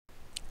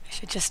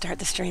Should just start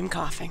the stream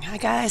coughing. Hi,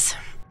 guys.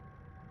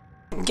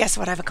 Guess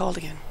what? I have a cold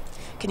again.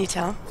 Can you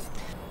tell?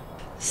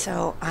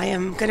 So I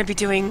am going to be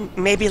doing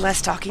maybe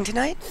less talking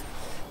tonight.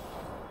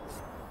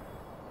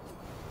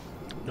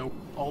 Nope,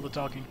 all the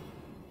talking.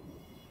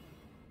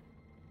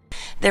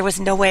 There was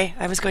no way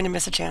I was going to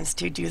miss a chance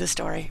to do the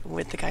story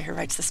with the guy who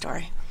writes the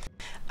story.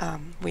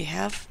 We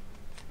have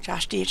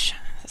Josh Doetsch.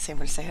 That's the same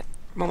way to say it.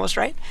 I'm almost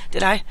right.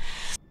 Did I?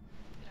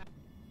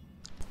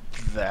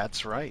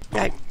 That's right.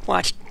 I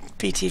watched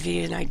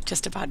BTV and I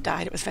just about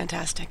died. It was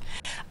fantastic.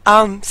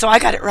 So I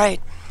got it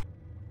right.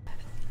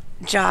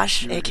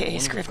 Josh, aka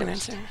Scrivener,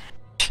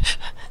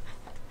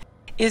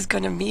 is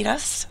going to meet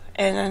us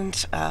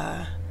and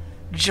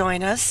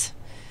join us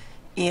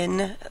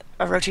in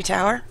Orochi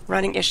Tower,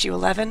 running issue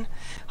 11.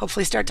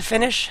 Hopefully start to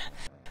finish.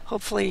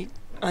 Hopefully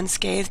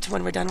unscathed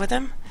when we're done with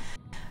him.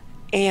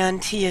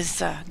 And he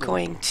is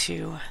going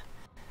to...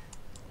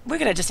 We're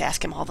going to just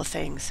ask him all the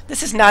things.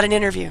 This is not an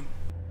interview.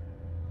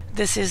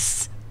 This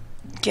is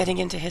getting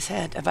into his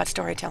head about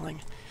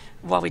storytelling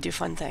while we do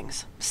fun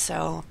things.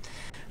 So,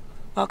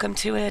 welcome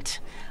to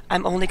it.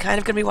 I'm only kind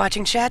of going to be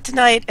watching chat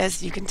tonight,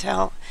 as you can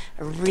tell.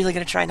 I'm really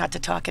going to try not to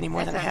talk any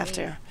more than I have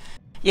to.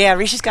 Yeah,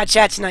 Rishi's got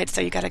chat tonight,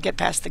 so you got to get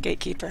past the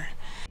gatekeeper.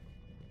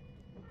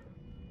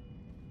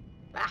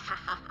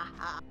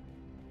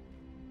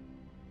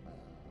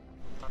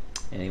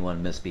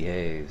 Anyone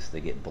misbehaves, they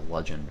get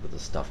bludgeoned with a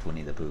stuffed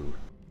Winnie the Pooh.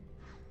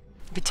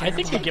 I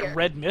think you get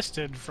red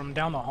misted from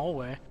down the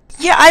hallway.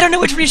 Yeah, I don't know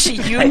which Rishi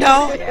you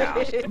know,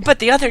 Yeah. but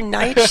the other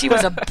night she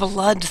was a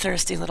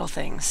bloodthirsty little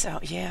thing, so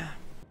yeah.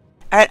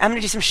 Alright, I'm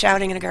gonna do some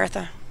shouting in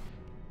Agartha.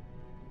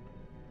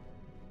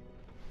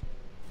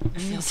 I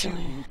feel silly.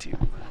 I'm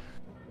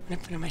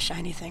gonna put on my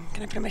shiny thing.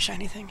 Can I put on my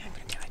shiny thing? I'm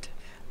gonna do it.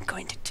 I'm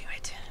going to do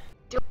it.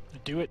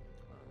 Do it.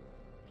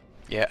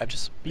 Yeah, I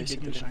just Be big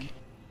basically and shiny.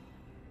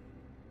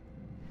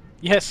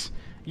 Yes,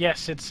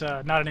 yes, it's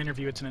not an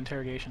interview, it's an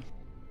interrogation.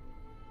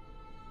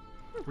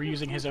 We're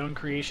using his own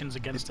creations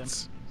against him.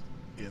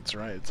 It's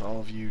right, it's all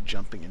of you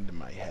jumping into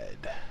my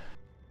head.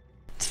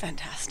 It's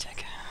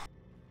fantastic.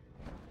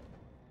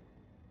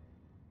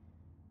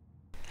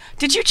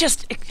 Did you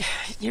just...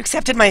 You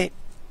accepted my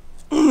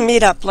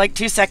meetup like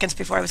 2 seconds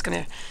before I was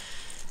gonna...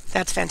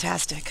 That's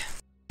fantastic.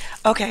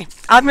 Okay,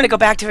 I'm gonna go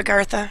back to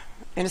Agartha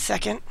in a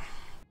second.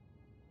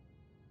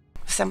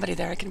 Somebody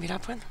there I can meet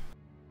up with.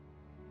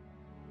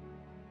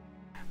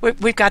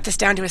 We've got this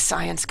down to a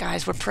science,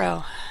 guys. We're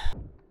pro.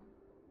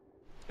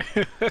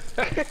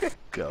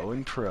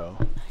 Going pro.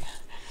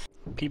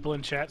 People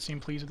in chat seem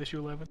pleased with issue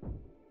 11.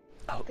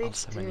 I'll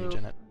summon you,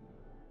 Janet.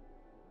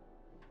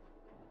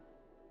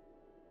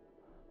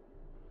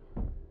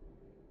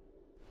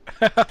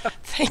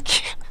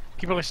 Thank you.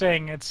 People are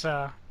saying it's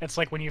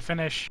like when you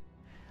finish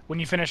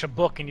a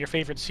book in your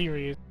favorite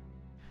series,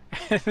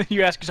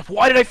 you ask yourself,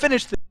 why did I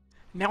finish this?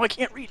 Now I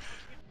can't read.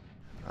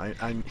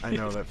 I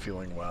know that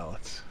feeling well.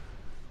 It's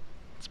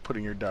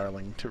putting your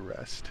darling to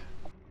rest.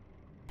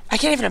 I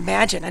can't even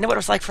imagine. I know what it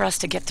was like for us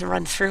to get to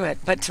run through it,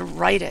 but to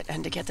write it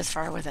and to get this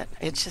far with it,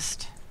 it's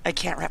just... I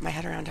can't wrap my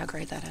head around how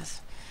great that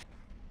is.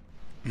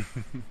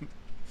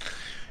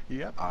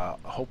 Yeah,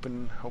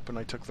 hoping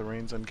I took the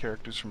reins on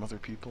characters from other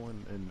people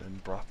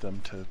and brought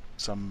them to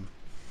some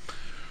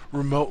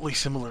remotely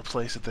similar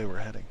place that they were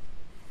heading.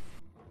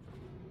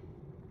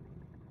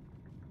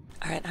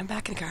 Alright, I'm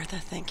back in Agartha,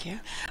 thank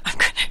you. I'm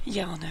gonna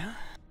yell now.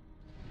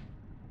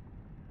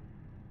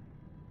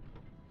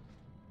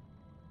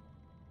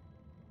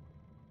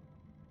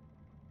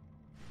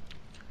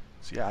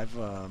 So yeah, this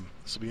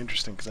will be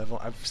interesting because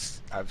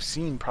I've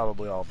seen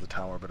probably all of the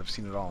tower, but I've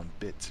seen it all in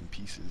bits and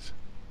pieces.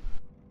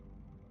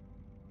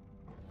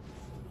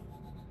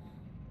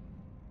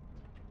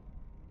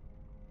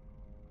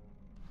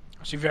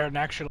 So you haven't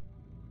actually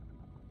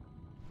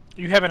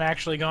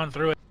gone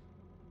through it.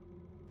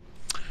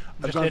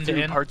 I've gone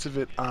through parts of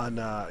it on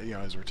you know,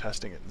 as we're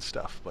testing it and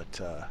stuff,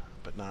 but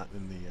not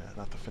in the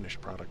not the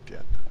finished product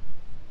yet.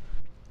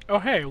 Oh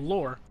hey,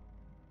 lore.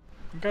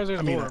 You guys,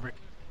 there's lore over here.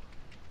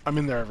 I'm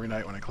in there every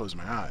night when I close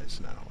my eyes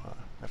now,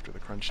 after the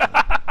crunch time.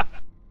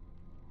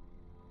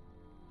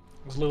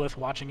 Was Lilith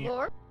watching you?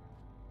 Lore?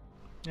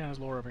 Yeah, there's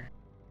lore over here.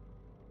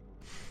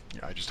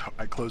 Yeah,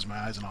 I close my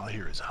eyes and all I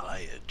hear is,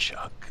 "Hiya,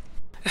 Chuck."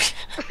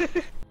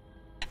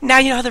 Now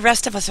you know how the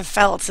rest of us have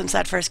felt since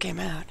that first came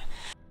out.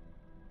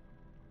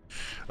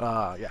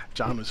 Yeah,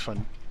 John was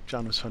fun.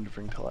 John was fun to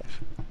bring to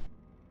life.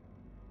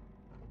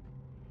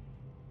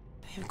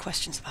 I have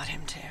questions about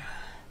him too.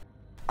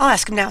 I'll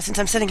ask him now since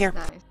I'm sitting here.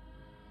 Nice.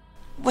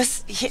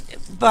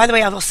 By the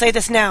way, I will say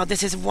this now.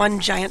 This is one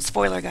giant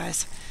spoiler,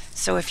 guys.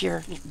 So if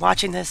you're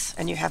watching this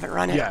and you haven't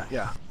run it...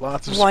 Yeah.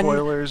 Lots of One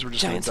spoilers. We're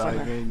just going to dive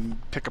spoiler. in,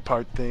 pick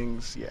apart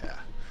things. Yeah.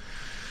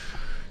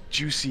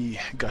 Juicy,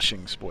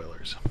 gushing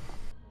spoilers.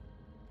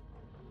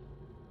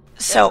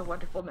 So, That's a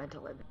wonderful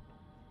mental image.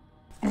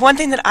 one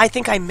thing that I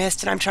think I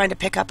missed, and I'm trying to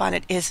pick up on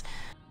it, is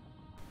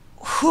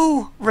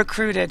who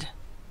recruited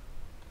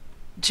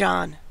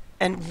John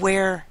and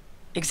where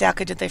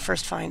exactly did they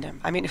first find him?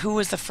 I mean, who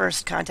was the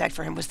first contact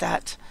for him? Was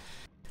that...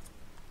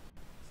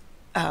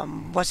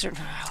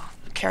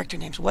 character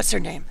names. What's her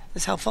name?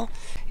 Is helpful.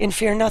 In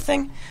Fear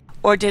Nothing?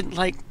 Or did,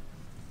 like,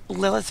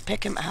 Lilith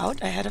pick him out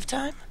ahead of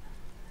time?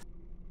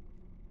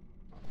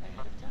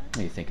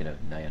 Are you thinking of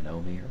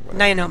Naomi or what?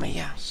 Naomi,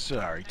 yeah.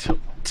 Sorry,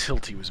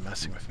 Tilty was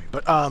messing with me.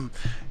 But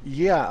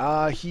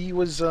yeah, he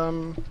was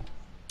let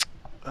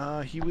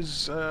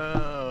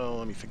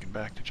me thinking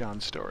back to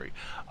John's story.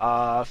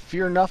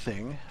 Fear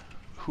Nothing,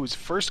 whose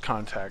first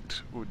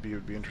contact would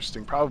be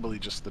interesting. Probably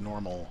just the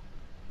normal,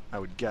 I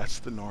would guess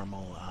the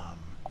normal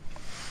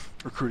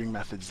recruiting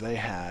methods they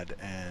had,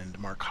 and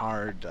Mark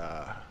Hard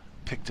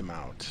picked him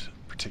out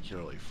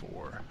particularly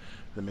for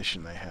the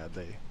mission they had.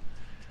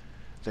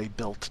 They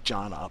built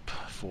John up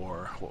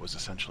for what was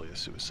essentially a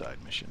suicide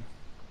mission.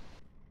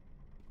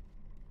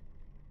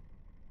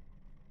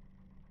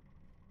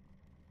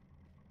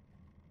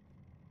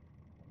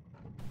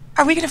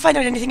 Are we going to find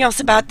out anything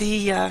else about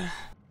the,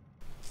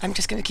 I'm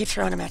just going to keep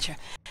throwing them at you.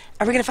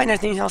 Are we going to find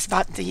out anything else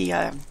about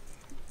the,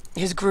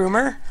 his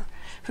groomer,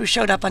 who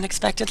showed up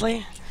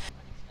unexpectedly?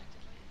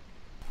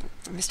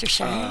 Mr.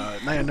 Shea?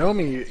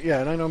 Naomi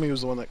was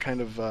the one that kind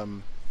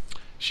of,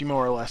 she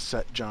more or less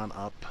set John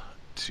up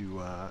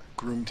to,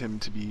 groomed him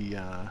to be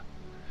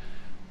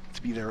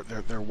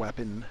their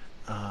weapon,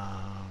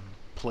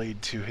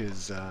 played to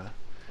his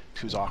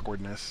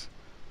awkwardness.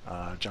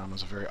 John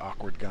was a very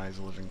awkward guy as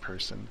a living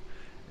person.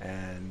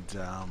 And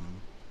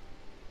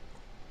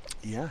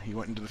yeah, he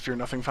went into the Fear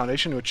Nothing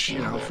Foundation, which, you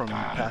know, from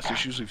past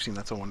issues we've seen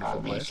that's a wonderful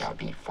place. We shall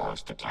be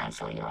forced to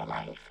cancel your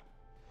life.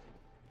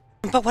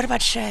 But what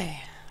about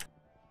Shay?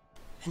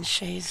 And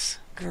Shay's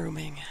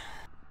grooming.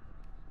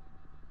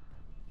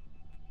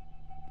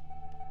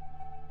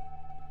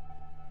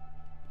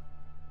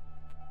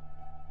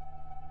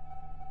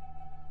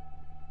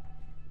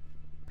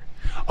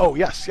 Oh,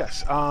 yes.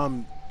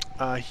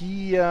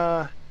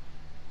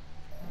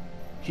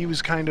 He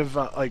was kind of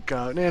like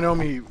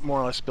Naomi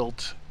more or less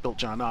built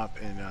John up,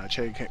 and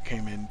Che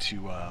came in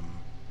to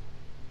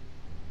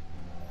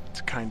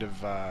kind of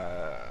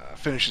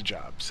finish the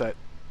job,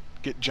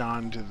 get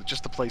John to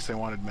just the place they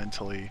wanted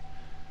mentally,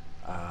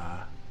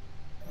 to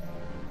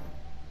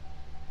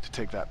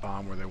take that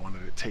bomb where they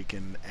wanted it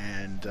taken,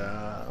 and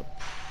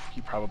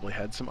he probably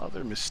had some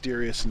other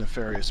mysterious,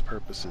 nefarious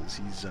purposes.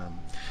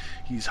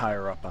 He's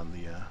higher up on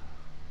the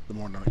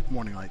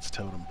Morning Lights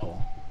totem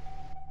pole.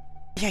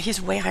 Yeah,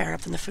 he's way higher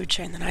up in the food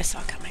chain than I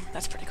saw coming.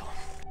 That's pretty cool.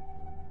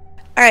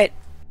 Alright.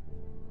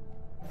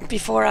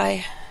 Before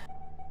I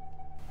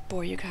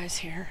bore you guys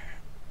here,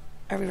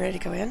 are we ready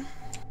to go in?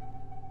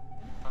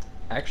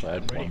 Actually, I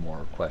had one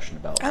more question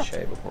about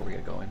Che before we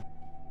get going.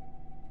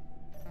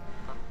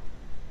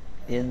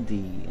 In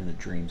the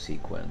dream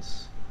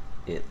sequence,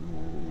 it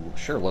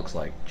sure looks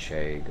like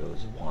Che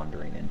goes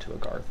wandering into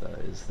Agartha.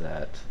 Is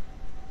that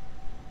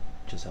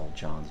just how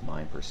John's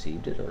mind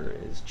perceived it, or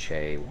is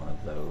Che one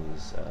of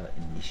those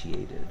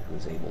initiated who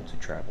is able to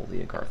travel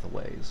the Agartha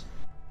ways?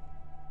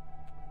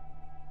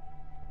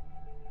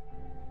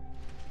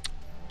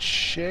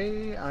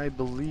 Che, I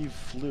believe,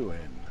 flew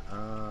in.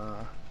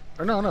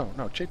 Or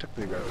no. Che took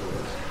the Agartha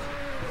ways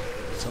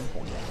at some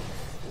point.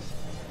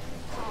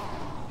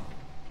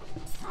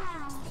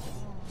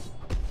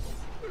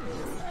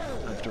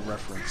 I have to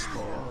reference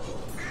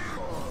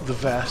the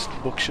vast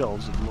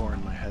bookshelves of lore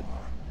in my head.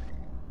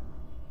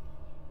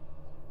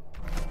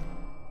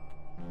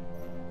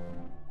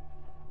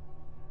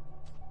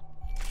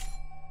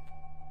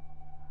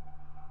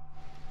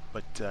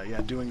 But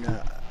yeah, doing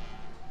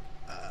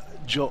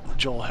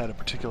Joel had a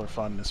particular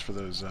fondness for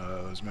those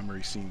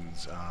memory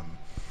scenes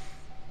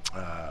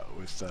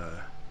with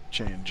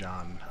Che and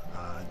John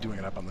doing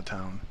it up on the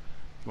town.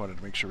 He wanted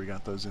to make sure we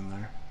got those in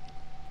there.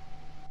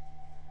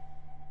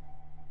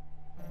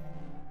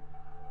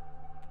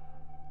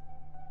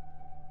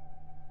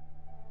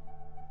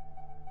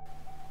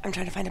 I'm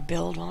trying to find a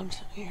build while I'm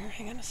here.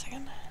 Hang on a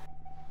second.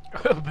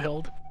 A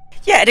build?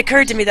 Yeah, it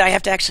occurred to me that I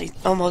have to actually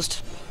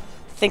almost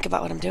think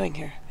about what I'm doing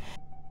here.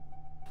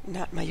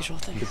 Not my usual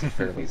thing. Is it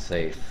fairly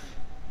safe?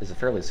 Is it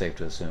fairly safe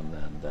to assume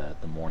then that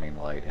the Morning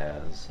Light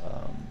has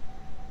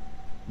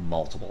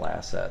multiple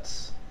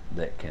assets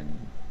that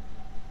can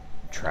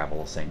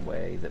travel the same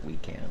way that we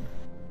can?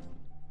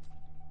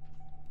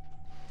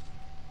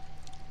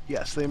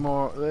 Yes, they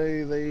more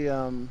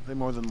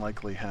than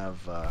likely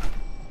have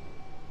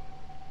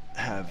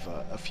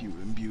a few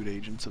imbued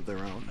agents of their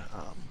own.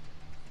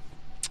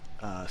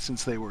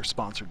 Since they were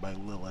sponsored by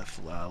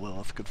Lilith,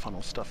 Lilith could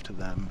funnel stuff to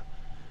them.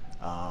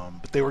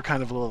 But they were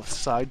kind of a little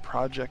side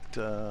project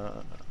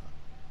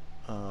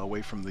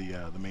away from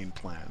the main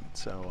plan.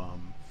 So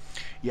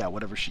yeah,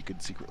 whatever she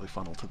could secretly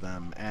funnel to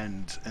them,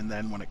 and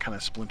then when it kind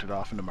of splintered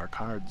off into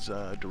Marcard's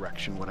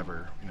direction,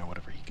 whatever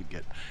he could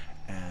get,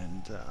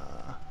 and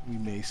we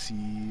may see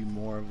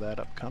more of that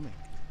upcoming.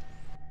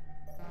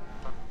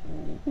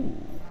 Ooh.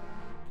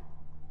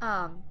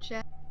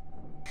 Jen.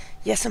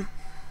 Yes,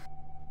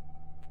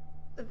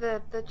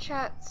 The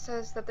chat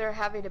says that they're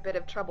having a bit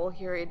of trouble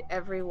hearing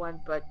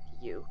everyone but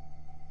you.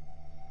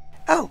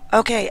 Oh,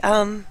 okay.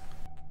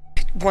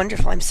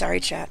 Wonderful. I'm sorry,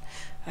 chat.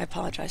 I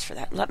apologize for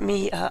that. Let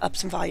me up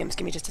some volumes.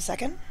 Give me just a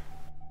second.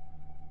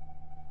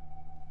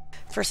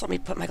 First, let me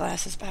put my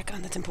glasses back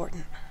on. That's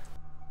important.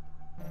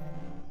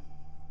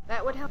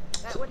 That would help.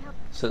 That would help.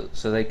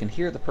 So they can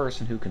hear the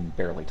person who can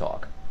barely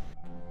talk.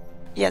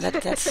 Yeah,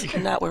 that's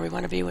not where we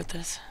want to be with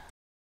this.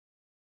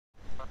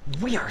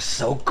 We are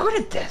so good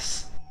at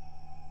this!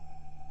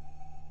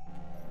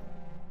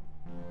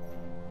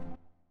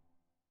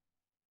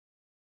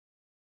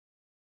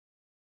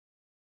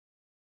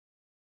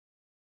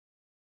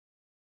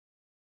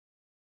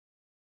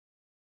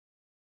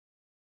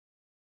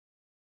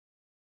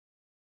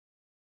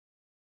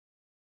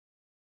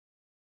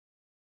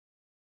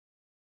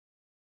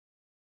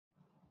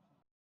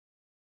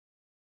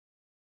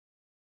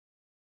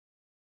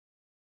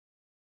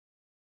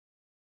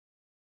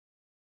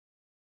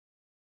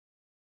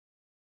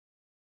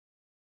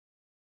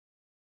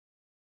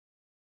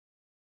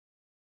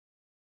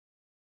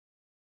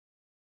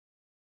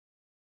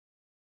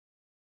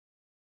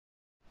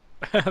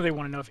 They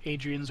want to know if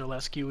Adrian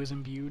Zalescu is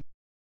imbued.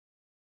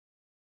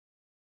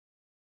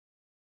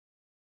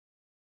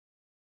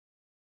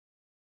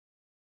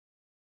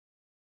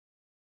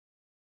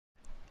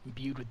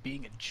 Imbued with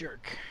being a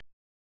jerk.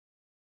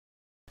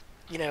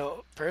 You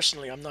know,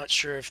 personally, I'm not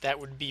sure if that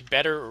would be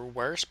better or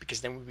worse,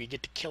 because then we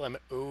get to kill him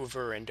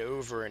over and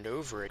over and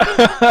over again.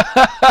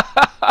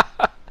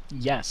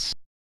 Yes.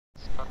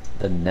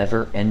 The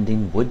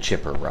never-ending wood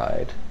chipper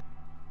ride.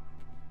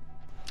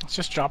 Let's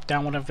just drop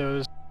down one of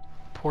those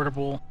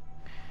portable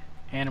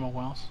animal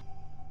wells.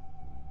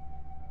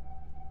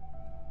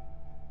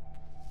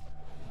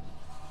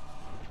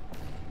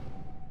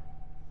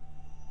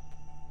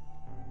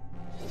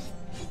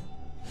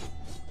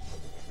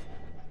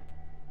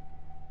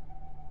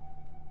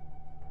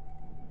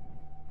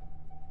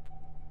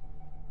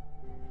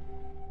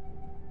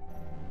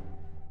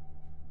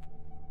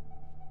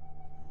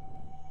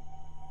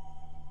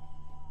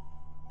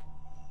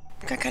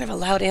 Got kind of a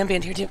loud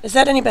ambient here, too. Is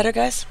that any better,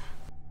 guys?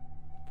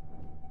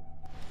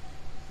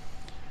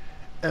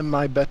 Am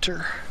I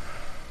better?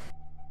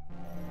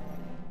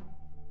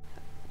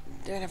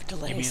 They're gonna have a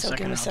delay, Give me a so second,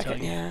 give me a I'll tell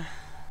second, you. yeah.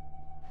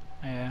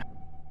 Yeah.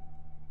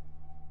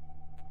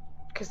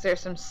 Because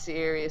there's some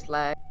serious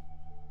lag.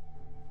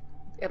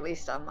 At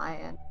least on my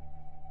end.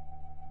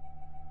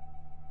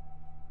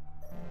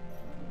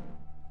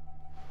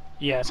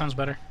 Yeah, it sounds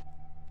better.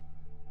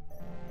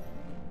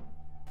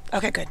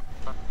 Okay, good.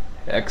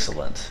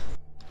 Excellent.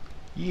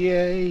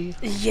 Yay!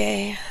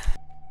 Yay.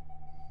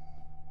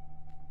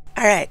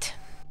 Alright.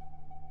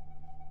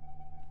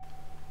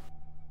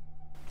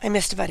 I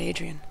missed about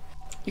Adrian.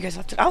 You guys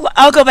have to...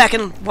 I'll go back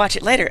and watch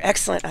it later.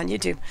 Excellent, on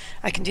YouTube.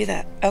 I can do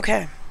that.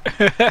 Okay.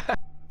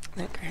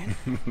 Okay.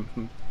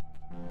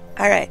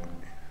 Alright.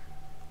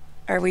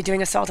 Are we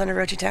doing Assault on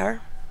Orochi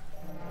Tower?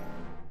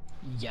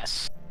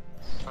 Yes.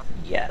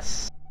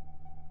 Yes.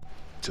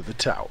 To the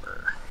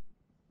tower.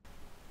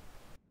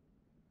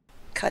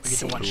 We get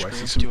to watch Ooh, I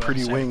see Scrooge some do a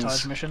pretty sabotage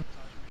wings. mission.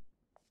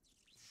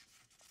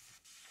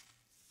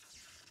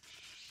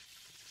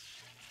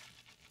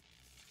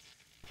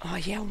 Oh,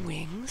 yeah,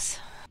 wings.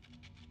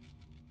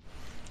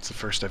 It's the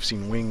first I've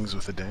seen wings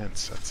with a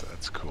dance.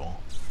 That's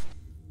cool.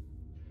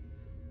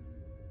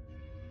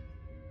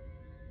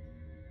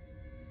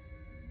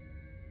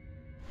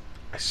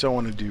 I so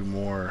want to do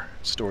more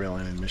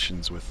storyline and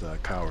missions with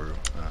Kaoru.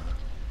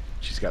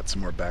 She's got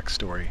some more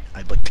backstory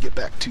I'd like to get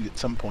back to at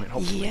some point,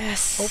 hopefully.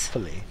 Yes.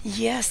 Hopefully.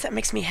 Yes, that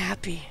makes me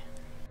happy.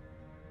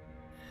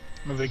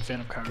 I'm a big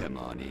fan of Kaoru. Come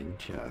on in,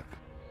 Chuck.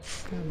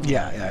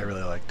 Yeah, I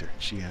really liked her.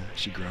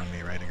 She grew on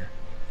me writing her.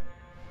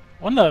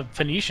 One of the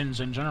Phoenicians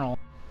in general,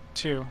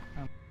 too.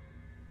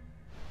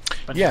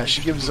 Yeah,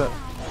 she gives up.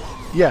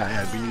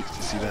 Yeah, it'd be neat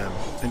to see them.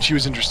 And she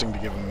was interesting to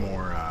give them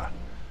more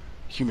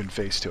human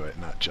face to it,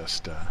 not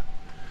just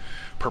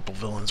purple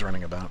villains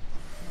running about.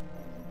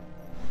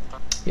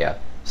 Yeah,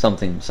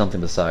 something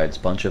besides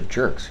bunch of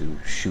jerks who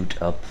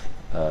shoot up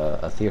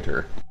a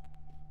theater.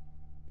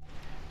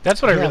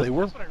 That's what I really...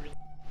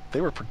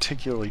 They were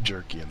particularly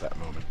jerky at that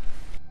moment.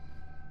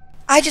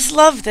 I just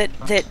love that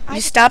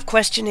you stop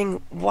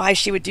questioning why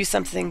she would do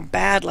something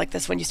bad like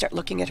this when you start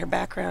looking at her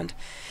background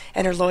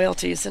and her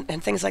loyalties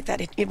and things like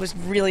that. It was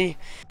really...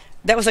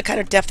 That was a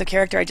kind of depth of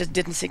character I just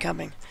didn't see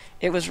coming.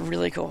 It was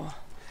really cool.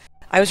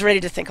 I was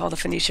ready to think all the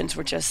Phoenicians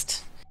were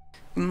just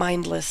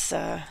mindless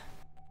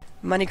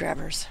money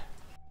grabbers.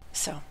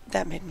 So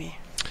that made me...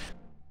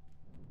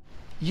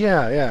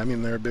 Yeah, I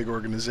mean, they're a big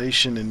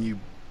organization, and you,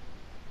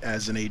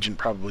 as an agent,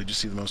 probably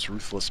just see the most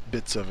ruthless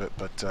bits of it,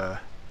 but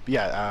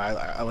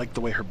yeah, I like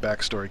the way her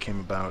backstory came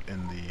about,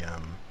 and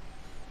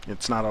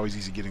it's not always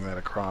easy getting that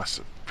across,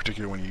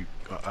 particularly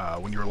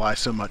when you rely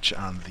so much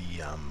on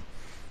the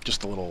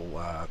just the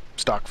little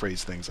stock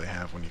phrase things they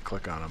have when you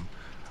click on them,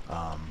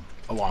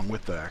 along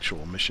with the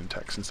actual mission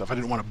text and stuff. I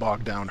didn't want to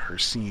bog down her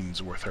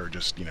scenes with her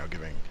just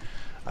giving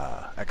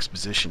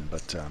exposition,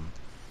 but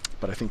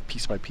I think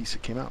piece by piece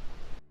it came out.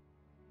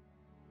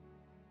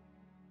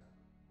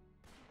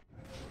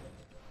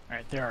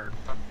 Alright, there are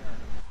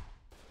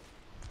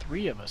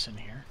 3 of us in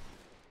here.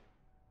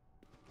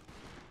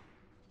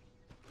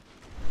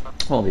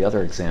 Well, the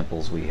other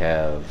examples we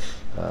have,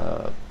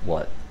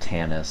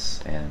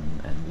 Tanis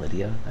and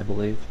Lydia, I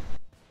believe.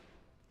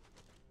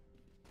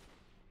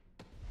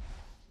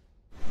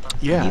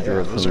 Yeah,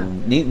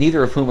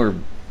 Neither of whom are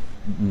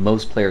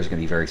most players going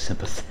to be very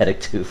sympathetic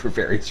to for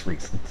various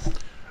reasons.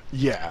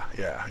 Yeah.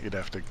 You'd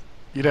have to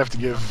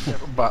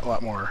give a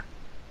lot more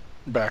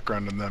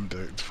background on them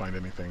to find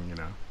anything,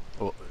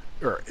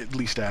 or at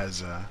least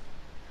as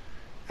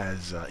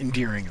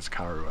endearing as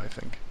Karu, I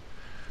think.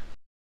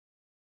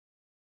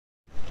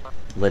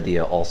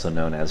 Lydia, also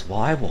known as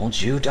 "Why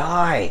won't you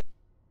die?"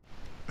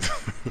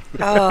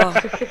 Oh.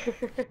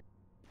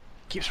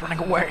 Keeps running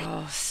away.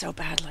 Oh, so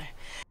badly.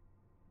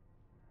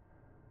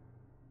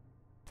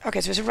 Okay,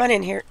 so there's a run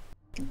in here.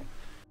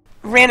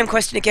 Random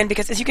question again,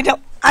 because as you can tell,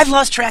 I've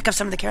lost track of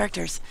some of the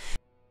characters.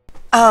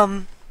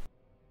 That's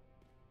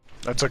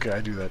okay,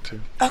 I do that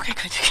too. Okay,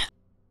 good.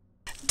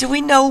 Do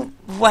we know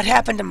what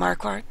happened to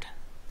Marquard?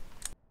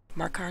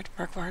 Marquard?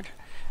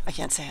 I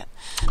can't say it.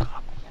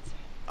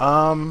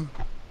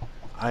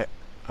 I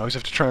always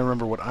have to try and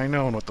remember what I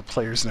know and what the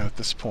players know at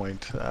this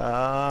point.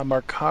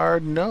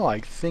 Marquard, no, I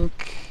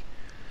think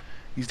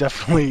he's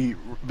definitely.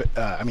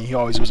 He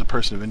always was a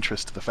person of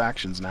interest to the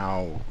factions.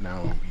 Now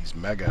he's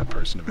mega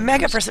person of interest.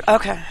 Mega person.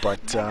 Okay.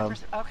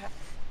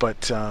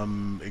 But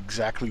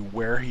exactly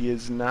where he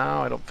is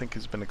now, I don't think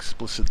has been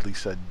explicitly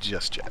said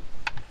just yet.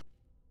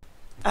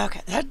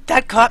 Okay,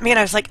 that caught me, and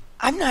I was like,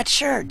 I'm not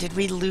sure. Did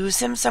we lose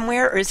him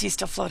somewhere, or is he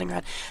still floating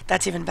around?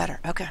 That's even better.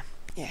 Okay.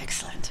 Yeah,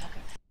 excellent.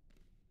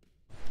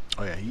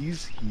 Oh yeah,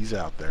 he's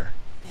out there.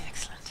 Yeah,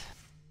 excellent.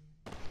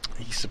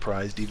 He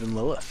surprised even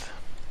Lilith.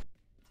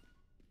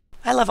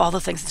 I love all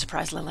the things that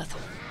surprise Lilith.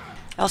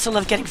 I also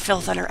love getting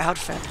filth on her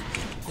outfit.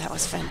 That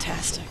was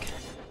fantastic.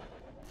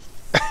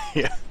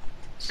 Yeah.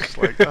 It's just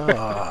like,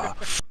 ah.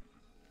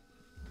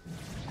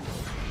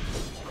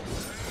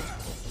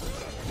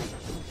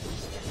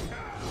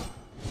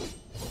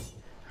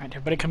 Alright,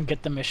 everybody come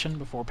get the mission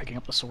before picking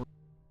up the sword.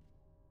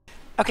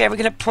 Okay, are we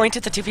going to point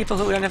at the two people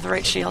who don't have the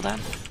right shield on?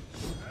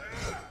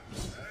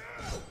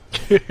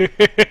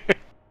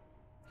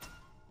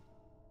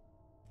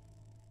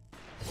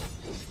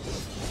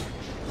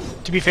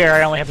 To be fair,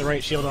 I only have the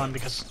right shield on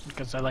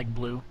because I like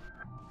blue.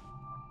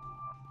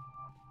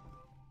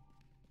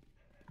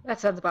 That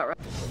sounds about right.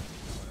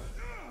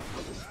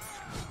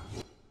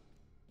 What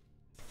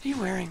are you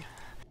wearing?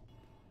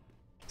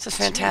 This is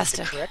To me,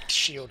 fantastic. the correct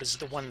shield is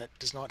the one that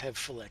does not have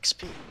full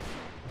XP.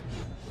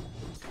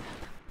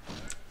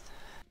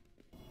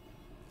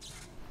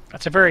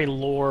 That's a very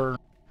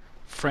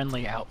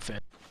lore-friendly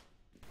outfit.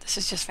 This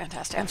is just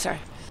fantastic. I'm sorry.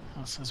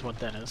 This is what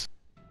that is.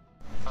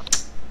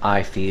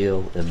 I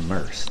feel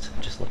immersed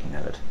just looking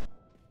at it.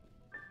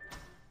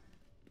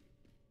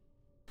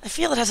 I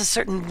feel it has a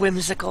certain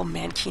whimsical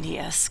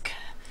Mankini-esque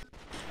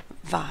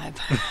vibe.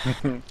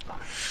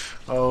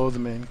 Oh, the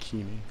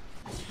Mankini.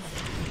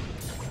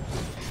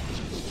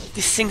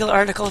 The single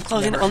article of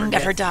clothing that will Never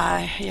never forget.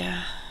 die.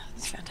 Yeah,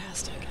 it's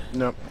fantastic.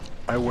 Nope.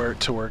 I wear it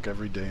to work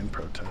every day in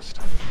protest.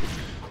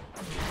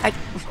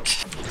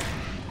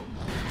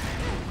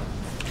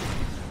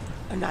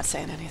 I'm not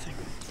saying anything.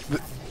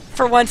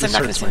 For once, I'm This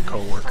not going to hurts say my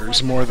anything.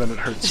 coworkers more than it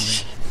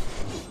hurts me.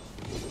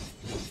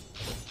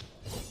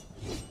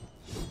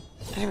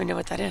 I don't even know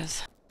what that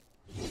is.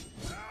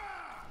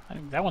 I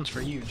think that one's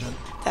for you, Jen.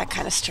 That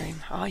kind of stream.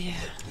 Oh, yeah.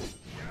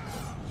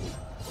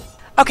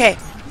 Okay,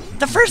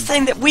 the first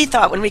thing that we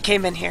thought when we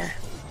came in here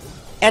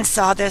and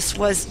saw this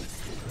was,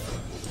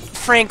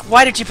 Frank,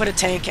 why did you put a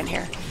tank in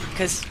here?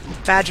 Because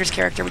Badger's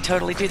character would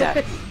totally do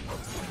that.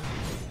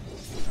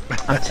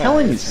 I'm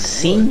telling you,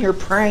 senior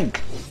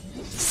prank.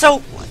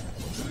 So,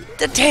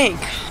 the tank.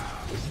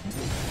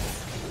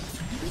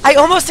 I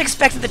almost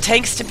expected the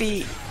tanks to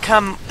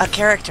become a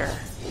character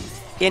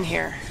in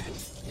here.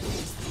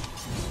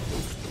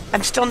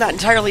 I'm still not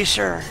entirely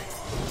sure.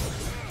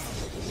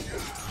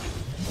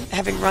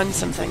 Having run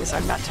some things,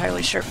 I'm not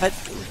entirely sure. But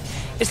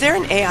is there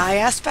an AI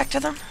aspect to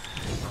them?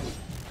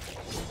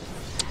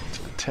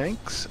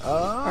 Tanks?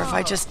 Or if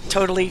I just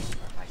totally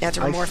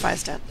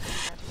anthropomorphized it?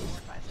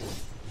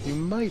 You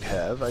might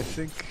have. I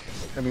think.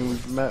 I mean,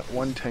 we've met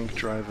one tank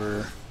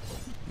driver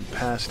in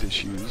past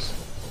issues.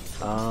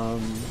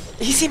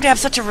 He seemed to have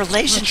such a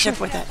relationship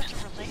with it.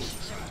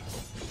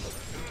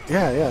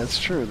 Yeah, it's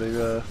true.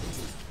 They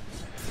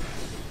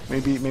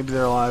maybe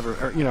they're alive,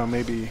 or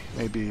maybe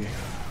you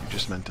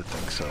just meant to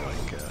think so,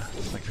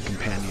 like the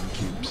companion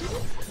cubes.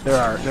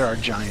 There are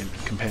giant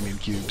companion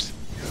cubes.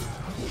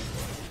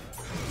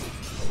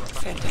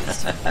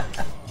 Fantastic.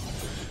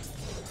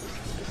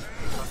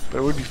 But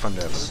it would be fun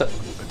to have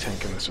a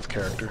tank in this with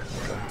character.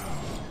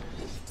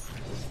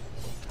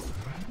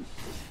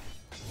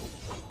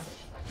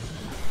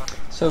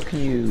 So can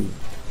you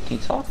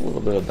talk a little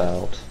bit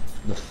about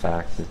the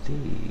fact that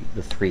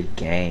the three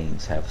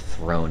gangs have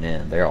thrown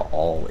in? They're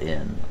all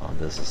in on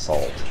this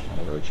assault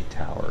on Orochi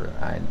Tower.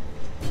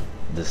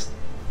 This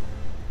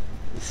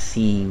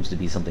seems to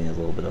be something that's a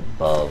little bit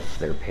above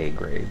their pay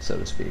grade, so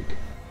to speak.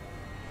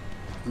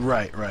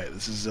 Right.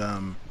 This is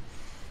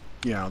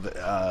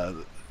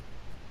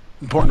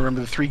important to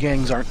remember the three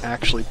gangs aren't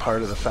actually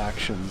part of the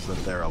factions that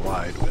they're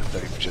allied with.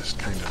 They've just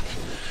kind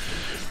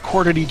of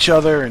courted each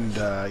other and,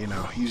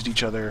 used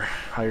each other,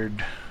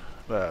 hired...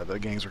 the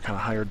gangs were kind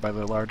of hired by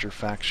the larger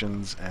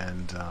factions,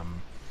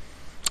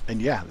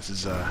 and yeah, this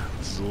is a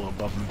little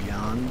above and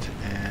beyond,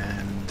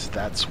 and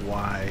that's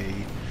why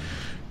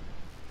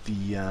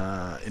the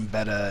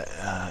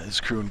Embeda, his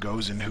crew, and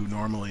Gozen, who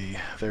normally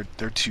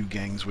their two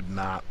gangs would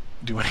not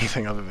do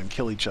anything other than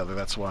kill each other.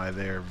 That's why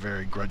they're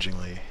very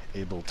grudgingly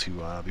able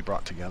to be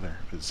brought together.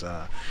 Because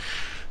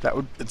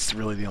it's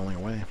really the only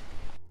way.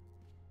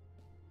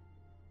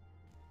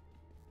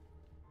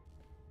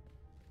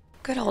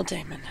 Good old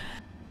Damon.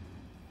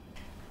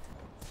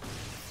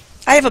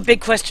 I have a big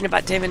question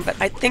about Damon, but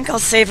I think I'll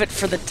save it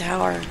for the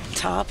tower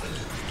top.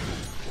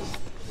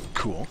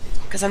 Cool.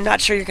 Because I'm not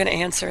sure you're going to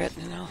answer it,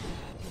 and I'll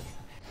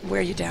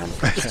wear you down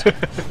first.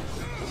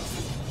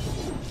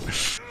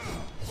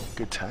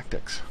 Good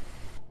tactics.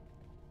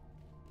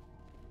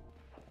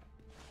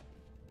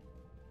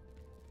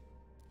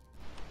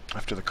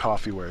 After the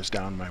coffee wears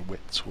down, my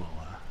wits will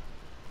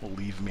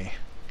leave me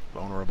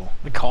vulnerable.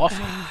 The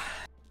coffee?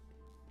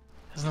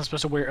 Isn't that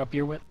supposed to wear up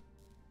your wit?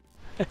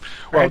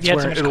 Well, if you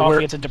had so much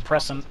coffee, it's a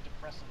depressant.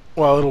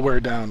 Well, it'll wear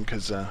down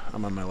because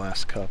I'm on my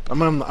last cup.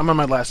 I'm on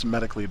my last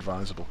medically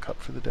advisable cup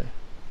for the day.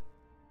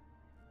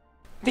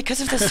 Because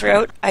of the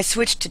throat, I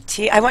switched to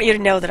tea. I want you to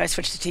know that I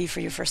switched to tea for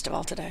you first of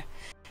all today.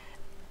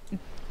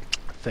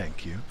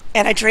 Thank you.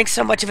 And I drank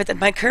so much of it that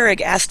my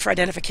Keurig asked for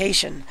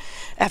identification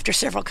after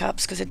several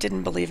cups because it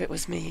didn't believe it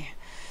was me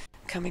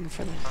coming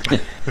for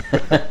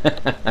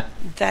the...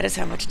 That is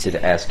how much tea. Did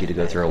it ask you to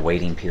go through a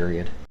waiting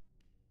period?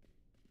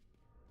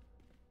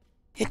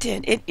 It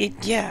did.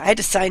 Yeah, I had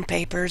to sign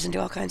papers and do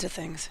all kinds of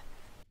things.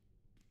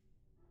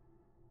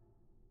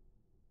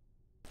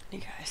 You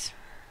guys.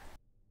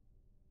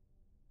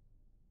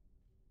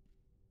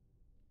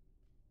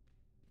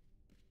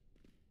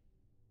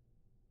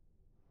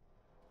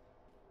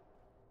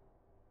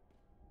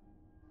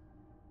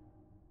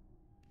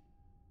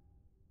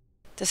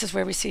 This is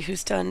where we see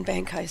who's done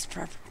bank heist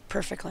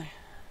perfectly.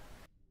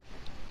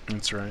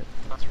 That's right.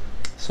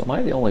 So am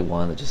I the only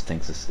one that just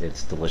thinks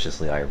it's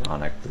deliciously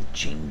ironic that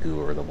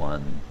Jingu are the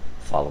one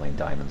following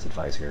Diamond's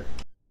advice here?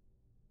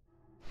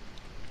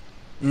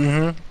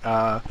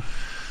 Mm-hmm.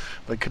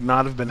 They could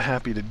not have been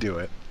happy to do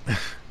it.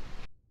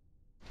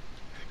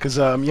 Because,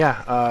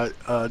 Diamond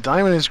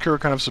and his crew are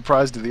kind of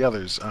surprised at the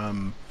others.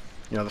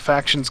 The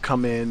factions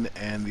come in,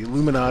 and the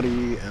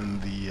Illuminati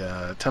and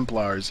the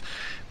Templars,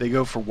 they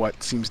go for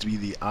what seems to be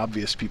the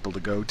obvious people to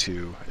go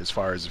to, as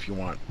far as if you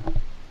want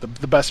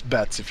the best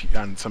bets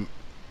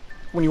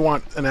when you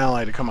want an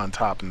ally to come on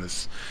top in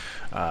this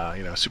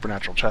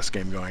supernatural chess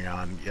game going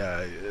on.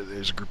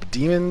 There's a group of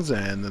demons,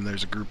 and then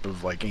there's a group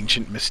of like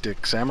ancient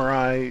mystic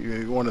samurai.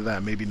 One of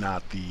them, maybe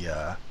not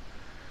the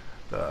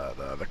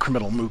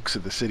criminal mooks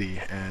of the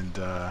city. And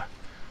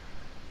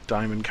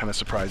Diamond kind of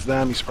surprised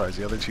them. He surprised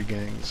the other two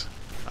gangs.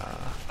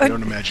 I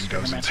don't imagine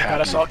Gozen's happy.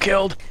 Got us all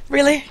killed.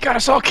 Really? Got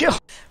us all killed.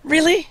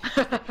 Really?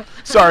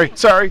 Sorry.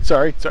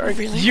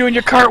 Really? You and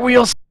your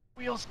cartwheels.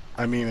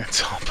 I mean,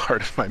 it's all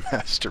part of my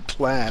master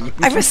plan.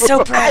 I was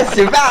so proud. I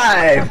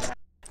survived!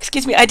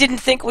 Excuse me, I didn't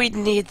think we'd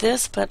need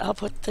this, but I'll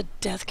put the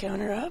death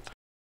counter up.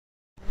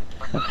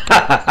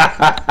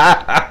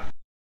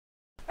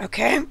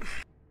 Okay.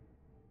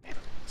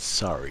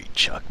 Sorry,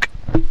 Chuck.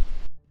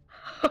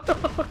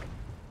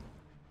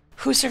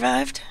 Who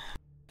survived?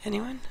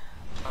 Anyone?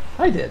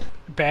 I did.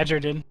 Badger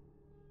did.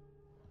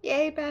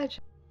 Yay, Badge.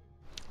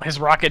 His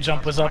rocket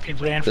jump was up. He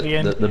ran for the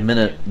end. The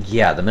minute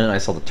I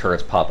saw the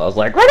turrets pop, I was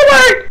like, run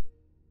away!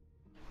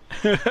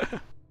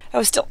 I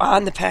was still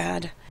on the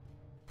pad.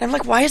 And I'm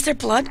like, why is there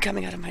blood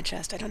coming out of my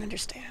chest? I don't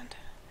understand.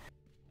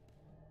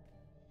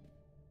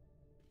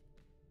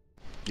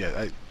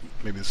 Yeah,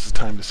 maybe this is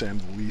time to say I'm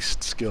the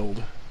least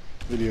skilled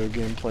video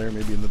game player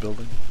maybe in the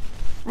building.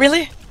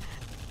 Really?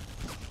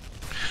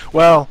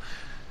 Well,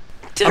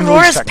 Did I'm the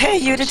least Aurora's pay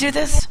you to technical do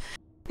this?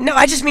 No,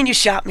 I just mean you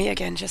shot me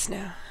again just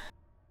now.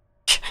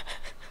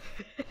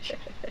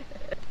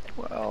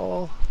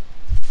 Well,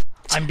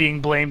 I'm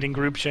being blamed in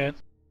group chat.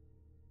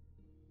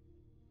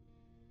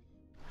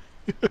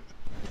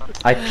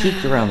 I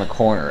peeked around the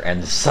corner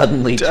and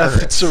suddenly death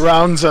turrets.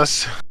 surrounds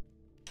us.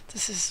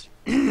 This is...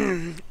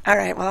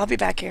 Alright, well, I'll be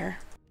back here.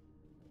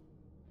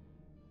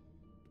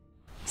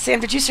 Sam,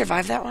 did you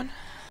survive that one?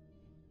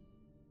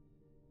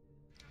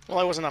 Well,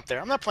 I wasn't up there.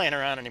 I'm not playing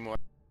around anymore.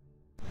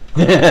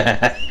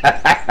 That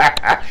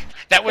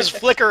was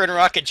flicker and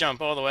rocket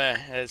jump all the way.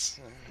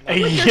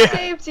 Flicker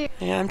saved you.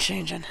 Yeah, I'm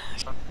changing.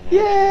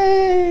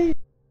 Yay!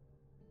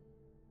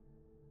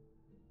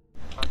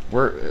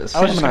 Sam just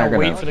and I are gonna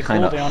wait going for the to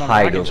kind of cooldown on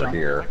hide rocket over jump.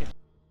 here.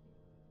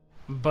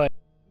 But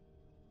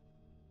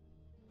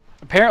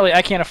apparently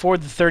I can't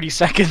afford the 30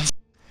 seconds.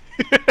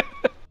 You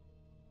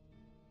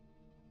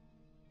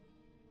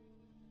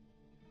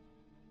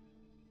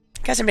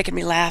guys are making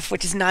me laugh,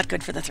 which is not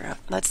good for the throat.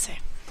 Let's see.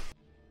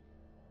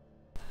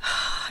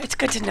 It's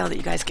good to know that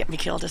you guys get me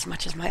killed as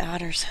much as my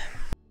otters.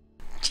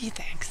 Gee,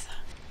 thanks.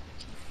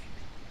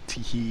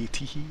 Teehee,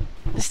 teehee.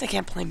 At least they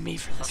can't blame me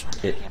for this one.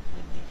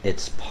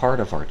 It's part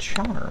of our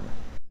charm.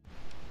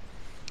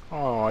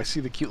 Oh, I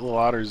see the cute little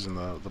otters in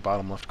the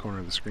bottom left corner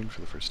of the screen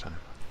for the first time.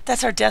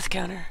 That's our death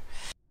counter.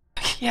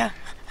 Yeah.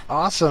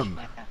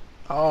 Awesome.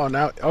 Oh,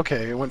 now,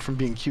 okay, it went from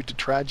being cute to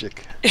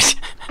tragic.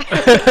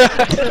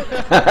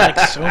 Like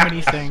so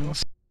many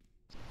things.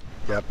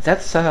 Yep.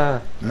 That's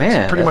man.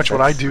 That's pretty much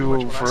what I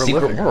do for a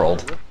Secret living.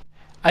 world.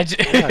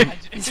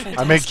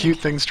 I make cute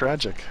things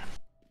tragic.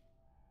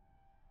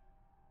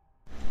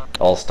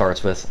 All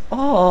starts with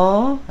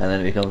 "aww," and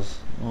then it becomes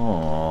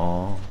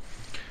 "aww."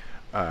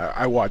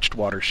 I watched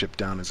Watership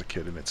Down as a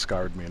kid, and it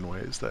scarred me in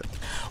ways that...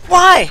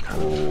 Why?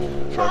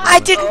 Oh. I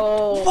didn't.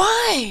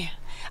 Why?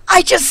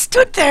 I just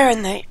stood there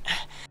and they.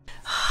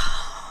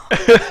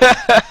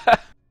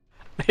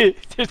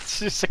 It's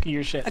just sick of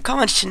your shit. I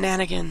call it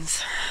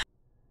shenanigans.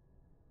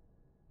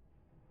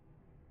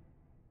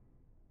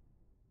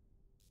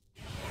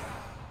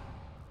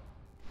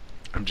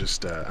 I'm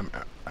just, I'm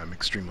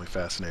extremely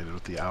fascinated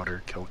with the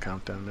outer kill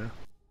countdown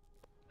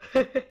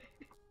now.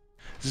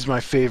 This is my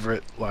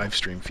favorite live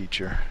stream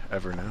feature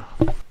ever now.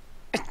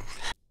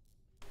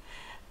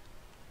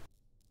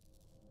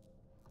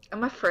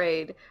 I'm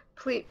afraid.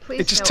 Please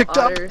It just no ticked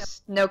up.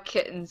 otters, no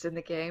kittens in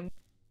the game.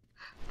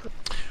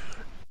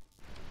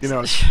 You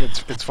know,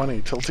 it's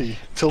funny.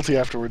 Tilty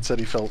afterwards said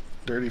he felt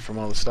dirty from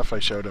all the stuff I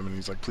showed him, and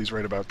he's like, "Please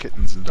write about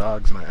kittens and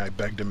dogs." And I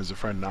begged him as a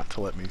friend not to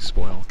let me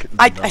spoil kittens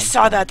and dogs. I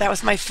saw that. That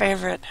was my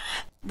favorite.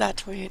 That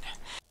tweet.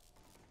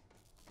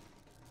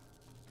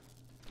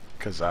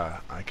 Because I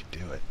could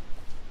do it.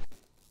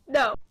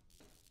 No.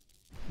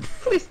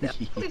 Please no.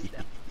 Please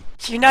no.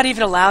 You're not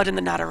even allowed in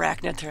the not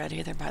arachnid thread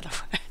either, by the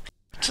way.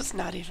 Just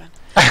not even.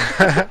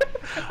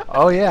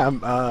 Oh yeah,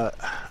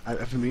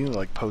 I've been meaning to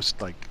like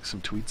post like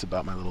some tweets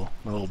about my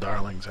little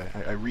darlings.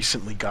 I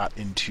recently got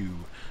into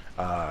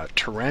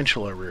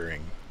tarantula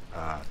rearing,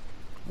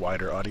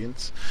 wider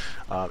audience,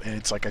 and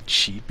it's like a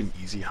cheap and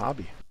easy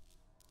hobby.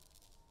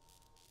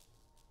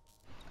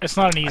 It's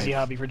not an easy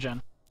hobby for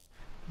Jen.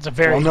 It's a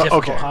very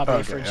difficult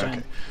hobby for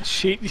Jen.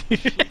 She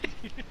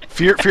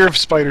fear of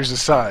spiders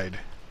aside,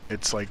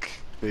 it's like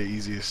the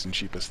easiest and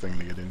cheapest thing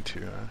to get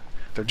into.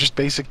 They're just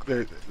basic.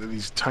 They're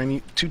these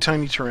two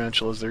tiny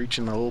tarantulas. They're each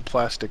in a little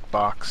plastic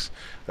box.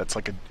 That's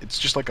like it's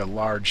just like a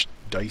large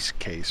dice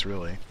case,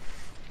 really,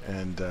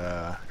 and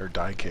or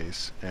die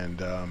case.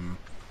 And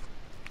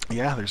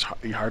yeah,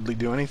 you hardly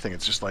do anything.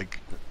 It's just like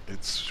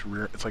it's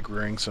like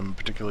rearing some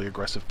particularly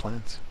aggressive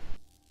plants.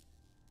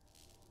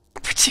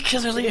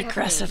 Particularly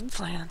aggressive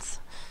plants.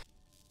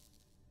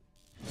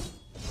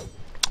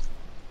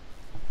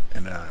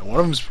 And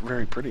one of them's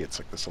very pretty. It's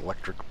like this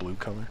electric blue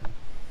color.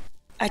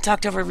 I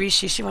talked over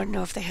Rishi. She wanted to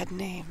know if they had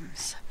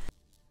names.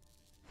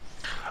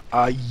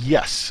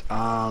 Yes.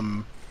 I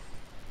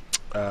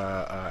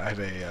have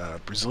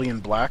a Brazilian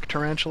black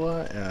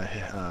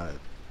tarantula.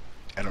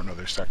 I don't know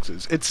their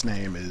sexes. Its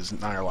name is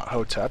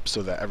Nyarlathotep,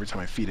 so that every time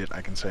I feed it,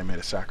 I can say I made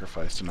a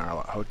sacrifice to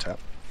Nyarlathotep.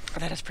 Oh,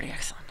 that is pretty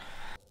excellent.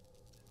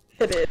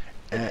 It is.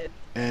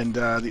 And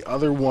the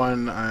other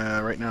one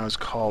right now is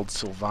called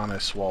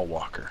Sylvanus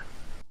Wallwalker.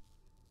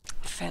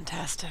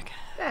 Fantastic.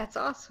 That's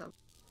awesome.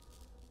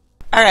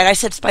 All right, I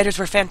said spiders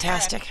were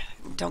fantastic.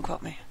 Don't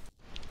quote me.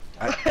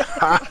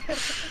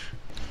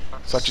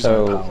 Such is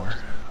my power.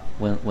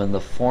 When the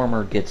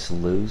former gets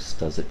loose,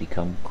 does it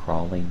become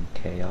crawling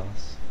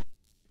chaos?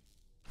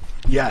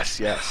 Yes,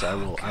 I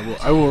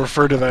will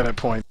refer to that at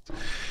points.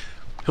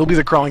 He'll be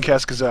the crawling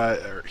cast because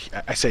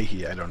I say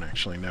he. I don't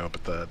actually know,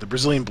 but the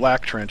Brazilian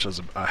black tarantula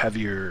is a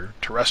heavier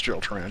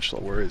terrestrial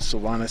tarantula, whereas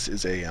Sylvanus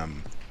is a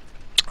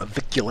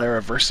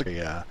Viculera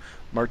versica,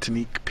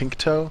 Martinique pink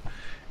toe,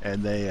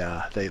 and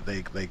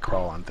they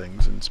crawl on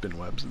things and spin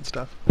webs and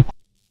stuff.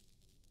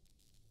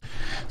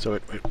 So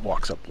it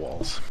walks up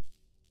walls.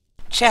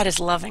 Chad is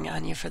loving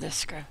on you for this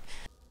script.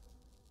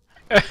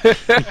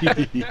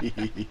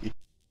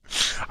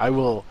 I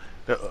will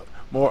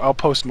I'll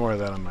post more of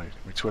that on my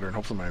Twitter, and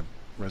hopefully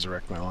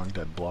resurrect my long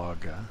dead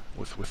blog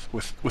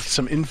with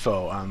some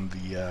info on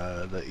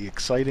the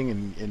exciting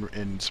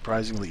and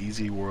surprisingly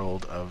easy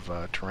world of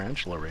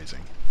tarantula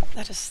raising.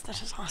 That is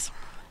awesome.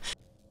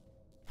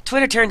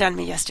 Twitter turned on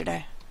me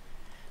yesterday.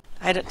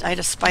 I had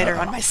a spider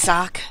on my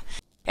sock,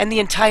 and the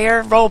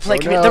entire roleplay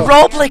community, the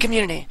roleplay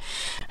community,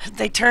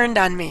 they turned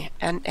on me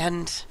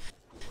and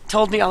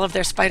told me all of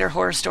their spider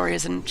horror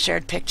stories and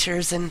shared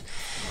pictures and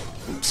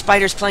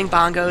spiders playing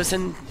bongos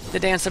and the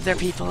dance of their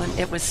people, and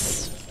it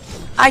was.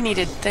 I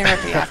needed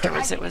therapy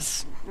afterwards. It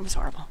was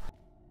horrible.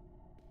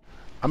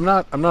 I'm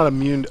not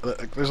immune.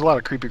 There's a lot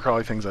of creepy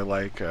crawly things I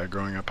like.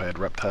 Growing up, I had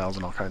reptiles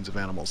and all kinds of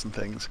animals and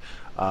things.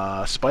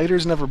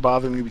 Spiders never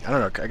bother me. I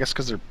don't know. I guess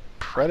because they're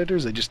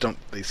predators, they just don't.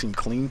 They seem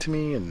clean to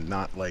me and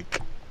not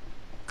like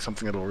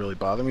something that'll really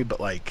bother me. But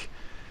like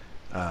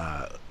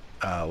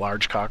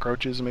large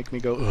cockroaches make me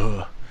go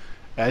ugh.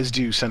 As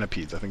do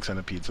centipedes. I think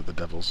centipedes are the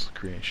devil's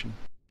creation.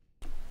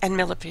 And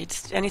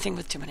millipedes. Anything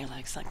with too many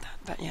legs like that.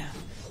 But yeah.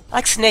 I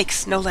like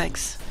snakes, no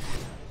legs.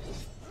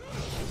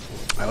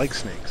 I like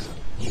snakes.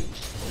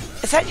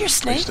 Is that your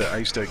snake? I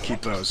used to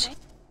keep those.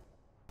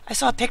 I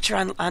saw a picture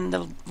on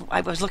the.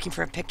 I was looking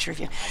for a picture of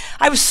you.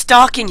 I was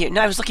stalking you.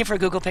 No, I was looking for a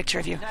Google picture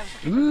of you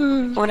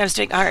when I was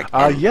doing art.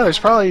 Yeah, there's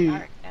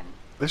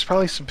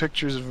probably some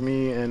pictures of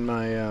me and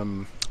my.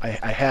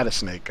 I had a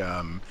snake.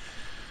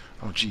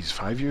 Oh geez,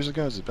 5 years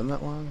ago? Has it been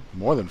that long?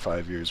 More than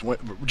 5 years.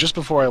 Just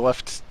before I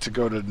left to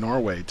go to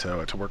Norway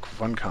to work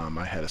for Funcom,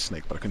 I had a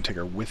snake, but I couldn't take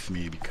her with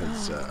me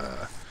because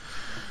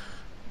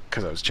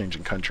I was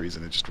changing countries,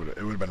 and it would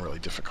have been really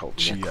difficult.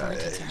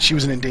 She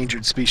was an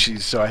endangered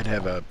species, so I'd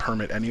have a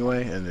permit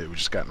anyway, and it would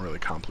just gotten really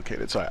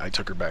complicated. So I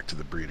took her back to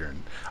the breeder,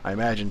 and I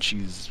imagine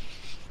she's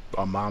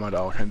a mama to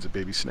all kinds of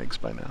baby snakes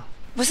by now.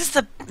 Was this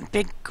the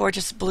big,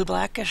 gorgeous,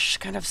 blue-blackish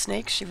kind of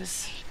snake she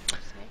was?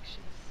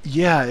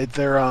 Yeah,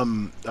 they're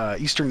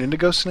eastern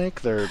indigo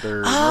snake. They're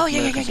North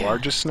America's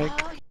largest snake.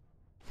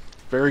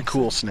 Very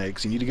cool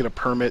snakes. You need to get a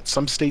permit.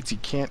 Some states you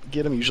can't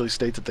get them. Usually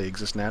states that they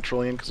exist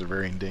naturally in because they're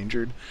very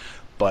endangered.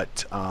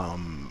 But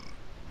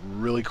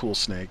really cool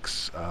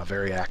snakes,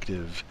 very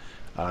active,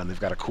 and they've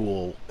got a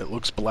cool. It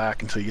looks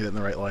black until you get it in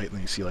the right light, and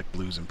then you see like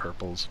blues and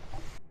purples.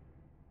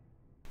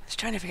 I was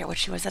trying to figure out what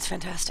she was. That's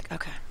fantastic.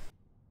 Okay.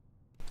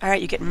 All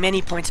right, you get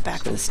many points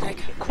back for the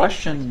snake.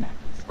 Question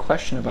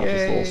about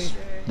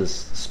this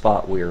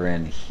spot we're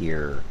in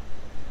here.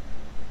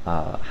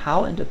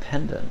 How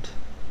independent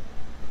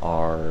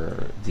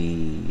are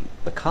the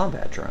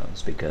combat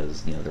drones?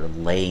 Because they're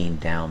laying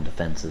down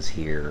defenses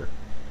here.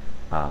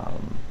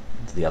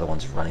 The other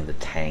one's running the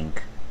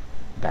tank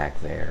back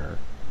there.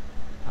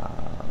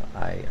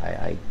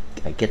 I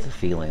get the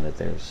feeling that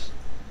there's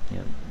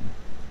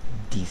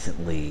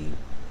decently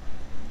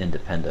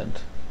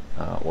independent,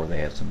 or they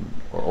have some,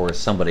 or is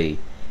somebody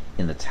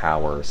in the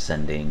tower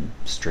sending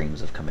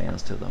streams of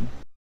commands to them.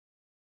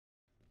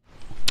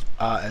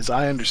 As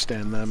I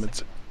understand them,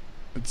 it's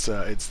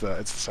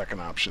the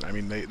second option. I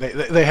mean,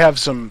 they have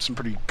some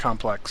pretty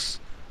complex,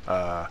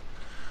 or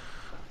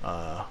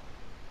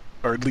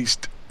at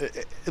least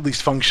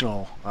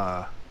functional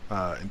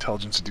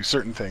intelligence to do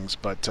certain things,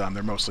 but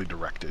they're mostly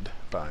directed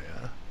by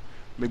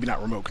maybe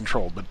not remote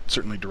controlled, but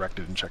certainly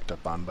directed and checked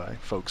up on by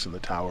folks in the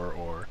tower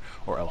or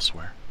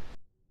elsewhere.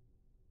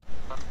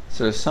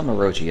 So there's some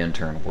Orochi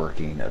intern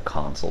working a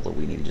console that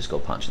we need to just go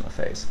punch in the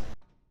face.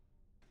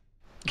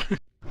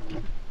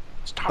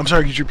 I'm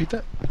sorry, could you repeat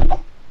that?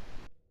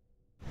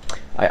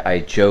 I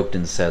joked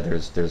and said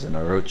there's an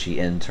Orochi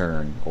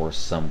intern or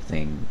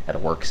something at a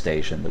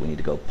workstation that we need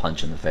to go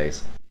punch in the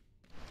face.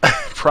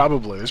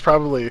 Probably. There's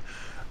probably,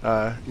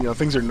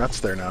 things are nuts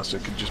there now, so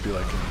it could just be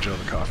like Joe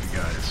the Coffee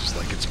Guy. It's just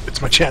like,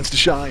 it's my chance to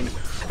shine.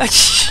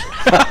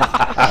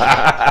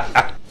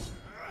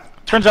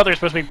 Turns out they're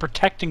supposed to be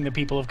protecting the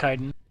people of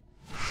Kaiden.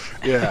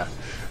 Yeah.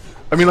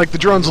 I mean, like, the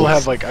drones will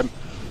have, like, the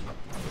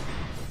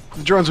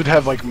drones would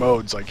have, like,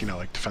 modes, like,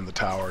 like defend the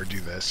tower, do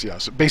this,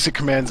 so basic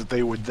commands that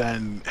they would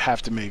then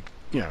have to make,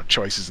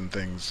 choices and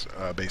things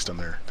based on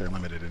their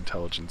limited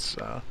intelligence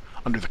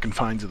under the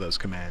confines of those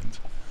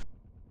commands.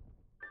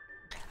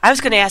 I was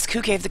going to ask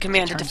who gave the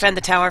command to defend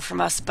the tower from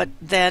us, but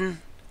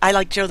then I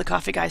like Joe the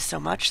Coffee Guy so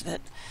much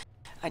that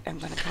I'm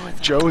going to go with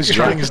him. Joe is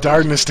trying his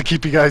darndest to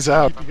keep you guys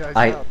out.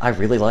 I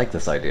really like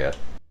this idea.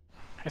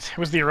 It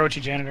was the Orochi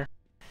janitor.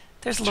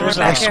 There's Lord I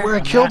back here. swear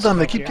I killed them.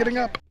 They keep getting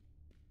up.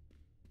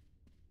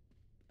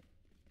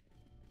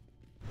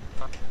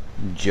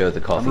 Joe the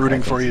Coffee Guy. I'm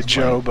rooting for you,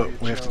 Joe, but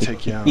we have to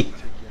take you out.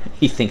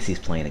 He thinks he's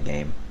playing a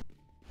game.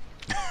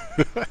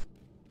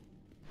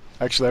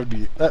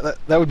 Actually,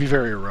 that would be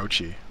very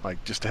Orochi,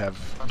 like just to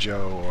have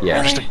Joe or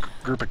just a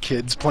group of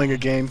kids playing a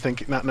game,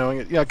 not knowing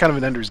it. Yeah, kind of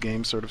an Ender's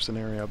Game sort of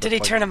scenario. Did he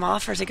turn him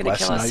off, or is he going to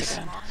kill us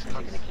again?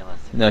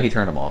 No, he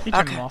turned him off. He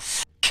turned him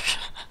off.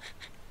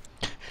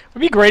 It would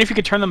be great if you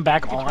could turn them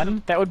back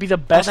on. That would be the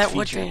best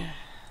feature.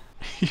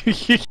 Would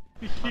be.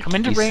 Come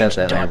into range.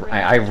 Said that, and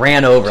I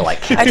ran over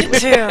like. I did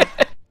too,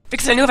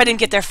 because I knew if I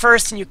didn't get there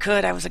first, and you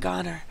could, I was a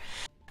goner.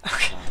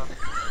 Okay.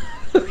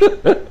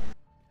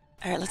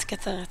 All right, let's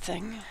get the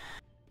thing.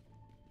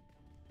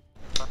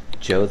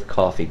 Joe the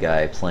Coffee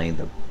Guy playing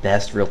the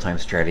best real-time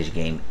strategy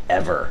game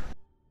ever.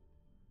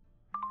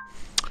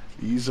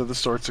 These are the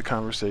sorts of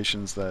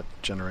conversations that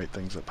generate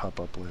things that pop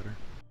up later.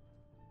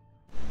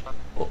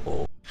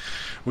 Uh-oh.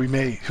 We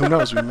may, who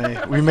knows? We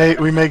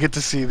may get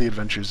to see the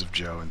adventures of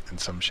Joe in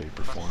some shape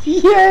or form.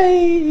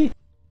 Yay!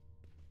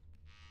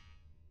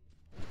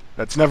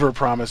 That's never a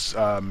promise,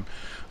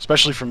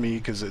 especially for me,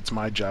 because it's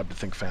my job to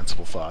think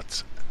fanciful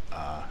thoughts.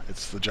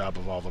 It's the job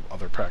of all the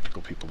other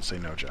practical people to say,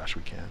 no, Josh,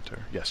 we can't, or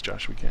yes,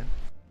 Josh, we can.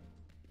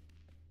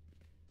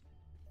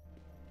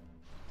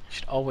 You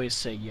should always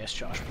say, yes,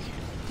 Josh, we can.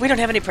 We don't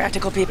have any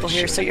practical people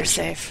here, so you're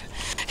safe.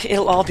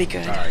 It'll all be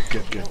good. Alright,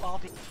 good.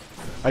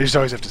 I just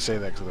always have to say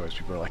that, because otherwise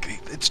people are like, hey,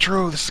 it's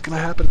true, this is going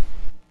to happen.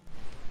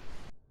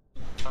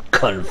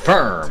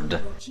 Confirmed!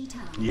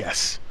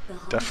 Yes,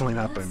 definitely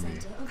not by me.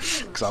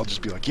 Because I'll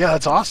just be like, yeah,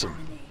 that's awesome.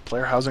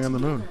 Player housing on the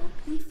moon.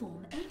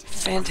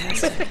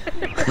 Fantastic.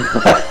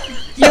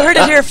 You heard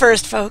it here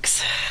first,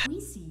 folks.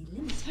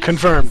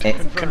 Confirmed.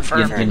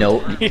 Confirmed.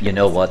 You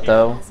know what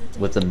though?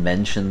 With the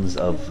mentions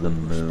of the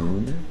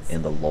moon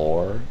in the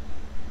lore,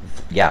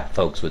 Yeah,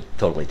 folks would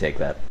totally take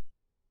that.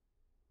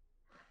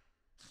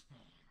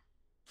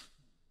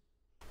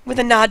 With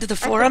a nod to the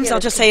forums, forget I'll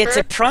it's just say it's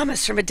a confirmed.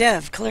 promise from a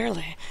dev,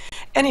 clearly.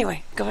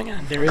 Anyway, going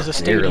on. There is a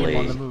stadium Clearly.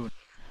 on the moon.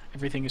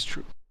 Everything is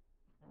true.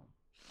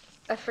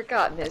 I've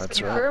forgotten. Is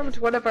That's right. confirmed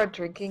one of our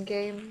drinking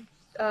game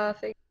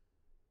things?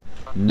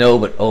 No,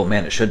 but oh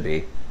man, it should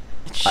be.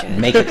 It should.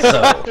 Make it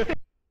so.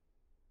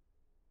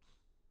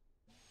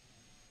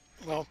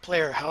 Well,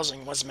 player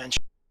housing was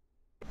mentioned.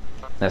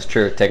 That's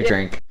true. Take a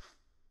drink.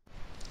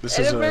 This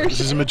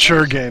is a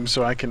mature game,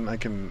 so I can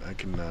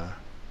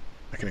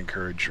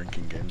encourage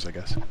drinking games, I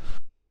guess.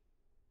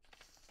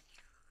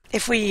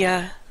 If we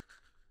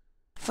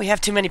have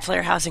too many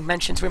player housing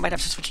mentions, we might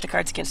have to switch to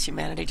Cards Against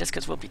Humanity just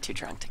because we'll be too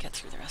drunk to get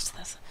through the rest of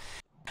this.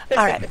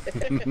 All right.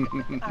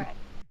 All right.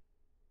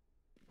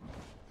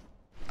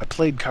 I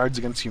played Cards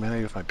Against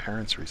Humanity with my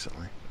parents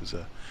recently. It was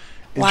a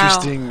Wow.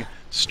 interesting,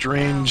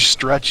 strange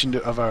stretch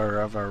of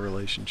our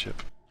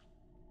relationship.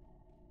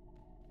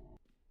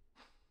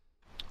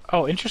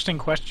 Oh, interesting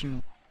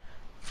question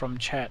from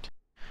chat.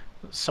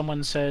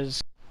 Someone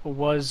says,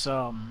 was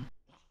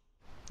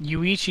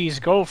Yuichi's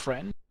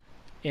girlfriend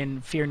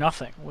in Fear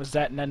Nothing, was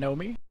that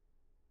Nanomi?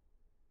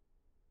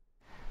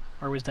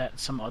 Or was that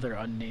some other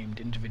unnamed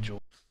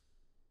individual?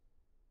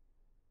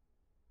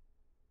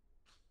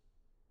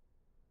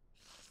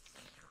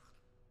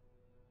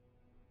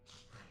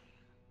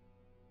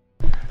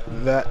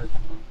 That.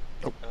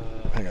 Oh,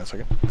 hang on a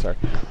second. Sorry.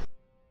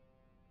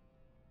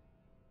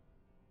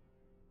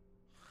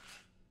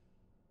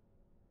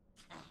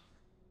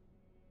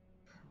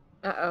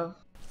 Uh-oh.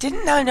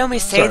 Didn't Naomi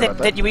say Sorry that,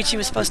 about that that. Yuichi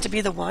was supposed to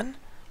be the one?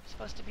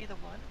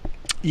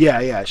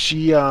 Yeah.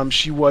 She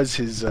was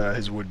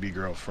his would-be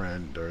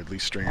girlfriend, or at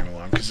least stringing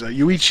along, because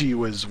Yuichi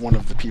was one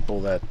of the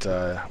people that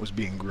was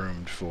being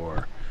groomed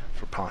for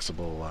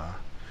possible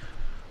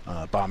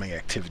bombing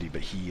activity,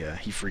 but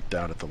he freaked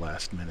out at the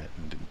last minute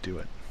and didn't do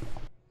it.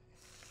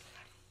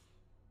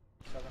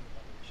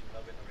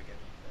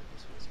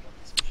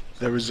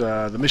 There was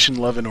the mission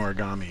Love in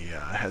Origami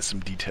has some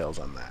details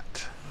on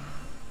that.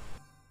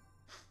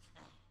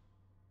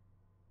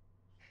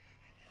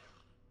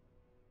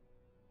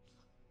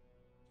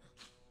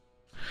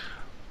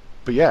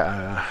 But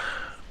yeah,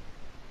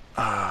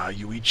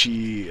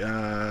 Yuichi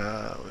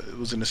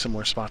was in a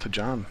similar spot to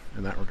John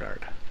in that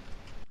regard.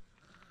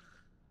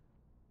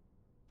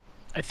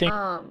 I think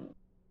Go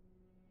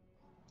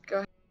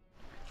ahead.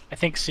 I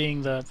think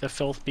seeing the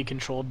filth be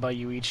controlled by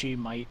Yuichi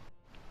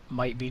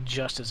might be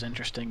just as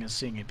interesting as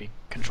seeing it be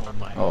controlled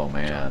by Oh John.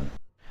 man.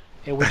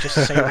 It would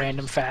just say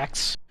random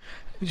facts.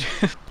 Oh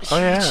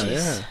yeah,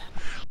 Jeez.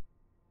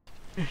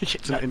 yeah.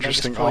 It's an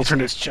interesting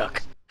alternate-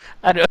 Chuck.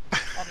 I don't.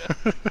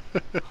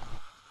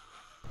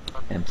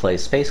 And play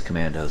Space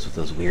Commandos with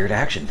those weird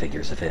action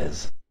figures of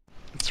his.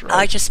 That's right.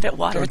 I just spit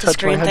water Don't at the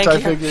touch my screen, thank hentai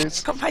you.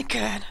 figures. Oh my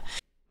god.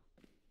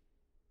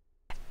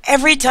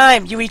 Every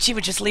time, Yuichi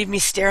would just leave me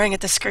staring at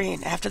the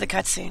screen after the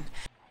cutscene.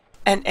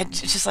 And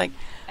it's just like,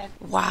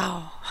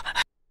 wow.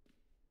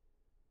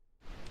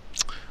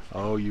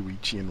 Oh,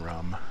 Yuichi and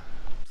Rum.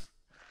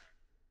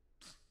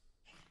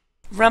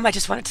 Rum, I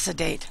just wanted to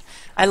sedate.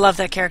 I love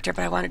that character,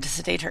 but I wanted to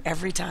sedate her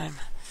every time.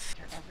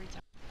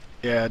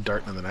 Yeah,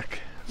 dart in the neck.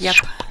 Yep.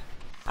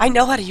 I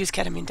know how to use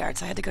ketamine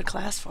darts. I had a good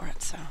class for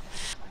it, so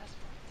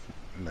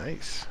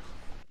Nice.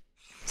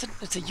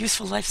 it's a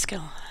useful life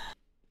skill,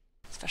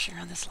 especially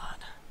around this lot.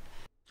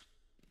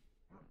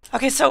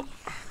 Okay, so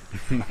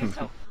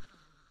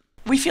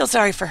we feel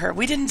sorry for her.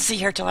 We didn't see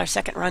her till our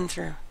second run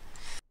through.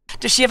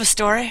 Does she have a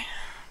story?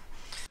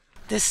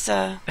 This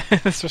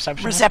This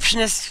receptionist.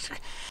 receptionist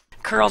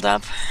curled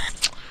up.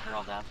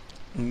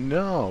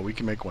 No, we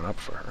can make one up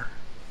for her.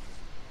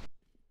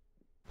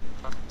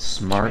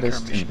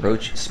 Smartest mission.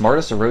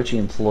 Orochi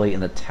employee in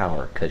the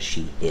tower, cause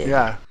she hid.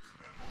 Yeah.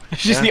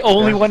 She's Yeah, the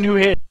only yeah. one who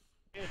hit.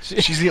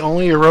 She's the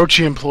only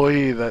Orochi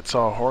employee that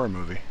saw a horror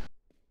movie.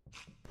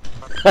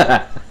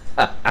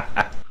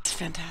 It's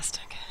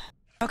fantastic.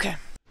 Okay.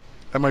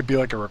 That might be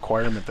like a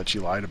requirement that she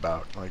lied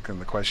about, like in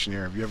the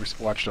questionnaire. Have you ever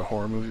watched a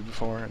horror movie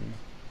before? And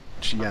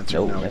she answered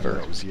No, no, even never. though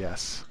it was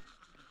yes.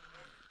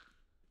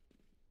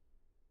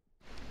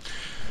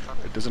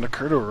 It doesn't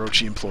occur to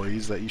Orochi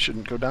employees that you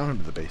shouldn't go down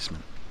into the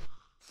basement.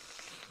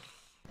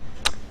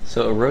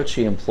 So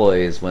Orochi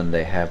employees, when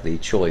they have the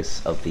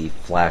choice of the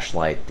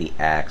flashlight, the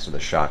axe, or the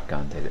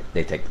shotgun,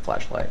 they take the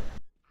flashlight.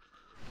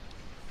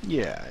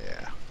 Yeah,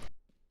 yeah.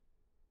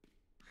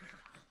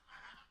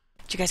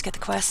 Did you guys get the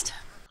quest?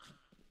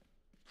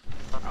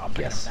 I'll pick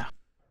Yes. it up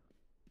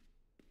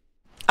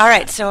All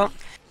right, so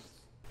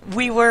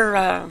we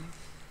were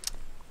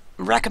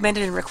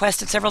recommended and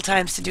requested several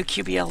times to do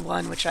QBL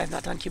 1, which I've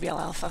not done QBL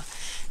Alpha.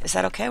 Is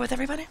that okay with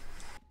everybody?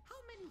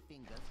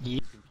 now.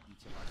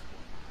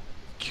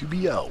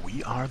 QBL,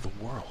 we are the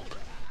world.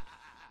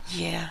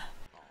 Yeah.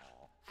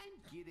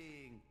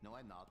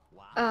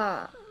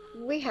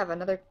 We have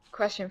another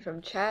question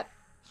from chat.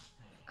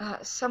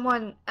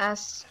 Someone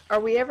asks, are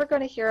we ever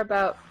going to hear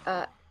about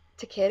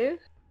Takeru?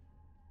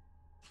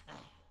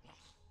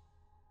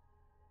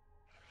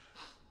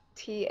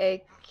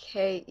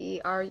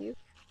 Keru?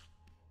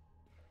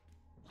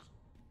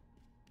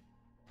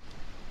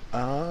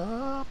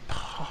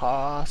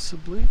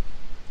 Possibly.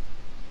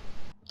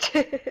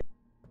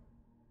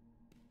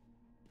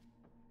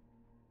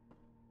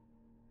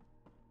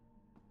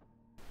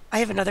 I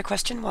have another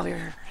question while we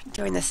were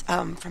doing this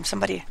from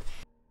somebody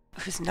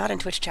who's not in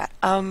Twitch chat.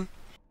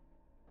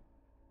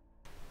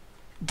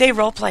 They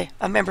roleplay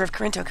a member of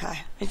Corinto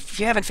Kai. If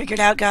you haven't figured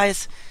out,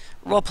 guys,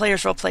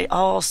 roleplayers roleplay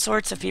all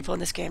sorts of people in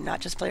this game,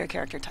 not just player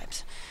character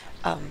types.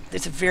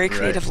 It's a very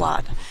creative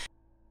lot.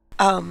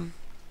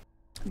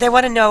 They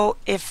want to know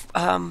if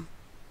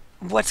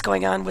what's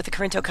going on with the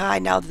Corinto Kai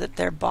now that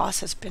their boss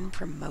has been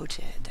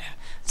promoted.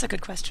 That's a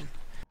good question.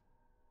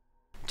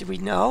 Do we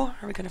know?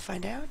 Are we going to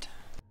find out?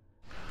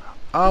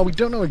 We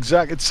don't know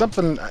exactly. It's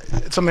something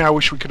I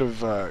wish we could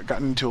have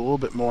gotten into a little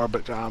bit more,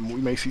 but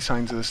we may see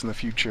signs of this in the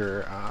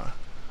future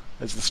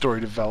as the story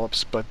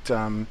develops. But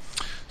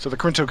so the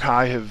Corinto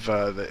Kai have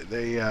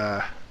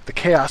the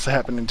chaos that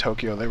happened in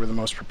Tokyo, they were the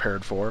most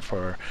prepared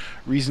for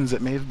reasons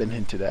that may have been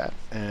hinted at,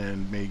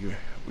 and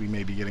we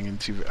may be getting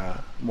into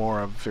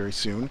more of very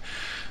soon.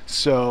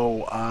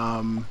 So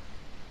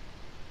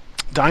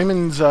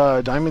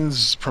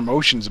Diamond's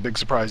promotion is a big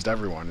surprise to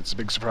everyone. It's a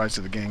big surprise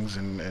to the gangs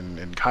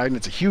in Kaiden.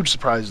 It's a huge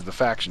surprise to the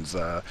factions.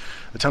 The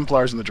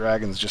Templars and the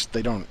Dragons just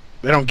they don't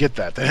get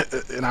that.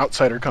 An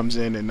outsider comes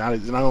in and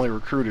is not only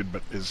recruited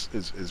but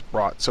is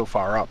brought so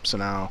far up. So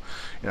now,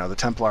 the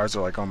Templars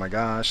are like, oh my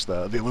gosh.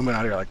 The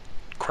Illuminati are like,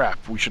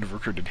 crap. We should have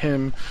recruited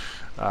him.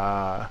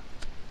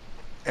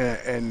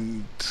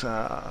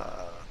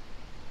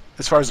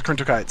 As far as the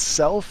Corinto Kai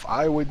itself,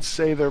 I would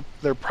say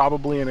they're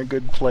probably in a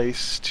good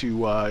place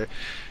to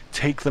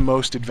take the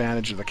most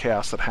advantage of the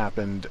chaos that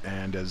happened,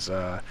 and as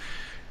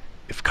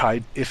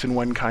if and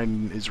when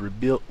Kaiden is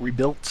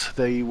rebuilt,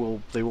 they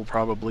will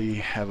probably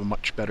have a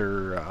much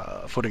better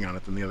footing on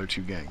it than the other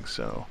two gangs.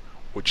 So,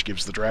 which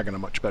gives the Dragon a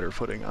much better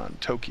footing on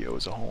Tokyo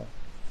as a whole.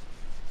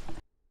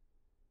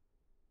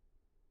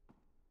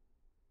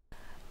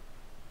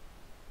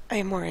 I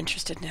am more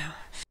interested now.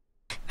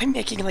 I'm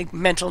making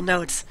mental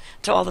notes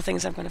to all the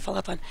things I'm going to follow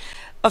up on.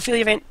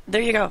 Ophelia Vane,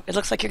 there you go. It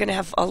looks like you're going to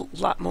have a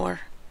lot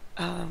more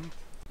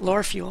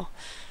lore fuel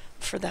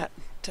for that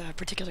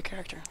particular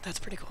character. That's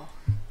pretty cool.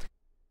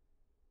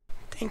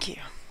 Thank you.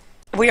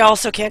 We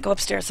also can't go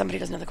upstairs. Somebody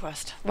doesn't know the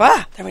quest.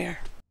 Wah! There we are.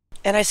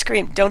 And I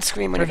scream. Don't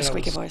scream when you have a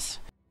squeaky voice.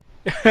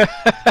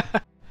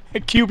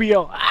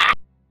 QBO. Ah!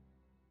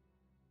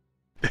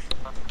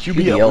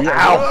 QBO.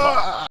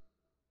 Ow!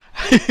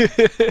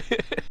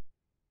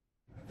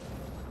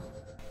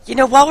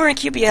 While we're in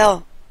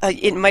QBL,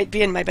 it might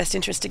be in my best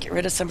interest to get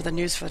rid of some of the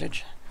news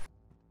footage.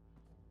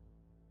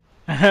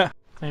 They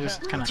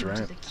just kind of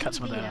cut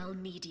some of that. QBL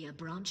Media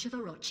branch of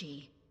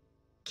Orochi.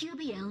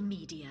 QBL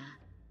Media.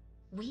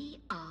 We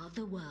are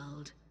the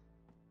world.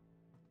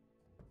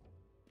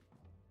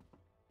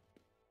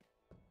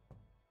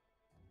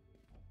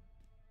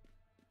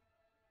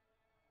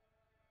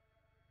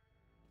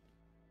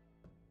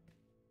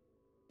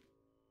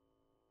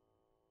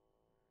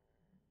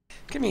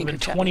 It's been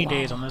 20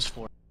 days on this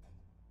floor.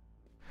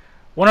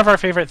 One of our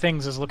favorite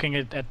things is looking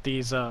at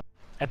these at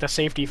the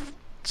safety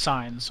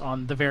signs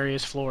on the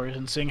various floors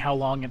and seeing how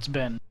long it's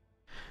been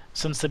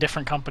since the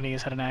different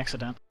companies had an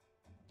accident.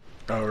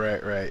 Oh,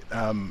 right.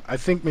 I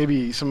think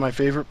maybe some of my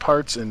favorite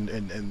parts and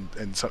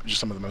just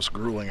some of the most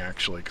grueling,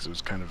 actually, because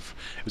it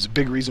was a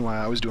big reason why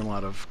I was doing a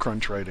lot of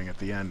crunch writing at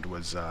the end,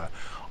 was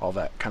all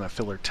that kind of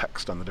filler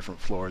text on the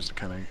different floors to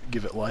kind of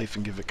give it life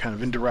and give it kind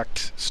of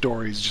indirect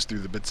stories just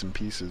through the bits and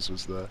pieces.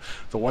 Was the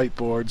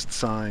whiteboards, the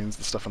signs,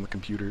 the stuff on the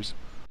computers.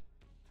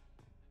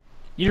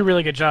 You did a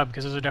really good job,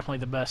 because those are definitely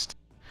the best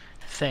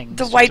things.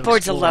 The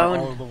whiteboards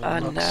alone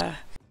on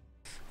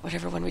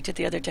whatever one we did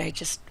the other day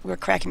just were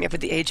cracking me up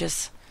with the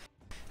Aegis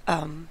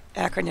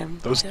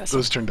acronym.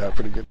 Those turned out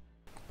pretty good.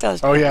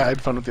 Oh yeah, I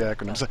had fun with the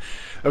acronyms. That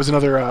was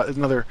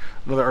another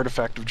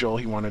artifact of Joel.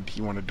 He wanted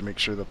to make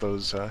sure that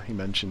those he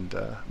mentioned.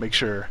 Make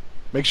sure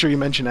you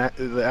mention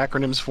the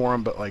acronyms for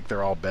them, but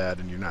they're all bad,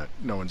 and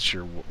no one's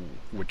sure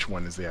which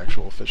one is the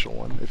actual official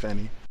one, if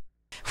any.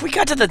 We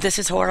got to the "This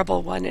is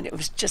horrible" one, and it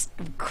was just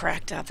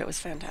cracked up. It was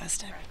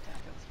fantastic.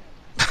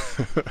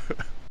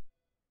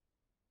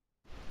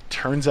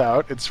 Turns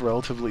out it's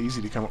relatively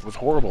easy to come up with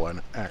horrible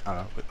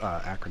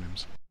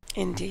acronyms.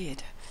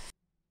 Indeed.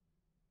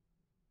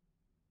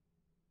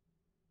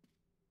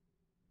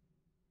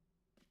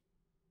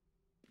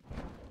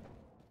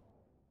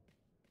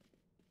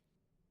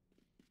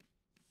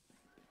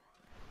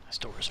 This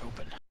door is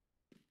open.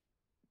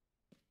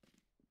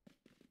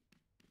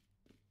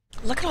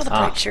 Look at all the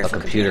bright, cheerful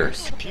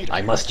computers.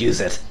 I must use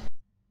it.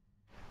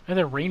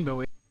 They're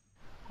rainbowy.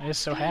 I'm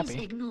just so Please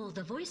happy. Ignore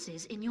the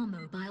voices in your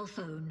mobile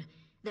phone.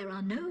 There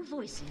are no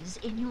voices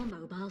in your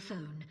mobile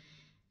phone.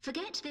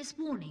 Forget this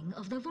warning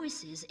of the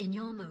voices in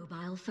your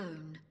mobile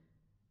phone.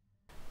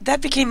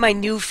 That became my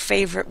new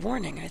favorite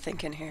warning, I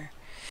think, in here.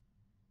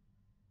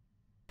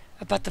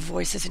 About the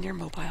voices in your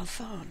mobile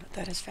phone.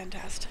 That is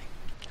fantastic.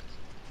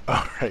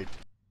 All right.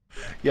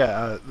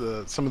 Yeah,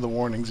 some of the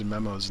warnings and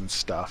memos and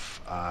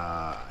stuff,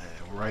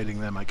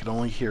 writing them, I could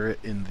only hear it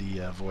in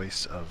the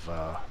voice of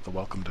the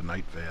Welcome to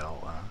Night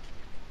Vale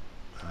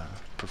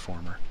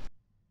performer.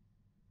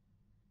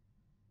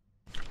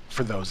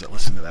 For those that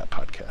listen to that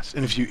podcast,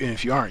 and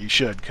if you aren't, you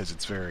should, because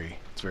it's very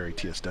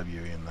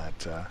TSW in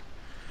that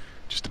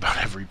just about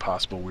every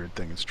possible weird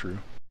thing is true.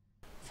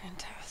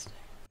 Fantastic.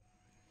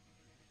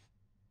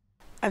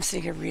 I'm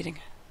sitting here reading.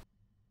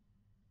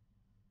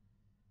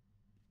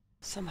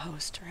 Some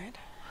host, right?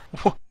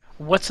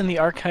 What's in the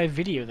archive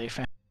video they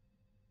found?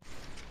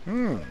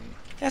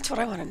 That's what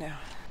I want to know.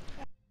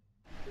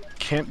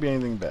 Can't be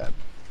anything bad.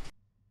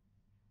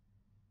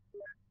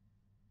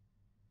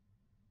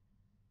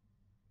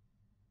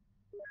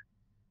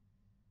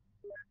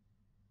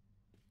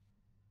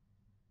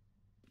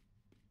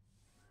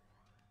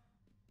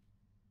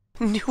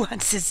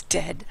 Nuance is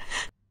dead.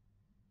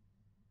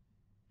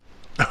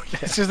 Oh, yeah.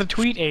 This is the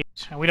tweet age.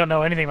 We don't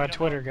know anything about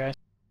Twitter, guys.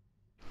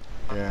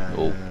 Yeah.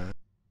 Oh.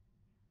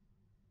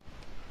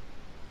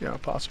 Yeah,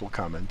 possible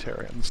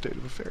commentary on the state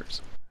of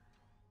affairs.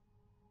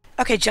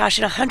 Okay, Josh,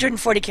 in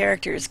 140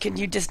 characters, can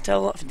you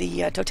distill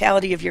the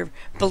totality of your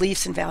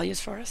beliefs and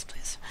values for us,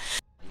 please?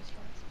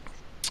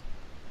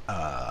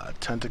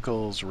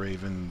 Tentacles,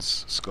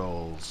 ravens,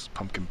 skulls,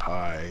 pumpkin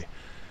pie,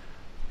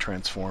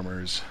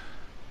 Transformers,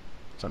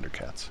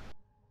 Thundercats.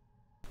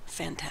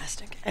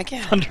 Fantastic.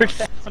 Again.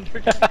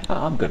 Thundercat.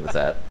 Oh, I'm good with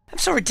that. I'm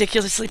so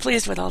ridiculously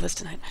pleased with all this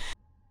tonight.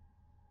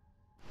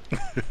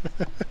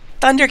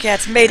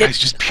 Thundercats made it. Guys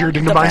just peered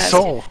into the my best.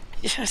 soul.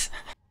 Yes.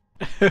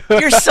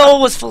 Your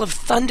soul was full of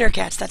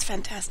Thundercats. That's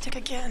fantastic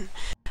again.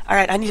 All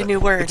right, I need a new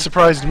word. It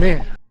surprised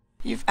me.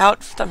 You've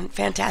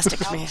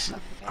fantastic me.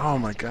 Oh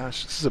my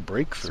gosh, this is a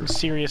breakthrough. Some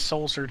serious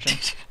soul searching.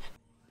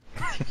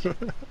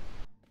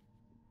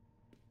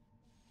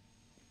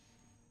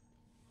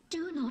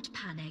 Do not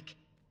panic.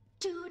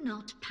 Do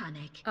not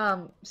panic.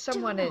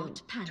 Someone Do in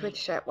not panic.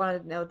 Twitch chat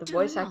wanted to know the Do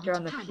voice not actor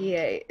on the panic.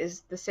 PA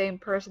is the same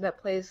person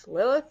that plays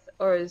Lilith,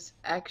 or is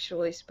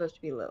actually supposed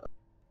to be Lilith?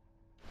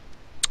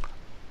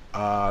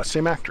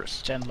 Same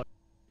actress. Jen, look.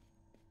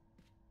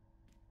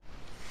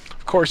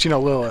 Of course,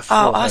 Lilith.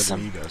 Oh, Lilith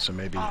awesome. has an ego,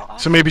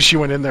 so maybe she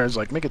went in there and was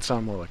like, make it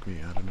sound more like me.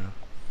 I don't know.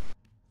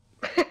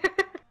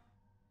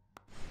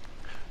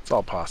 It's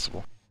all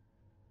possible.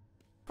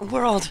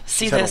 World,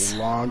 see It's this. had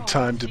a long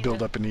time to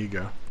build up an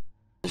ego.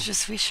 Je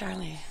suis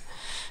Charlie.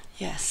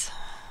 Yes.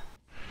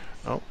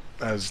 Oh,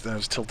 that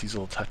was Tilty's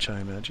little touch, I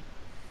imagine.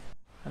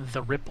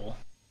 The Ripple.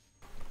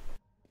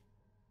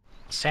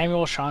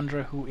 Samuel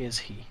Chandra, who is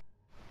he?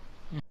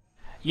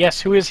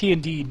 Yes, who is he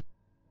indeed?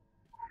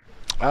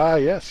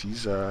 Yes,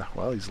 he's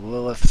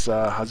Lilith's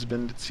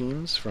husband, it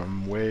seems,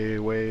 from way,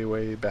 way,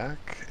 way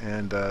back.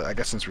 And I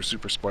guess since we're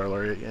super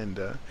spoilery, and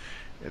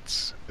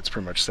it's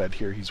pretty much said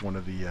here, he's one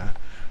of the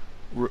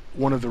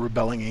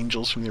rebelling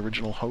angels from the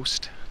original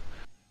host.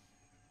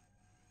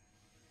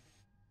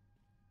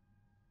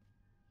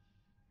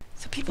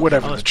 So people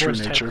Whatever Oh, the it's true Boris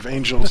nature Ted. of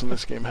angels in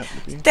this game happen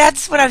to be.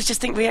 That's what I was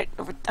just thinking.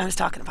 I was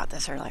talking about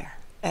this earlier,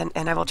 and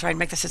I will try and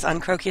make this as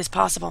uncroaky as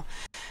possible.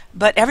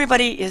 But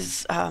everybody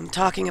is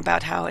talking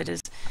about how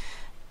it's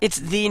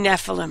the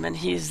Nephilim, and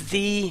he's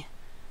the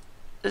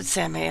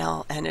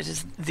Samael, and it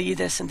is the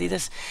this and the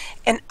this.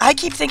 And I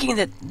keep thinking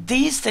that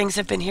these things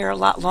have been here a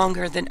lot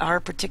longer than our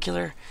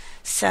particular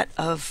set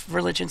of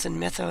religions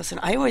and mythos,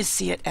 and I always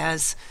see it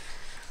as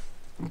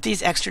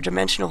these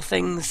extra-dimensional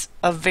things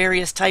of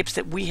various types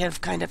that we have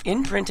kind of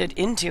imprinted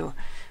into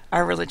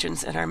our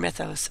religions and our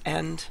mythos.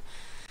 And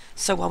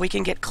so while we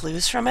can get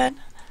clues from it,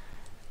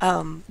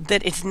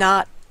 that it's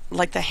not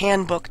like the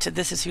handbook to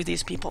this is who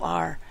these people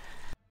are.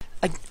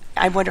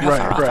 I wonder how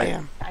far off I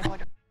am.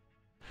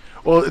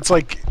 Well, it's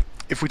like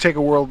if we take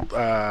a world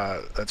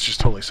that's just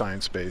totally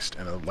science-based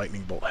and a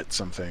lightning bolt hits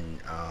something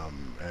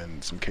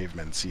and some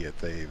cavemen see it,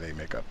 they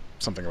make up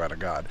something about a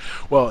god.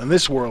 Well, in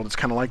this world, it's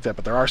kind of like that,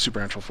 but there are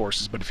supernatural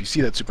forces, but if you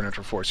see that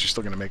supernatural force, you're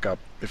still going to make up,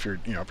 if you're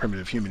a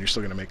primitive human, you're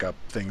still going to make up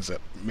things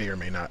that may or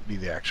may not be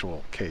the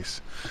actual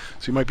case.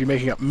 So you might be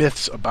making up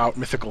myths about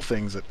mythical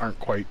things that aren't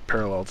quite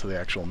parallel to the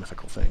actual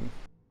mythical thing.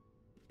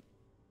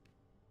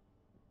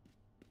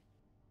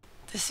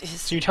 This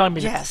is... So you're telling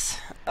me yes.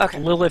 that Okay.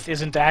 Lilith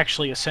isn't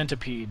actually a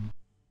centipede?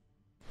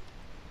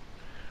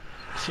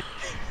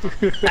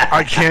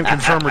 I can't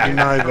confirm or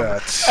deny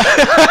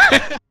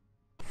that.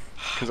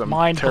 Because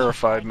I'm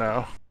terrified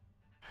now.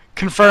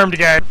 Confirmed,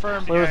 guys.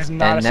 Lilith is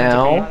not And a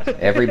now,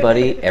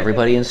 centipede.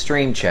 everybody in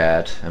stream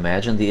chat,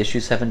 imagine the issue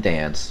 7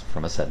 dance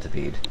from a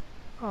centipede.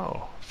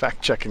 Oh,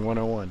 fact-checking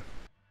 101.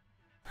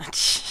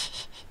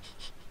 Is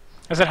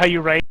that how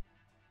you write?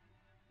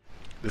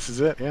 This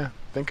is it, yeah.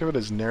 Think of it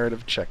as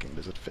narrative checking.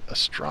 Does it fit a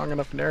strong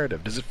enough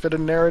narrative? Does it fit a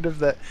narrative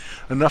that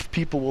enough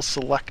people will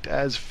select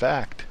as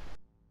fact?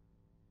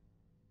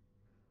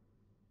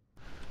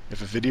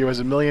 If a video has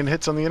 1 million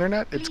hits on the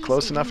internet, it's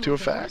close enough to a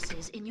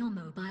fact. In your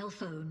mobile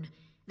phone.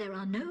 There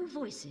are no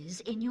voices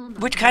in your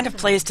Which kind of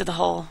plays to the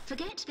whole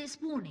Forget this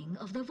warning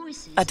of the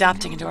voices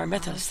adopting in into your our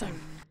mobile mythos thing.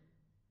 phone.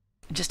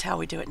 Just how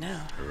we do it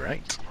now.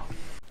 Right.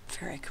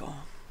 Very cool.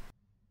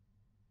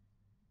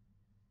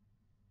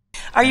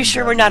 Are you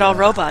sure we're not all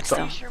robots,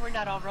 though?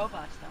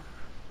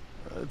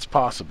 It's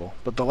possible,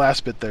 but the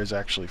last bit there is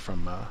actually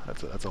from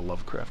that's a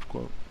Lovecraft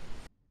quote.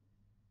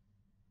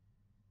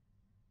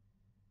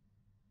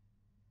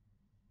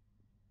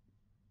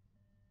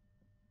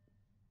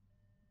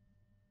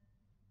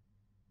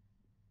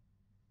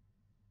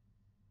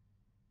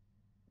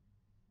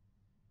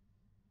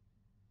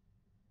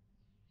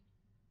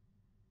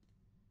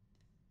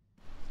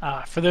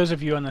 For those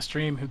of you on the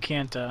stream who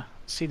can't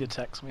see the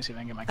text, let me see if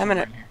I can get my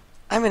camera in here.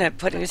 I'm gonna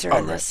put user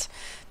on this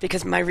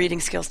because my reading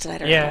skills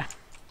tonight are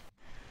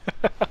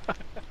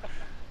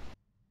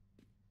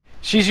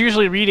She's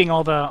usually reading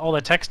all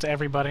the text to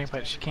everybody,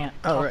 but she can't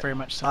talk very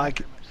much.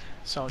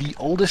 So the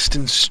oldest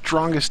and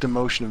strongest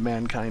emotion of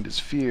mankind is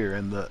fear,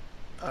 and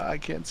I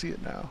can't see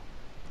it now.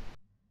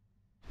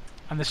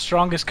 And the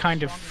strongest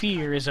kind of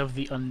fear is of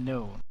the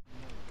unknown.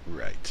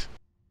 Right.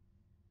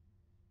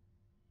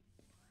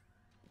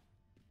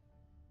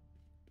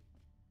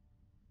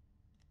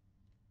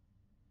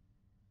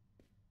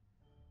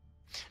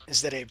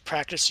 Is that a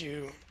practice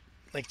you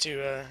like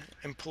to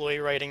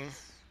employ writing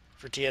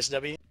for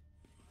TSW?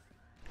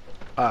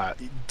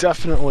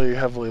 Definitely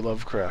heavily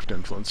Lovecraft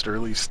influenced, or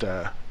at least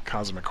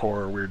cosmic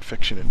horror, weird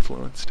fiction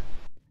influenced.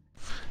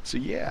 So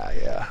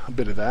yeah, a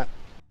bit of that.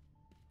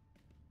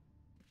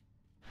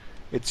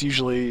 It's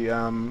usually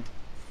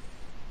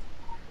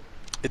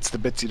it's the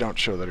bits you don't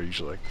show that are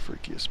usually like the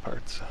freakiest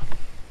parts.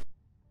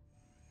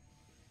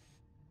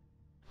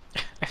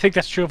 I think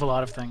that's true of a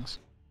lot of things.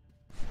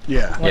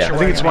 Yeah, I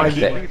think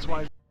it's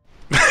why.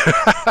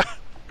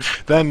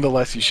 Then the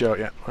less you show,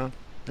 yeah.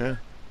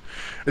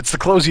 It's the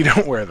clothes you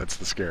don't wear that's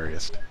the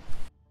scariest.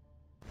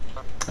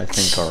 I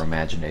think our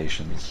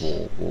imaginations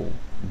will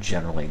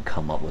generally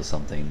come up with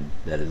something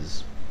that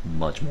is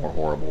much more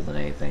horrible than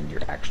anything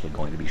you're actually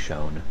going to be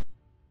shown.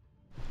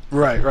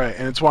 Right,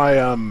 and it's why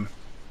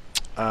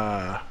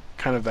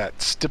kind of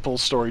that stipple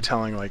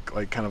storytelling, like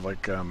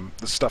the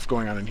stuff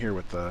going on in here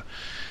with the.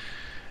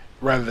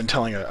 Rather than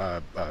telling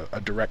a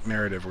direct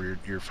narrative where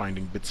you're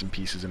finding bits and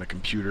pieces in a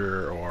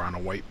computer or on a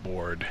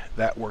whiteboard,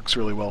 that works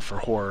really well for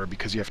horror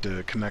because you have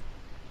to connect.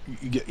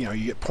 You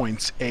get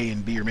points A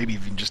and B, or maybe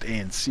even just A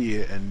and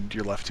C, and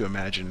you're left to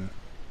imagine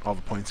all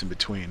the points in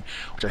between,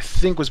 which I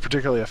think was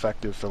particularly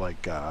effective for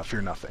like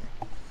Fear Nothing.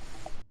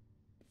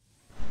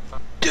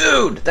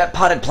 Dude, that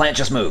potted plant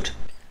just moved.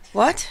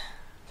 What?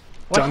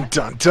 Dun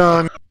dun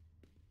dun.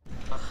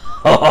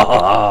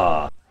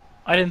 I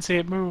didn't see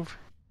it move.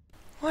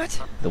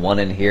 What? The one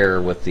in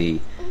here with the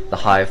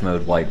hive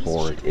mode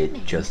whiteboard,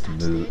 it just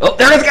moved. Oh,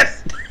 there it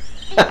is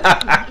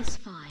again!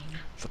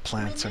 The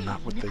plants are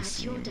not what they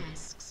seem.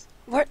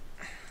 What?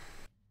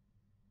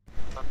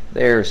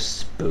 There's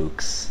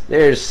spooks.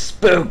 There's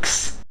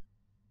spooks!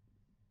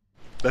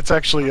 That's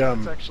actually,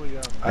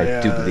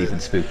 I do believe in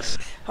spooks.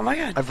 Oh my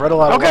god. I've read a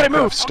lot of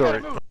Lovecraft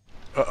story.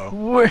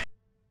 Uh-oh.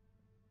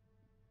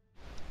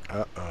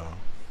 Uh-oh.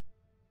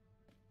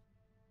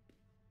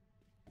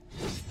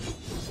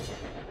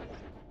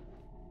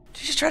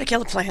 Did you just try to kill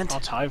the plant?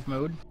 It's hive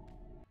mode.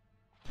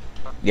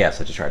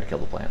 Yes, I just tried to kill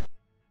the plant.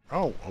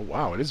 Oh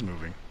wow, it is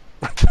moving.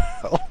 What the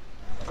hell?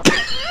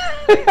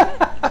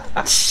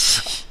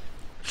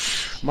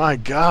 My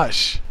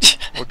gosh.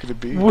 What could it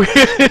be?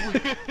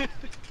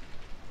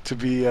 To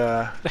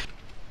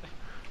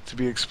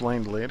be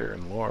explained later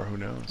in lore, who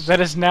knows?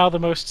 That is now the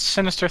most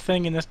sinister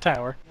thing in this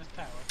tower.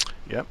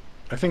 Yep.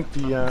 I think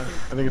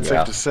it's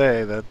safe to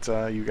say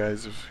that you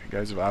guys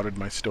have outed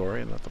my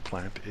story, and that the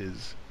plant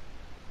is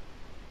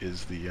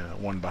the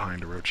one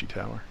behind Orochi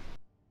Tower.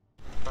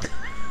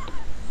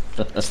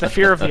 It's the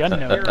fear of the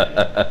unknown.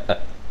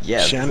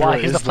 Yes. Chandra Why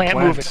is the plant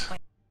moving?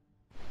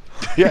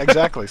 Yeah,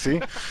 exactly. See,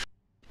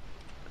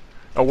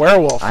 a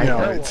werewolf.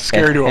 It's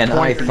scary to a point. And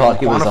I thought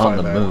he was on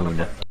the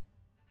moon.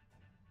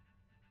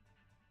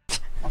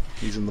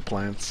 He's in the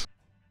plants.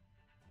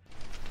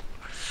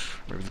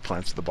 Maybe the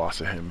plants are the boss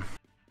of him.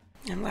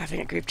 I'm laughing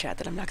at group chat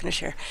that I'm not going to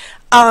share.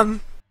 Do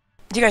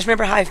you guys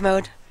remember Hive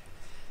Mode?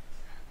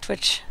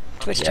 Twitch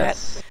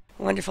chat.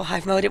 Wonderful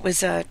Hive Mode. It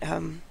was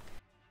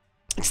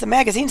it's the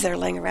magazines that are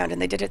laying around, and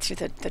they did it through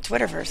the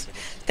Twitterverse.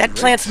 That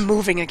plant's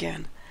moving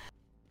again.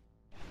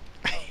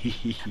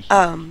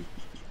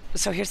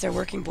 So here's their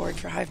working board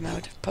for Hive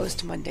Mode.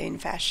 Post-mundane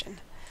fashion.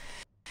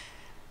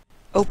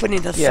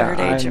 Opening the third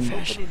age of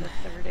fashion.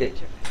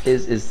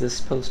 Is this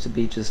supposed to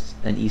be just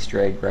an Easter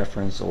egg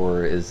reference,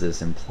 or is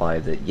this imply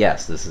that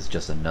yes, this is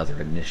just another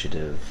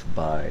initiative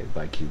by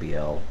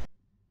QBL?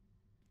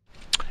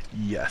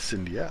 Yes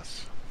and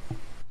yes.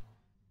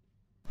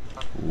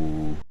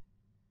 Ooh.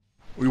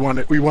 We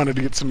wanted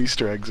to get some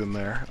Easter eggs in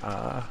there.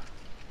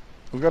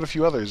 We've got a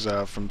few others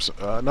from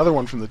another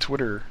one from the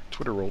Twitter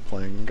role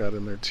playing got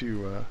in there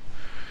too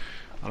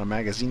on a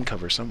magazine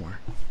cover somewhere.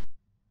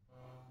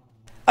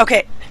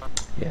 Okay.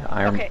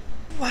 Yeah, Okay.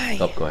 Why?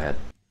 Oh, go ahead.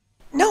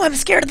 No, I'm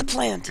scared of the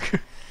plant.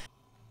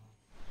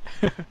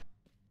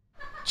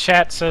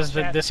 Chat says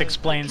that this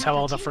explains how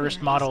all the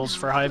first models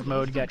for Hive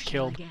Mode got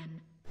killed.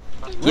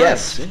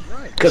 Yes,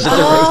 because it's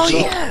Oh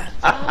Orochi. yeah.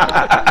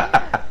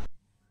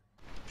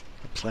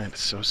 The plant is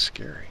so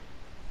scary.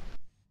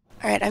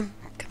 Alright, I'm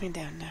coming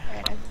down now.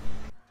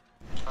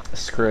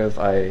 Scriv,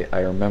 I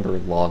remember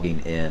logging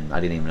in. I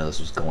didn't even know this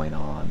was going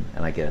on,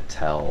 and I get a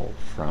tell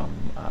from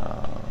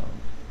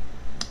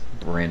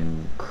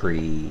Bryn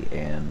Cree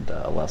and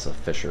Alessa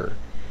Fisher.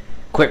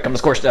 Quick, come to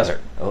Scorched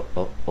Desert.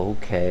 Oh,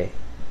 okay.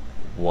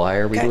 Why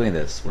are we doing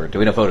this? We're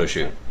doing a photo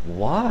shoot.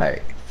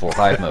 Why? For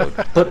Hive mode.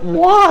 But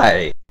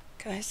why?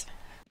 Guys,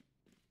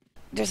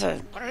 there's a...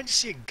 Why did I just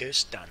see a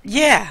ghost down?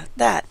 Yeah,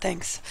 that,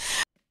 thanks.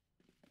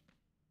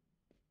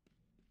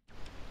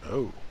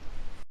 Oh.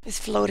 He's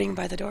floating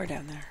by the door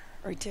down there.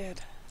 Or he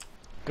did.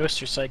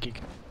 Ghost your psychic.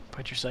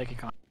 Put your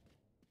psychic on.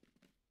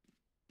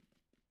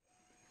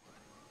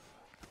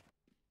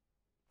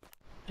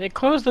 Hey,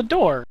 close the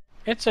door.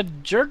 It's a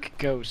jerk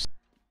ghost.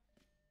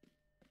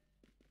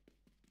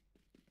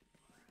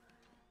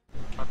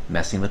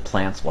 Messing with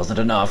plants wasn't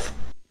enough.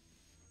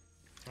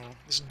 Oh,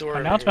 this door.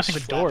 Oh, now it's messing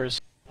with doors.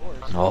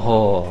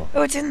 Oh.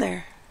 Oh, it's in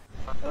there.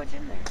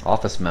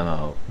 Office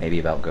memo, maybe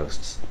about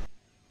ghosts.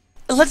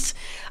 I love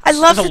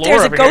There's a that there's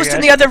lore a over here, ghost in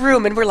guys. the other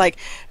room, and we're like,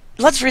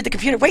 let's read the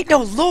computer. Wait,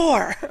 no,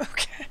 lore!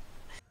 Okay.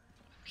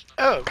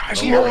 Oh,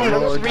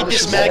 Lord, read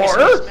this lore?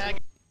 magazine.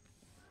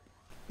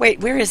 Wait,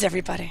 where is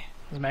everybody?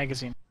 It's a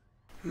magazine.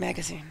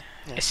 Magazine.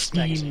 Yeah,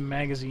 Esteem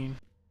magazine.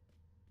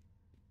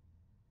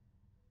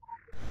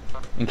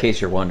 In case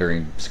you're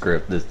wondering,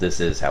 Script, this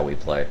is how we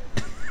play.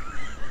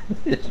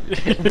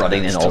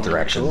 Running in all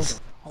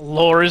directions.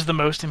 Lore is the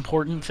most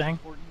important thing.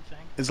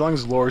 As long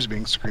as lore's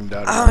being screamed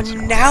out. Oh,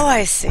 now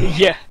I see.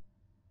 Yeah.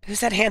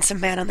 Who's that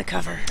handsome man on the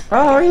cover?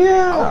 Oh,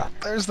 yeah! Oh,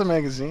 there's the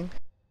magazine.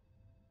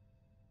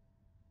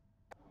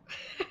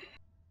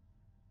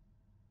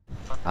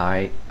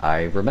 I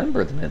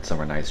remember the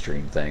Midsummer Night's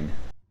Dream thing.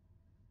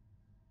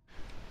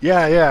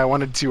 Yeah, I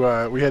wanted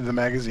to, we had the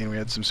magazine, we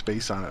had some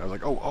space on it. I was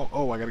like,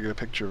 oh, I gotta get a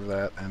picture of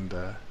that and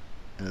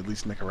at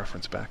least make a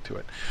reference back to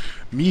it.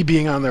 Me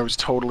being on there was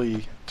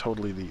totally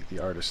the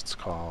artist's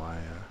call.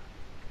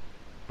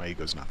 My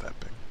ego's not that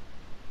big.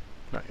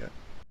 Not yet.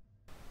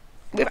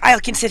 I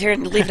can sit here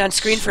and leave it on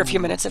screen for a few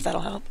minutes if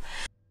that'll help.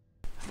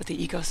 With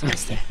the ego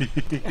size there.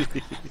 Yeah.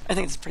 I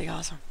think it's pretty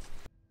awesome.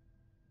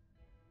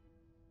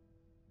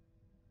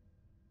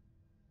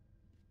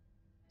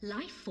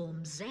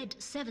 Lifeform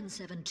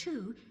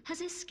Z772 has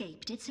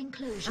escaped its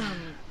enclosure.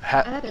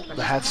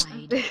 The hat's...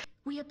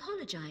 We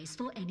apologize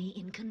for any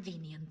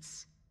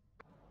inconvenience.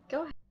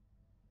 Go ahead.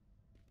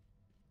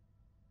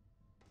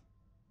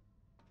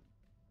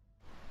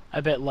 I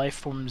bet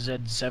Lifeform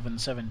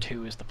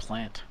Z772 is the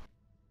plant.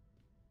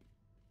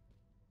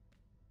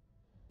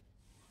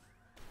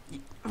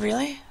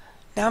 Really?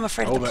 Now I'm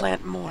afraid of the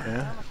plant more.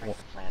 Yeah,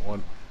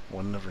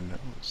 one never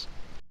knows.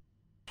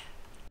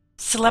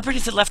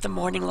 Celebrities that left the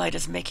morning light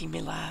is making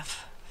me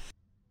laugh.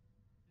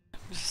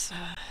 Just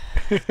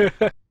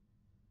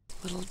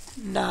little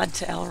nod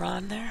to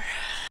Elron there.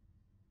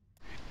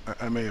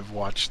 I may have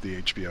watched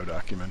the HBO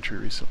documentary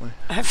recently.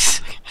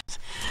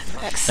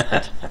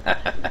 Excellent.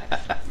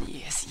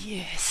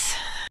 Yes.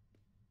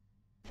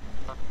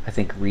 I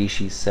think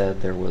Rishi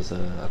said there was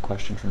a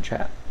question from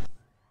chat.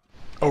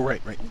 Oh,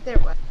 right. There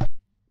was.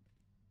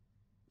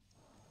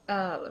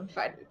 Let me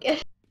find it again.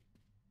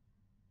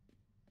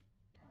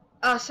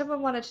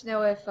 Someone wanted to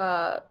know if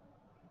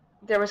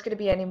there was going to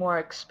be any more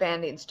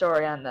expanding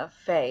story on the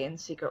Fae in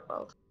Secret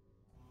World.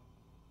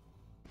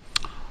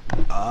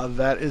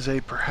 That is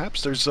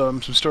perhaps. There's some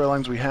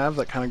storylines we have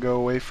that kind of go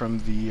away from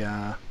the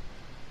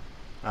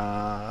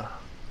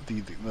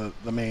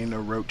main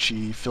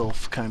Orochi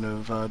filth kind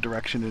of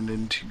direction and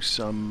into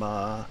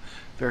some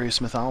various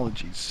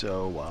mythologies.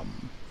 So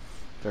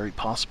very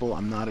possible.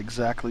 I'm not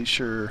exactly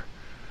sure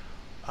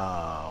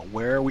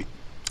where we.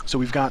 So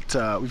we've got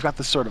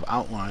this sort of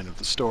outline of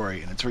the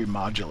story, and it's very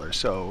modular.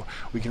 So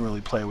we can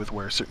really play with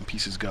where certain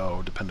pieces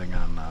go depending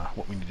on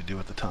what we need to do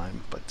at the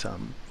time. But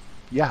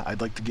yeah,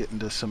 I'd like to get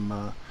into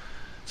some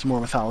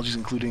more mythologies,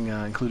 including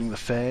the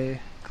Fae,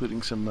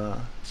 including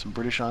some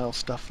British Isles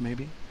stuff,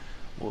 maybe.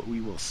 Well,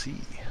 we will see.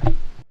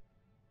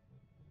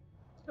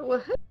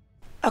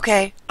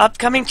 Okay,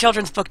 upcoming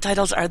children's book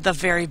titles are the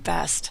very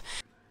best.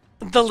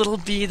 The Little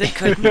Bee That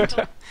Couldn't,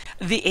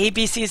 The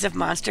ABCs of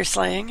Monster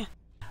Slaying,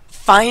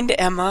 Find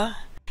Emma,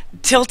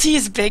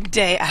 Tilty's Big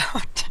Day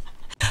Out,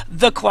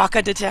 The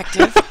Quokka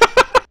Detective,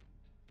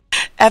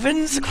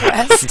 Evan's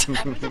Quest,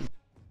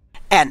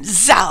 and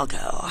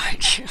Zalgo.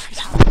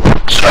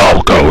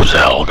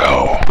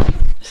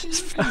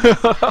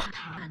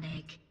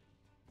 Panic.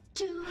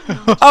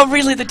 Oh,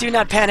 really? The Do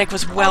Not Panic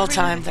was well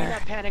timed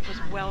there.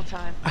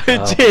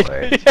 It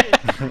did.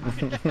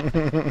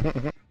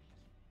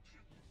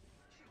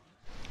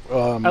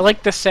 I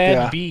like the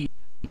sad bee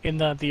in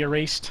the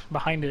erased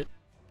behind it.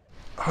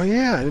 Oh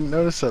yeah, I didn't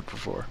notice that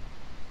before.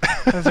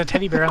 There's a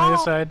teddy bear on the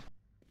other side.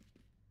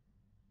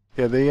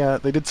 Yeah,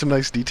 they did some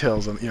nice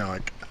details on,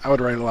 like I would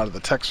write a lot of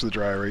the text for the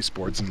dry erase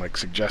boards and like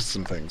suggest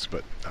some things,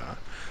 but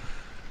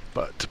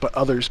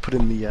others put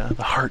in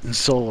the heart and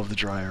soul of the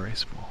dry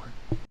erase board.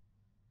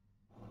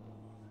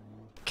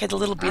 Okay, the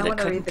Little Bee I That want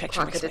to Couldn't read the picture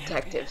Quokka makes me happy.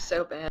 Detective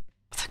so bad.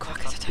 The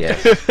Quokka Detective.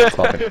 Yes,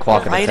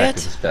 Quack Write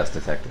Detective it? is best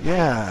detective.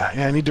 Yeah,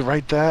 I need to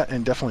write that,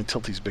 and definitely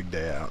Tilty's Big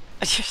Day Out.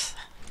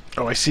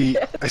 Oh, I see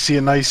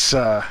a nice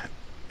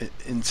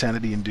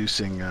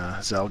insanity-inducing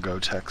Zelgo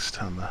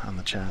text on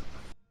the chat.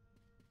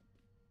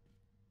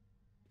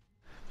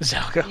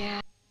 Zelgo.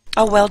 Yeah.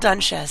 Oh, well done,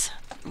 Shez.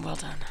 Well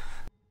done.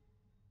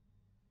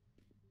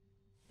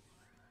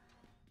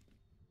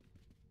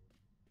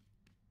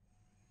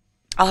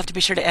 I'll have to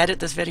be sure to edit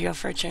this video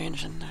for a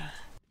change and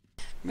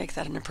make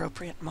that an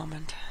appropriate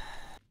moment.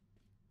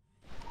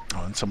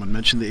 Oh, and someone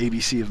mentioned the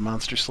ABC of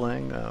monster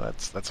slaying.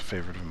 That's a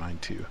favorite of mine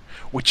too,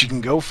 which you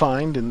can go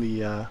find in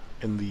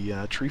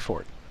the tree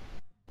fort.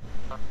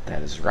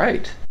 That is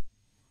right.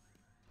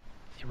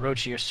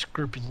 Orochi are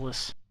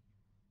scrupulous.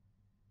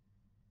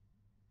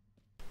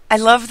 I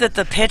love that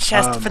the pitch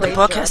for the Great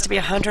book job. has to be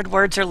 100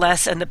 words or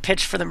less, and the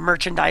pitch for the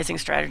merchandising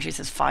strategies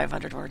is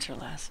 500 words or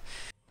less.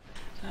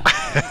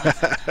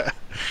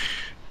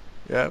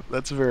 Yeah,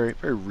 that's a very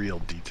very real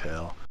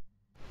detail.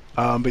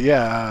 But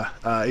yeah,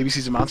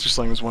 ABC's of Monster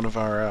Slaying was one of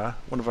our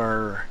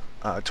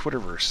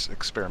Twitterverse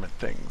experiment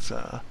things.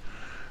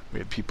 We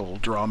had people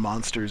draw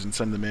monsters and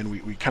send them in.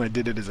 We kind of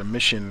did it as a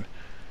mission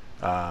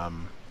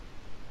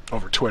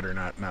over Twitter,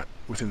 not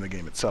within the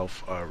game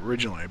itself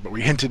originally. But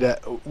we hinted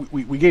at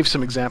we gave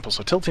some examples.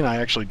 So Tilty and I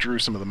actually drew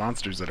some of the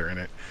monsters that are in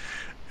it.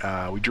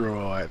 We drew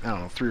I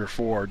don't know 3 or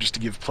 4 just to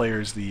give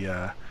players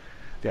the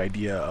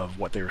idea of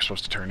what they were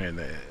supposed to turn in.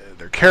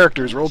 Their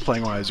characters,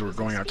 role-playing wise, were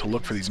going out to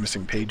look for these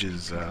missing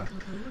pages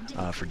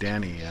for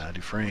Danny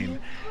Dufresne,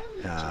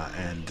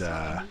 and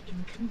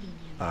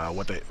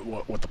what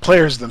the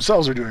players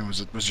themselves were doing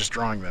was just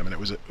drawing them. And it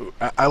was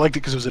I liked it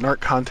because it was an art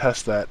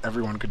contest that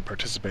everyone could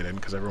participate in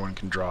because everyone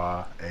can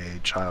draw a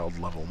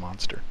child-level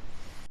monster.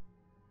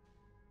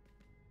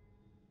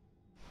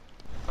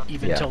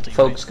 Even Yeah, Tilty.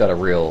 folks got a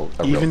real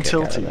Even kick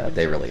out Tilty. of that.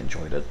 They really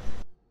enjoyed it.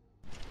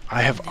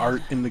 I have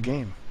art in the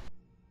game.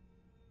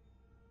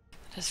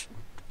 That's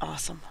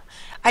awesome.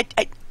 I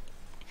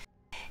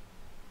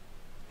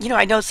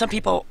know some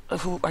people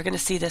who are going to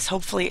see this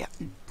hopefully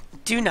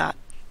do not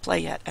play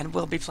yet and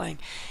will be playing.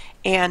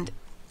 And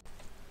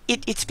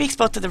it speaks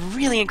both to the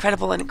really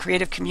incredible and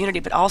creative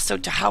community, but also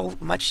to how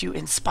much you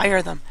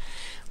inspire them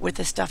with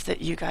the stuff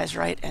that you guys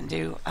write and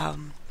do.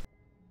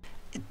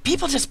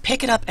 People just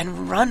pick it up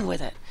and run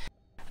with it.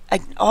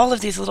 All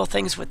of these little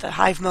things with the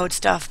hive mode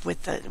stuff,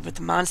 with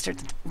the monster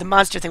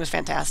thing was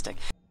fantastic.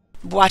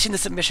 Watching the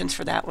submissions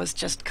for that was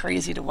just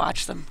crazy to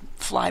watch them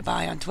fly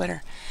by on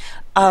Twitter.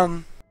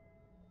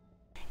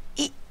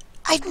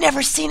 I've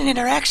never seen an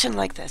interaction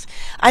like this.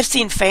 I've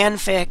seen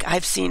fanfic.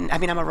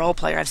 I'm a role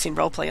player. I've seen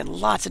role play in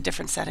lots of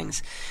different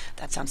settings.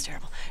 That sounds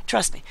terrible.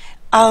 Trust me.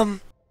 I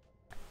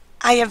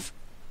have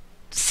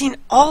seen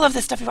all of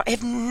this stuff before. I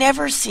have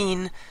never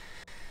seen,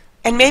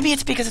 and maybe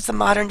it's because it's a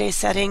modern day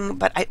setting,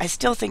 but I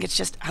still think it's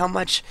just how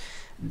much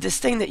this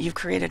thing that you've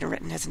created and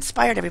written has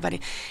inspired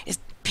everybody, is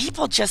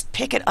people just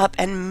pick it up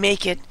and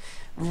make it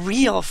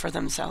real for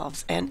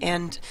themselves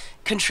and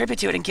contribute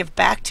to it and give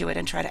back to it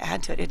and try to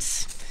add to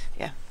it.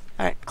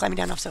 All right, climbing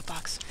down off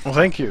soapbox. Well,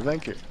 thank you.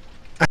 Thank you.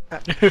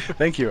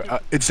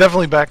 It's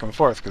definitely back and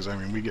forth because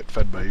we get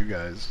fed by you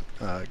guys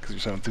because you're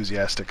so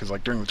enthusiastic. Because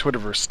during the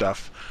Twitterverse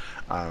stuff,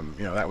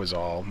 that was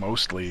all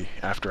mostly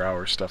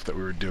after-hours stuff that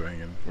we were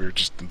doing, and we were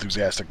just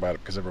enthusiastic about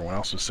it because everyone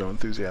else was so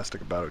enthusiastic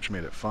about it, which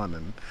made it fun.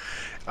 And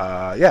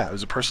it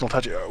was a personal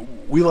touch.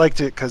 We liked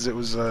it because it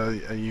was a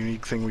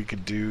unique thing we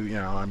could do.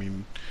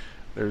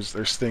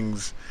 There's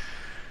things.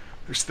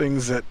 There's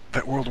things that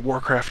World of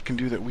Warcraft can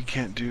do that we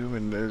can't do,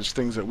 and there's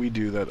things that we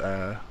do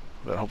that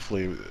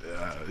hopefully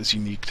is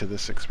unique to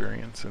this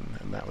experience, and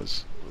it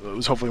was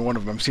hopefully one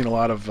of them. I'm seeing a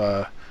lot of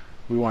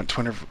we want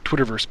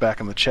Twitterverse back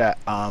in the chat.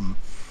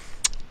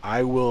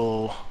 I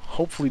will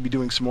hopefully be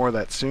doing some more of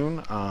that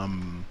soon.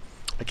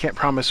 I can't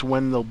promise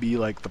when they'll be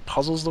like the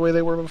puzzles the way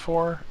they were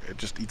before. It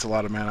just eats a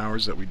lot of man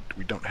hours that we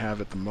don't have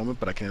at the moment,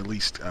 but I can at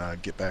least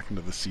get back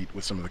into the seat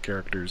with some of the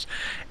characters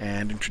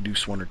and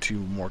introduce 1 or 2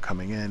 more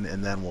coming in,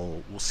 and then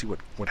we'll see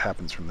what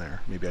happens from there.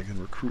 Maybe I can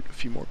recruit a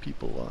few more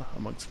people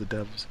amongst the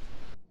devs.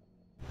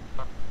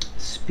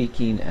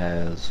 Speaking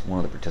as one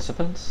of the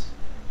participants,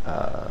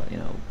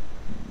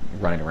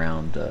 running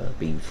around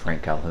being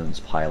Frank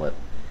Calhoun's pilot,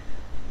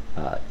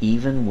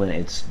 even when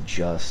it's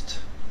just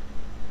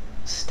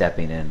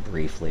stepping in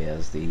briefly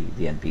as the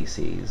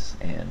NPCs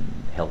and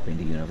helping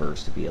the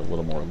universe to be a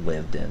little more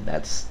lived in,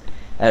 that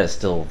is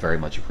still very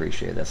much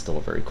appreciated. That's still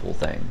a very cool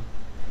thing.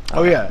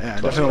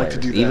 Definitely like to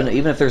do that.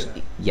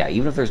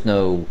 Even if there's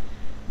no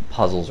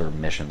puzzles or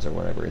missions or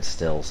whatever, it's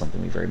still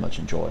something we very much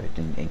enjoy.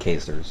 In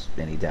case there's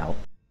any doubt.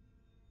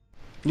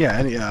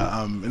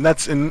 And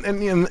that's and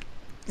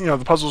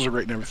the puzzles are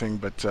great and everything,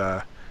 but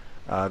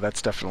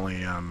that's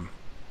definitely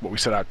what we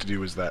set out to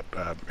do. Is that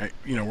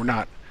we're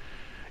not.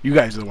 You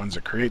guys are the ones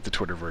that create the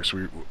Twitterverse.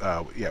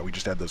 We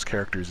just add those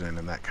characters in,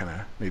 and that kind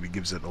of maybe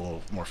gives it a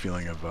little more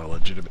feeling of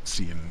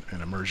legitimacy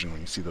and immersion when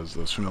you see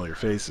those familiar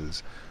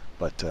faces.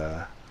 But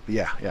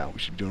we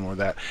should be doing more of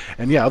that.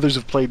 And others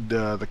have played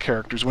the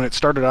characters. When it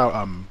started out,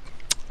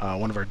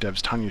 one of our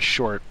devs, Tanya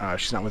Short.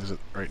 She's not with us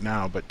right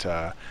now, but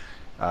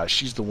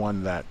she's the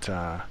one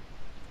that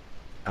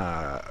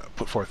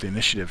put forth the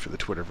initiative for the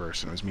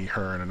Twitterverse, and it was me,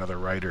 her, and another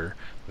writer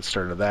that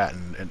started that.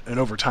 And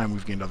over time,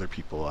 we've gained other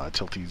people.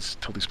 Tilty's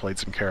played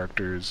some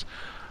characters.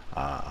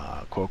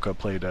 Quokka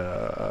played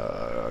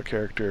a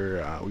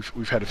character.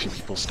 We've had a few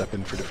people step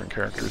in for different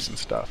characters and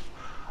stuff.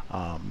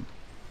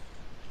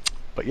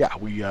 But yeah,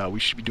 we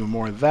should be doing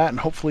more of that, and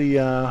hopefully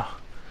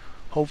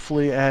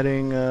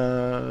adding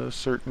a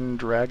certain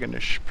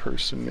dragonish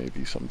person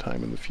maybe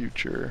sometime in the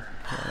future,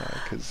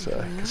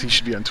 because he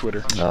should be on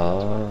Twitter.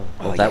 Well,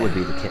 that would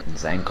be the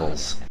kitten's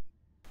ankles.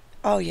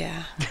 Oh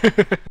yeah.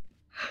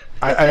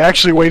 I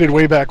actually waited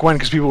way back when,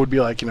 because people would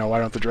be like, why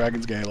don't the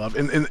dragons get any love?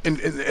 And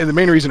the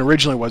main reason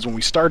originally was when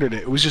we started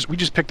it, we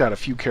just picked out a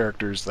few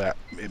characters that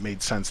it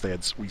made sense.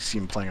 We see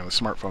them playing on the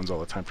smartphones all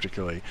the time,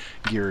 particularly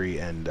Giri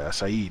and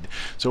Saeed.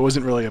 So it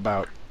wasn't really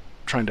about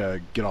trying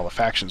to get all the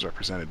factions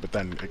represented, but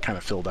then it kind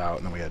of filled out,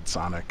 and then we had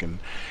Sonic, and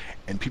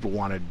people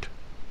wanted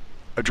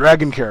a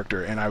dragon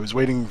character, and I was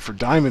waiting for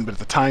Diamond, but at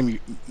the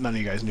time none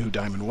of you guys knew who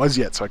Diamond was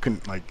yet, so I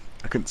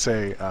couldn't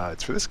say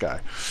it's for this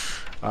guy.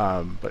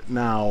 But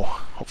now,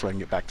 hopefully, I can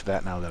get back to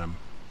that now that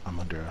I'm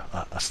under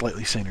a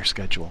slightly saner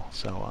schedule.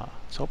 So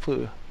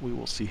hopefully we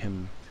will see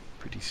him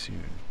pretty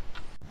soon.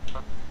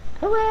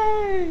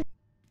 Hooray!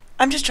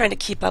 I'm just trying to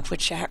keep up with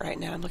chat right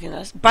now. I'm looking at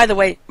us. By the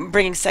way,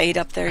 bringing Saeed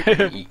up there,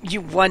 you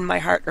won my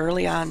heart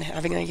early on,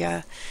 having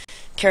a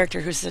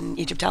character who's an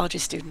Egyptology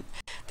student.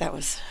 That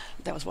was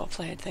well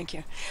played. Thank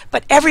you.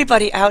 But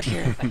everybody out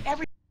here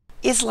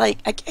is like,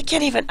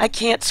 I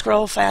can't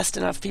scroll fast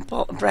enough.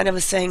 Brenna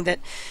was saying that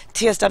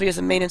TSW is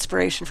the main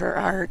inspiration for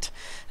art.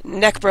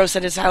 Neckbro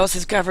said his house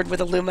is covered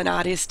with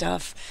Illuminati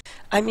stuff.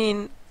 I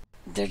mean,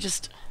 they're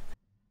just...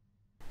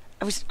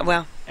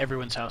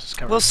 Everyone's house is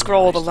covered. We'll with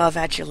scroll the Illuminati love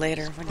at you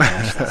later when you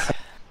watch this.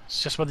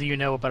 It's just whether you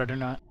know about it or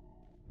not.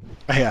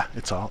 Yeah,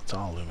 it's all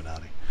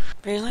Illuminati.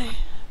 Really?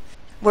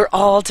 We're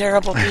all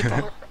terrible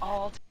people.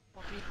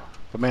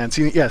 But man,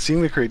 seeing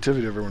the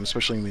creativity of everyone,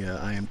 especially in the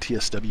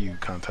IMTSW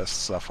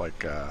contest stuff,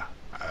 like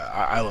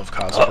I love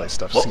cosplay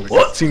stuff.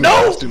 Seeing the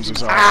costumes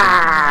was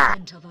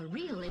awesome.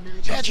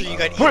 After you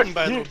got eaten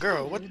by a little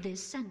girl, what?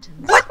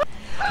 What?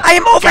 I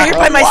am over here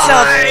by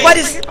myself. What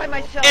is?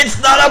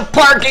 It's not a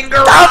parking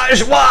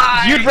garage.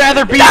 Why? You'd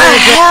rather be The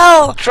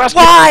hell? Trust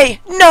Why?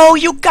 No,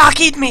 you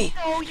gawkied me.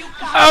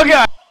 Oh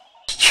god!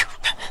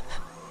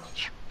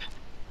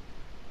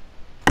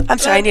 I'm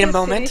sorry, I need a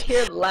moment.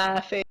 Here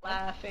laughing.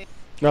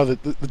 No,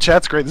 the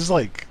chat's great. This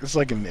is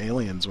like in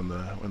Aliens when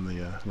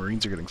the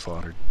Marines are getting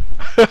slaughtered.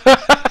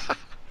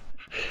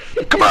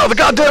 Come out of the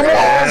goddamn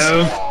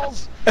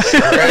walls!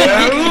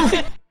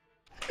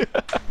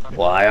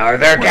 Why are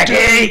there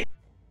Geki?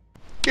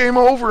 Game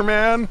over,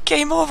 man.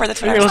 Game over.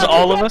 That's what It was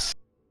all of us.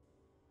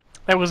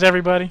 That was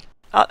everybody.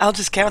 I'll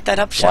just count that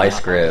up. Why,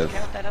 Scriv?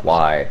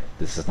 Why?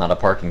 This is not a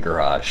parking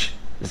garage.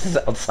 This is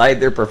outside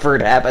their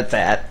preferred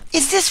habitat.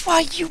 Is this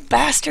why you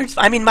bastards?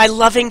 I mean, my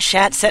loving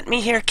chat sent me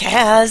here,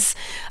 Kaz.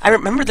 I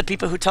remember the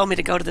people who told me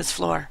to go to this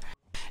floor.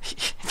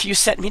 If you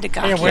sent me to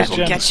God, I will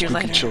get you Spooky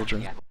later.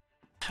 children.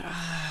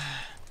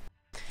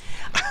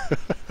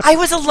 I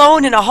was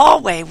alone in a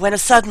hallway when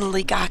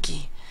suddenly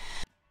Gaki.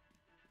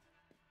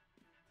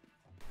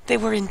 They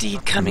were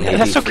indeed coming out of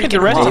That's the okay. The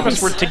freaking rest of walls.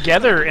 us were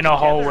together in a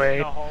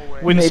hallway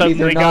when Maybe suddenly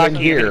they're not got in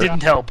here. here. It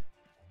didn't help.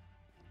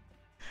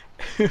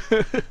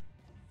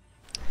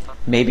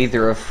 Maybe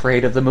they're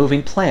afraid of the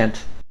moving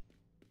plant.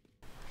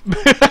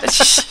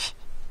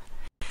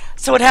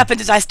 So what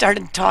happened is I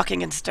started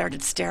talking and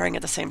started staring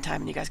at the same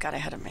time, and you guys got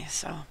ahead of me.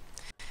 So,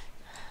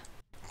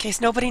 in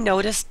case nobody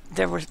noticed,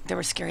 there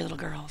were scary little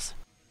girls.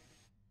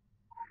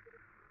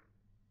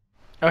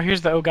 Oh,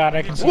 here's the oh god,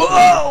 I can see.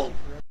 Whoa!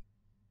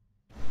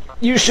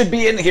 You should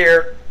be in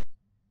here.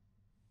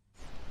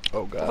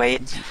 Oh god. Wait.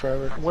 Been seen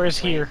forever. Where's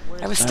here?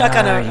 I was stuck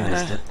on you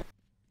missed a. it.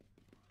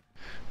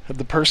 Had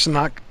the person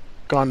not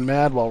gone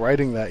mad while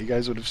writing that, you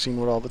guys would have seen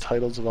what all the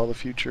titles of all the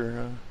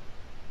future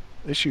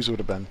issues would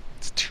have been.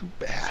 It's too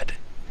bad.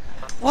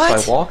 What?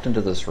 So I walked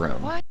into this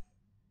room.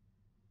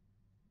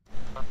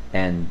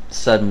 And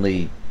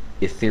suddenly,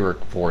 etheric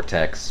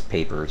vortex,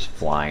 papers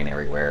flying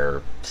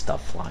everywhere,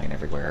 stuff flying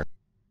everywhere.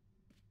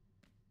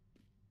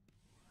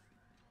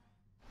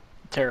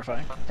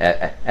 Terrifying.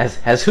 As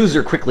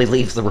Hooser quickly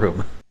leaves the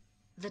room.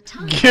 The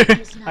time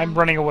is now I'm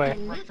running away.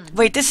 11.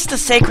 Wait, this is the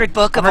sacred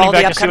book of I'm all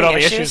running the back to see what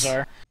upcoming all the issues? issues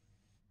are.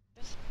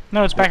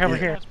 No, it's back over Yeah.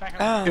 here.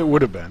 It Oh.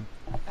 would have been.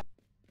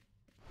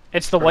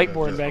 It's the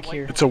whiteboard back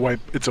here. It's a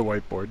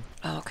whiteboard.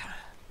 Oh, okay.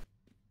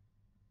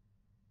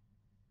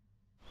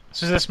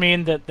 So does this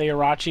mean that the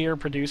Irachi are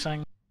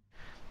producing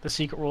the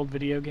Secret World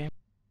video game?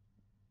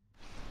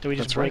 Do we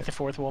just That's break right. the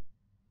fourth wall?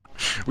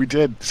 We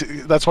did. See,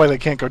 that's why they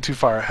can't go too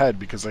far ahead,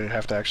 because they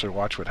have to actually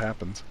watch what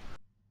happens.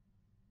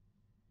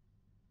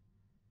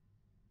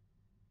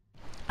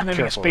 I'm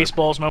having a Careful,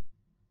 Spaceballs moment.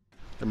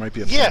 There might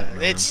be a Yeah, plant in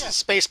the room.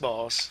 it's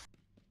Spaceballs.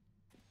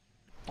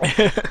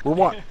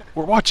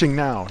 We're watching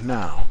now.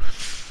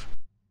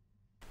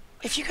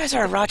 If you guys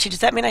are Orochi, does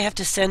that mean I have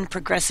to send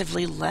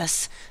progressively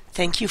less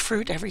thank you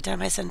fruit every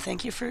time I send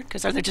thank you fruit?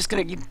 Because are they just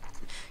gonna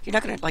you're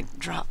not gonna like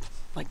drop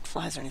like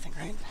flies or anything,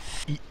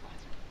 right?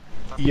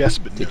 Yes,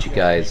 but Did no. you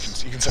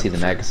guys You can see send the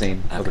fruit.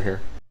 magazine over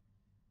here?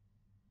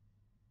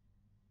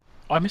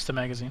 Oh, I missed the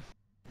magazine.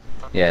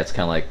 Yeah, it's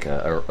kind of like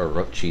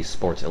Orochi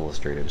Sports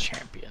Illustrated.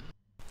 Champion.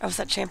 Oh, was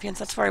that Champions?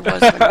 That's where I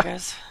was when you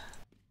guys...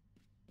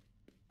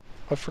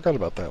 I forgot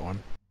about that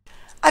one.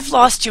 I've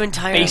lost you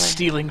entirely. Base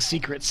stealing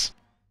secrets.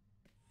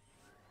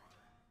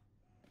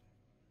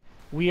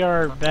 We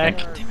are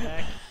back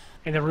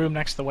in the room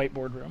next to the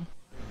whiteboard room.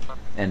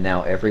 And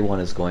now everyone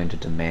is going to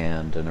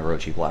demand an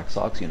Orochi Black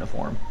Sox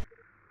uniform.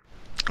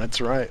 That's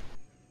right.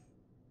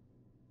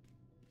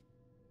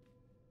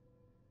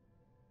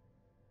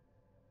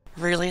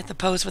 Really? The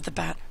pose with the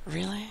bat?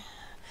 Really?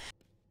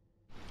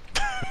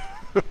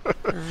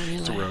 Really?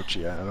 It's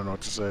Orochi. I don't know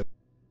what to say.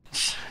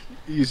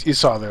 You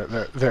saw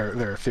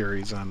their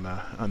theories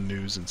on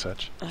news and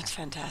such. That's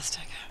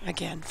fantastic.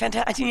 Again,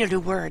 I need a new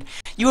word.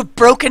 You have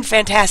broken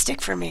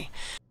fantastic for me.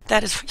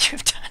 That is what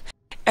you've done.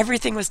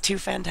 Everything was too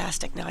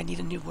fantastic. Now I need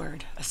a new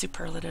word, a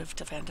superlative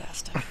to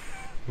fantastic.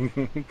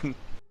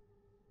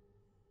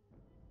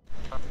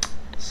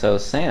 So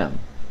Sam,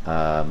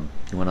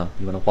 you wanna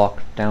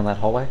walk down that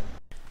hallway?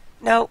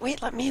 No,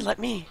 wait. Let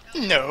me.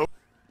 No.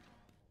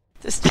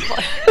 This is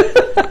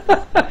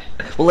what...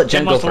 We'll let Jen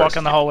Jen go wants to walk first.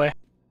 in the hallway.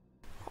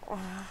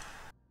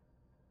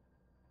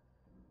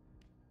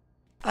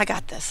 I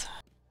got this.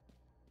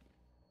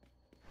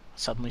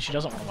 Suddenly she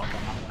doesn't want to walk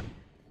down the hallway.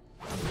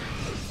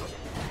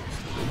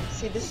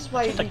 See, this is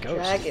why you Just a need ghost.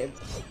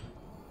 dragons.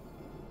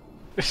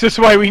 This is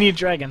why we need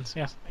dragons,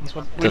 yes. That's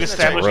what we've Just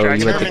established throw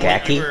dragons. you at the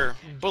Determined khaki? your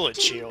bullet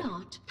Do shield.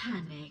 not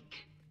panic.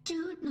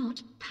 Do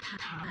not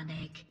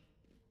panic.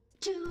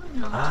 Do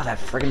not Ah, that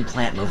friggin'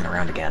 plant moving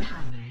around again.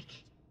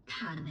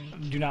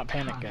 panic. Do not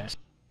panic, guys.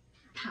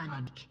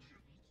 Panic.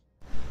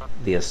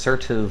 The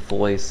assertive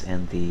voice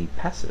and the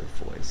passive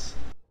voice.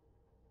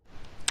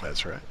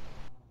 That's right.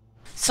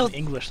 So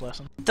English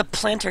lesson. the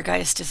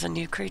Plantergeist is a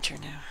new creature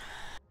now.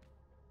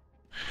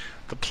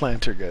 The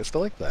planter guys. I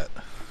like that.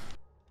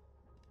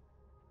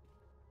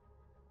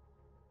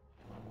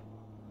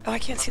 Oh, I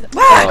can't see that.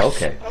 Oh,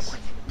 okay.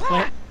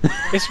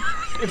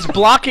 It's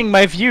blocking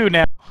my view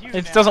now.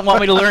 It doesn't want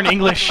me to learn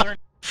English.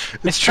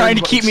 It's trying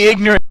to keep me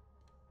ignorant.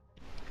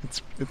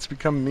 It's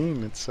become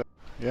mean. It's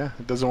yeah.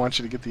 It doesn't want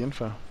you to get the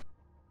info.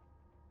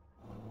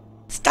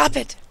 Stop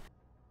it!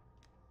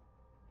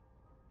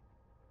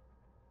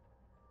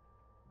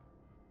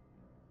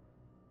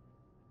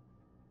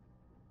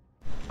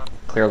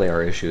 Clearly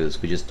our issue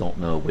is we just don't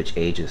know which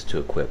ages to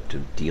equip to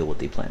deal with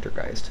the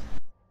Plantergeist.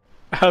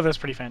 Oh, that's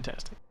pretty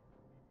fantastic.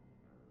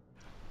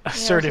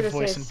 Assertive gonna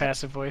voice say and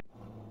passive voice.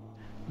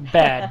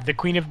 Bad. The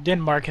Queen of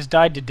Denmark has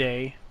died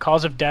today.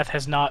 Cause of death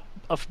has not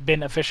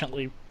been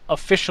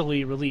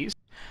officially released.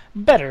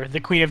 Better. The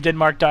Queen of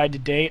Denmark died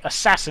today.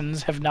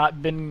 Assassins have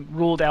not been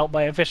ruled out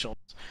by officials.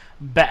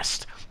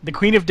 Best. The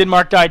Queen of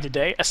Denmark died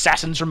today.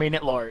 Assassins remain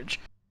at large.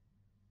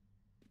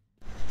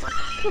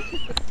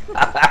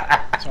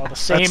 It's all the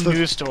same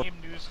news story.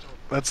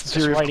 That's the Just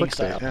theory of writing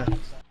clickbait. style.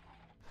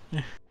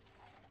 Yeah.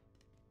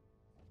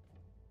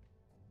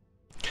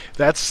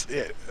 That's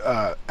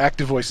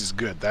active voice is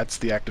good. That's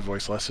the active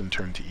voice lesson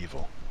turned to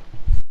evil.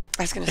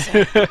 I was gonna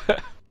say.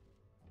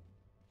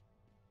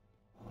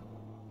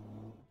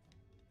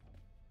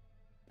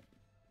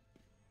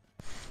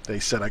 They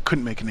said I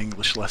couldn't make an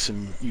English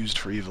lesson used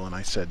for evil, and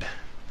I said,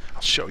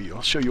 I'll show you.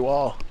 I'll show you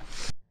all.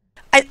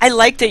 I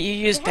like that you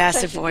used They have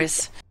passive actually-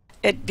 voice.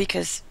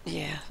 Because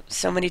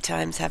so many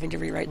times having to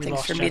rewrite We things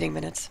lost for Jen. meeting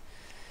minutes.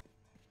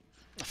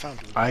 I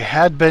found it. I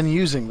had been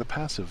using the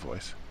passive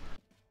voice.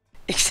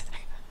 Exactly.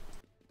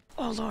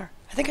 Oh, Lord.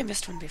 I think I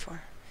missed one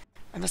before.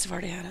 I must have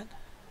already had it.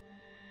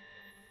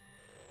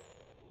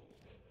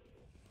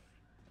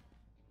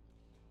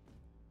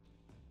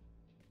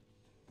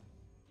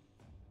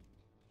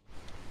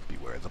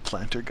 Beware the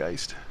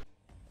Plantergeist.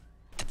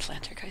 The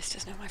Plantergeist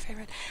is not my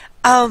favorite.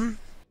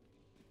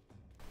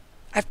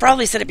 I've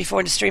probably said it before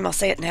in the stream, I'll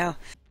say it now.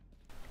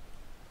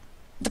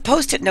 The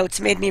post-it notes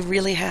made me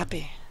really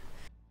happy.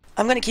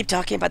 I'm going to keep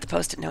talking about the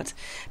post-it notes,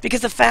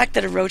 because the fact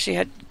that Orochi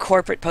had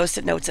corporate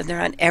post-it notes and they're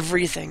on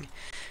everything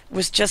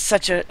was just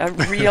such a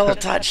real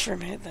touch for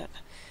me. That,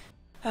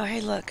 oh,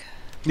 hey, look.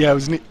 Yeah, it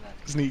was neat.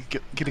 It was neat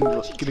getting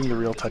the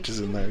real touches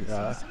in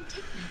there.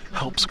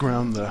 Helps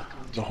ground the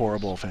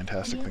horrible,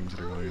 fantastic things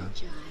that are going on.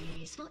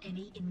 Apologize for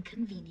any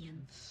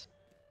inconvenience.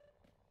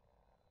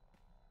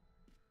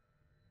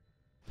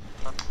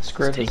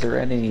 Scriv, is there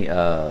any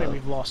Wait,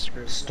 we've lost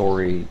Scriv.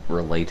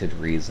 story-related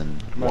reason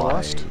Am I why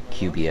lost?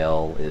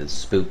 QBL is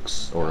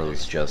spooks, or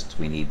is just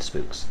we need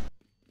spooks?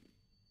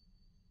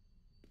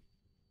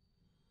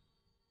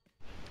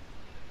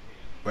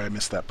 Wait, I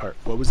missed that part.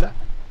 What was that?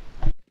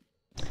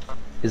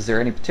 Is there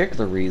any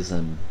particular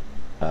reason,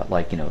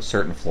 like,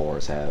 certain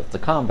floors have the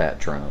combat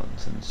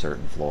drones, and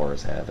certain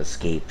floors have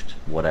escaped,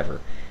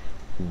 whatever.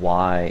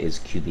 Why is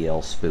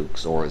QBL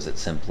spooks, or is it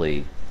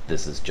simply,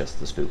 this is just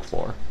the spook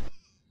floor?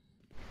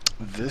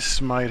 This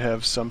might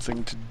have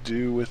something to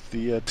do with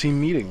the team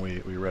meeting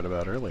we read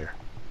about earlier.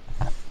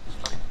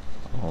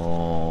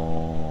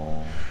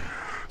 Oh.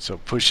 So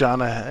push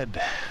on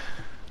ahead.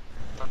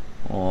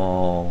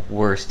 Oh,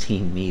 worst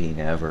team meeting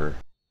ever.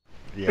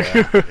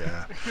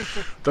 Yeah.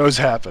 Those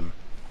happen.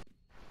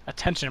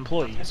 Attention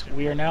employees,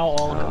 we are now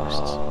all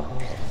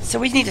ghosts. So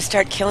we need to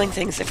start killing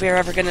things if we're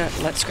ever going to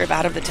let Scrib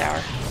out of the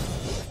tower.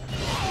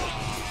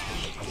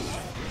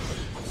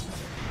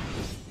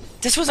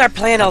 This was our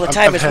plan all the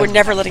time, is we're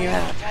never letting him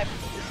out.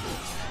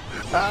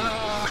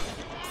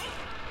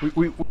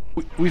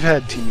 We've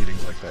had team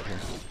meetings like that here.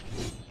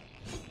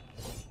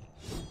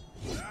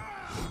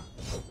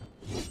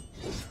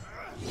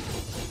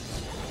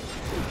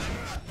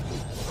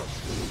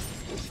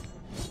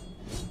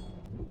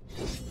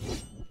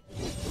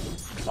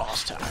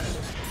 Boss time.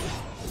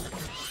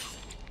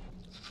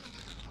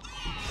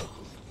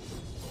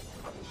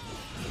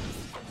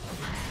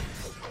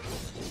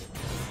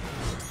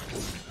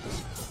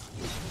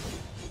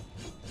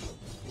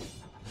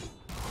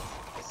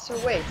 So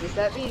wait, does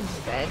that mean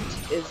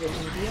vent is a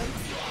medium?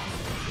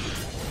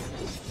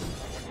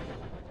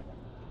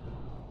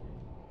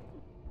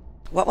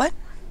 What?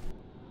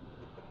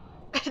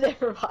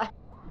 Never mind.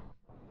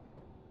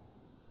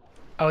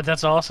 Oh,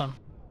 that's awesome.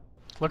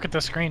 Look at the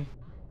screen.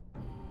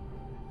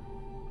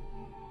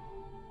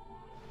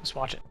 Just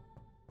watch it.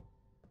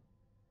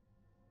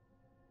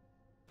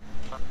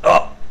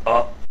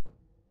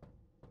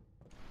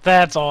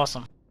 That's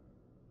awesome.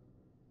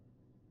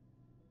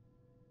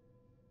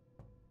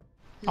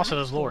 Also,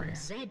 there's lore here.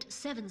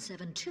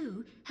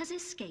 Z772 has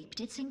escaped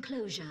its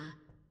enclosure.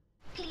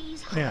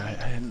 Please Yeah, I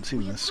hadn't seen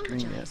we this screen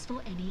yet. apologize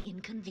for any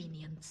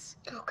inconvenience.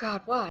 Oh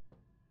god, why?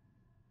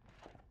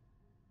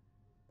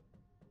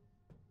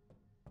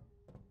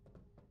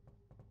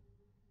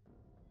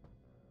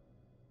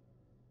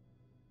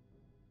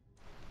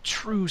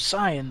 True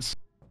science.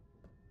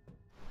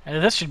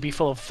 And this should be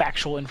full of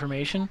factual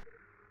information.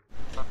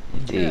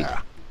 Indeed.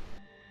 Yeah.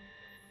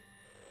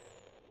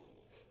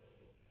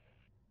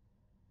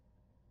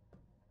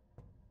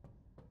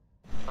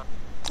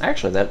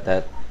 Actually,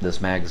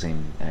 this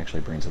magazine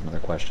actually brings up another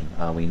question.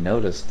 We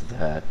noticed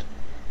that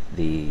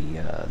the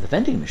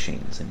vending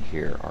machines in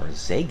here are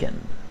Zagan.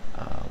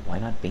 Why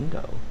not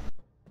bingo?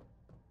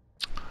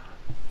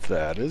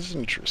 That is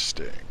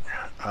interesting.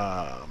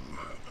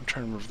 I'm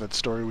trying to remember that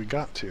story we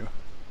got to.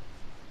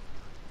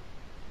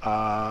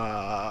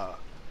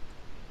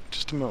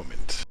 Just a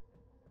moment.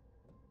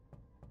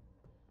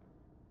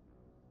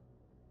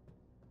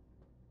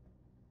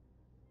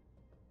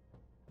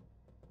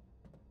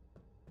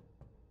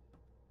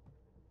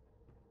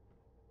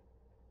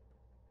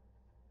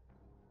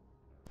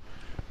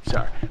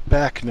 Sorry,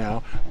 back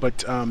now. But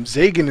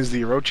Zagan is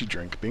the Orochi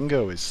drink.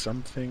 Bingo is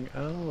something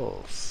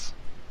else.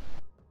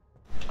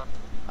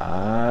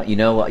 You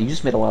know what? You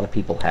just made a lot of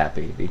people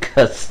happy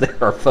because there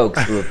are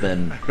folks who have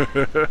been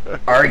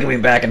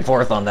arguing back and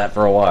forth on that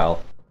for a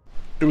while.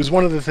 It was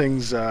one of the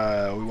things we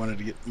wanted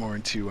to get more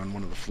into on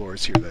one of the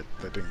floors here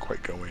that didn't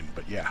quite go in.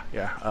 But yeah.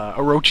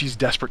 Orochi's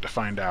desperate to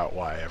find out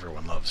why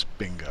everyone loves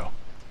bingo.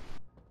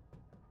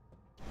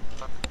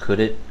 Could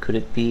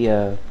it be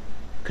a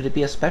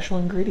special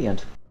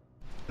ingredient?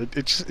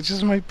 It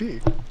just might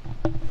be.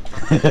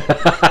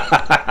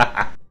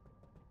 I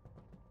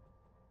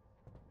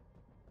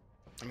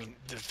mean,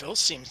 the Phil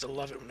seems to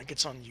love it when it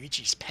gets on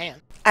Yuichi's pants.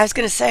 I was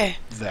going to say,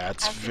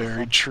 That's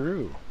very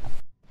true.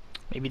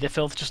 Maybe the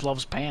filth just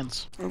loves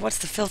pants. what's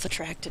the filth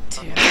attracted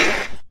to?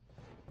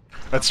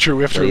 That's true.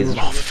 We have to Please. remove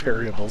all the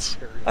variables.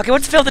 Okay,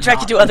 what's filth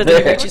attracted to other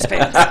than Richie's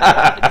pants?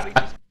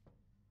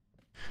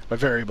 By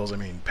variables, I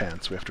mean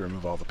pants. We have to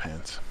remove all the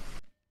pants.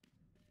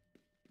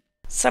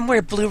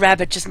 Somewhere Blue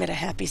Rabbit just made a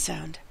happy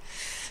sound.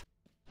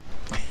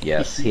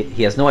 Yes,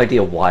 he has no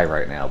idea why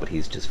right now, but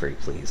he's just very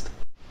pleased.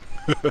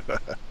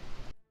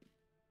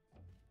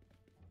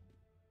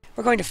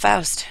 We're going to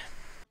Faust.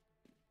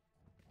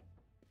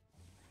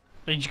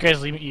 Did you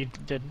guys leave it? You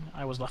did.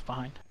 I was left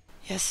behind.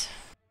 Yes.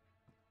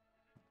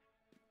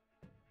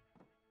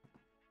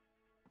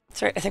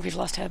 Sorry, I think we've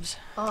lost Hebs.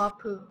 Aw,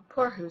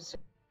 poor Hoos.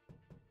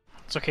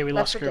 It's okay, we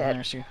Left lost for Scrivener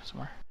dead. too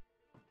somewhere.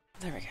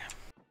 There we go.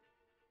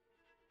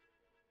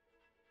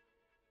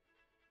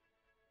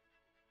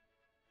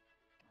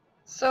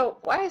 So,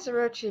 why is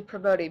Orochi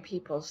promoting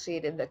people's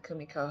seat in the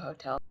Kumiko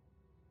Hotel?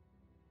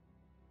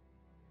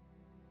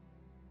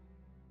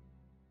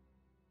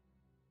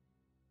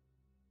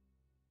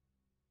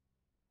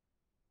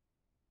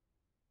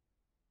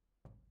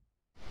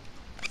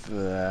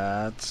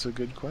 That's a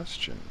good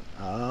question.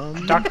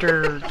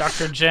 Dr.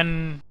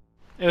 Jin...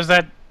 It was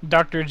that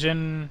Dr.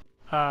 Jin...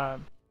 I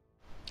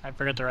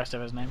forget the rest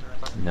of his name.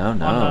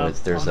 No,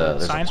 there's a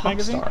Science pop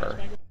magazine? star.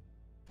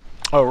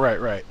 Oh,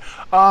 right.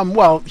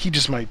 Well, he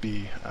just might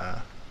be,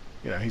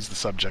 he's the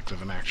subject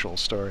of an actual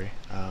story.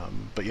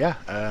 But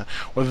yeah,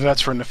 whether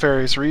that's for a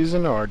nefarious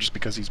reason or just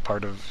because he's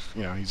part of,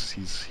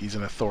 he's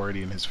an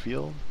authority in his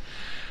field.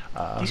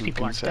 These who people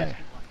can aren't say? dead.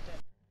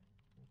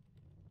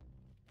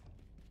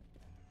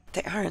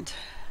 They aren't.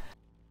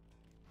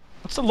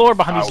 What's the lore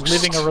behind Faust. these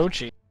living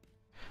Orochi?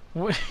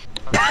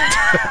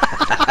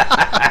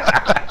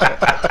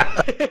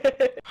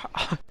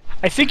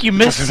 I think you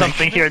missed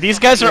something here. These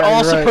guys are Yeah,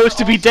 all you're right. supposed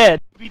to be dead.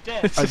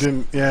 I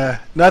didn't. Yeah,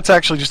 that's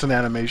actually just an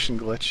animation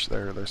glitch.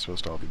 They're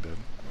supposed to all be dead.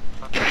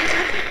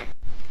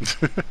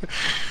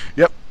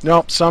 Yep.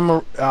 No.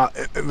 Some.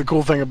 The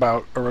cool thing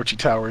about Orochi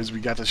Tower is we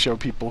got to show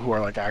people who are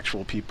like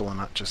actual people and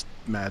not just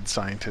mad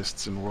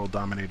scientists and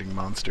world-dominating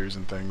monsters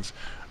and things.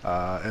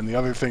 And the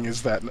other thing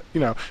is that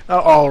not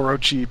all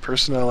Orochi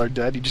personnel are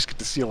dead. You just get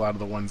to see a lot of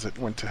the ones that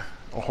went to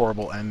a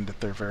horrible end at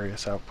their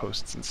various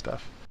outposts and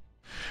stuff.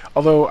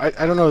 Although I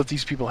don't know that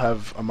these people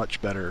have a much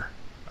better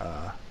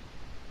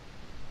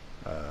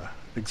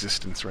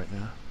existence right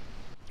now.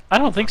 I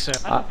don't think so.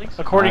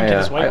 According to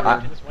this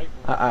whiteboard.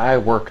 I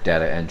work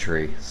data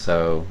entry,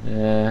 so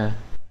yeah.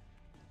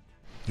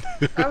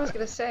 I was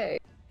gonna say,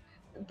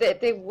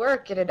 they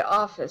work in an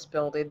office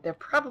building. They're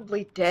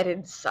probably dead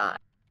inside.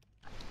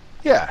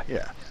 Yeah.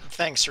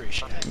 Thanks,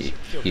 Rishi. I You-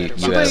 feel you- better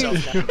you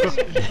about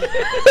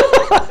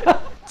myself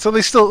now. So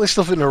they still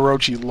fit in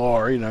Orochi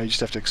lore. You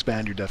just have to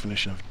expand your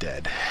definition of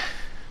dead.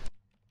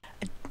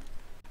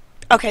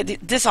 Okay,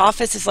 this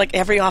office is like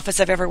every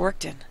office I've ever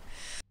worked in.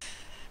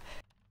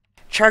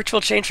 Chart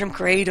will change from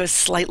gray to a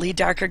slightly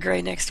darker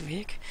gray next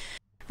week.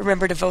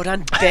 Remember to vote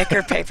on Bic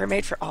or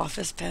Papermate for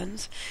office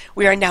pens.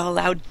 We are now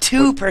allowed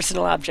 2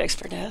 personal objects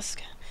per desk.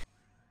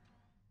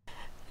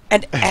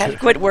 And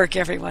adequate work,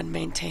 everyone.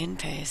 Maintain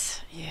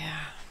pace. Yeah.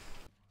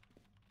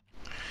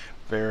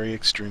 Very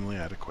extremely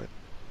adequate.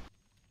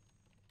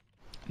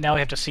 Now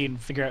we have to see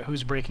and figure out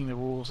who's breaking the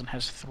rules and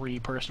has 3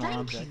 personal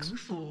objects.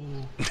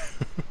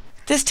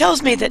 This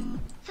tells me that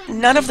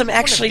none of them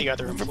actually the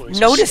other employees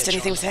noticed snitch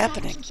anything on was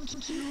happening.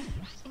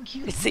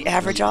 It's the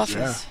average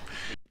office.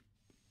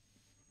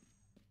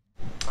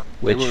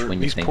 Which, when you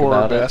these think poor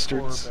about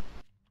bastards. it,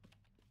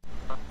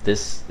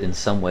 this in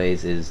some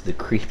ways is the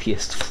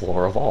creepiest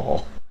floor of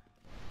all.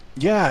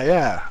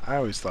 Yeah. I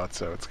always thought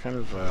so. It's kind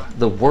of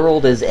The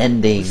world is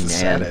ending, It's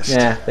the and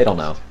saddest. they don't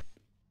know.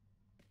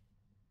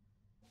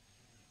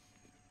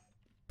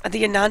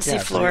 The Anansi yeah,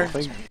 floor,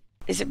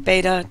 is it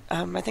beta?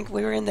 I think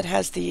we were in that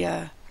has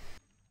the...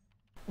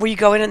 where you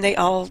go in and they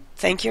all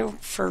thank you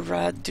for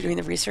doing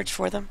the research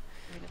for them.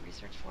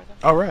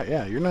 Oh right,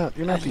 yeah. You're not I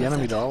the love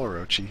enemy that. to all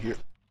Orochi.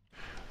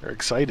 They're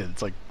excited.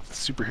 It's like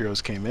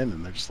superheroes came in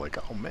and they're just like,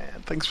 oh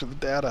man, thanks for the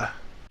data.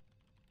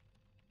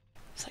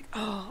 It's like,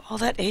 oh, all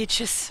that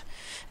HS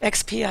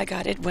XP I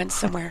got, it went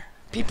somewhere.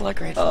 People are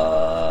grateful.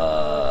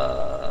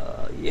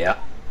 Yeah.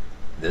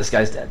 This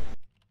guy's dead.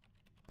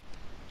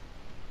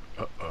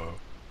 Uh-oh.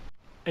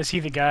 Is he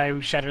the guy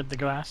who shattered the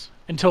glass?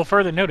 Until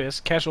further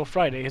notice, Casual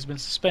Friday has been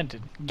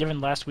suspended.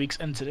 Given last week's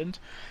incident,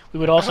 we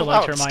would also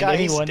like to this remind guy is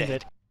anyone dead.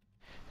 that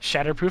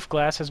shatterproof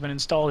glass has been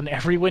installed in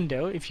every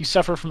window. If you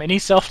suffer from any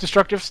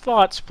self-destructive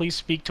thoughts, please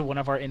speak to one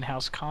of our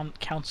in-house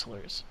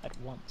counselors at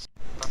once.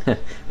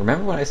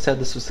 Remember when I said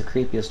this was the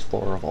creepiest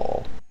floor of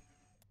all?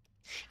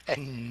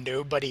 And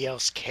nobody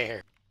else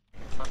cared.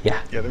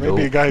 Yeah. Yeah, there may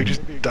be a guy who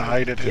just Nope.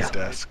 died at his Yeah.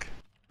 desk.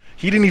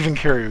 He didn't even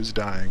care he was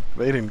dying.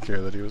 They didn't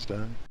care that he was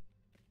dying.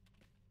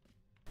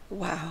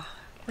 Wow.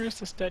 Where's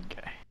this dead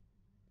guy?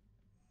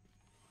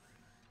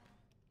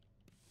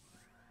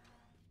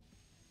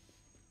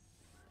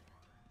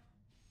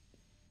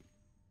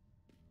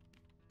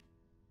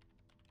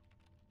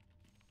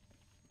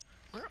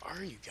 Where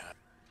are you guys?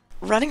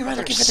 Running around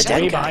looking for the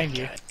There's Way dead guy. behind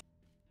you.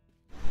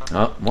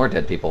 Oh, more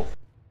dead people.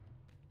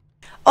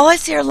 Oh, I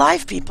see are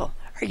live people.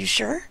 Are you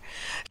sure?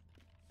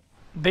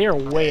 They are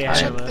way ahead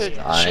Check of us.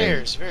 the I-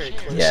 chairs very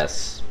closely.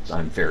 Yes,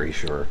 I'm very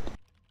sure.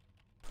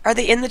 Are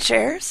they in the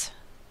chairs?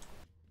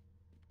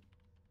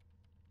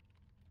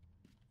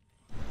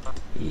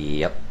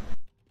 Yep.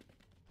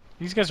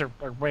 These guys are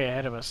way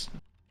ahead of us.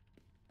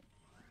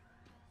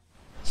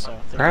 So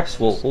Perhaps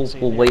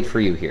we'll wait for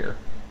you here.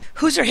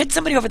 Hooser, hit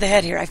somebody over the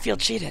head here. I feel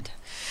cheated.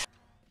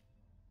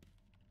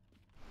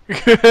 I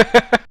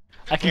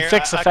can Here,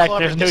 fix the I fact clobbered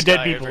there's no this dead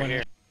guy people over in here.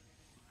 here.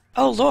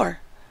 Oh, lore.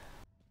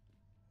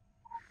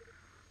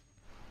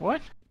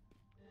 What?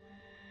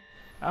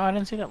 Oh, I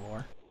didn't see that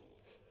lore.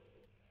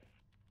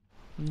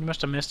 You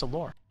must have missed a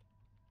lore.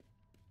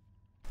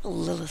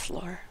 Lilith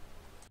lore.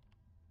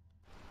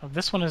 Oh,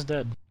 this one is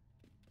dead.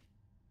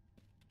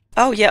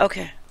 Oh, yeah,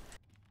 okay.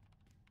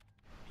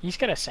 He's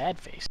got a sad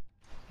face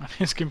on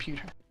his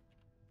computer.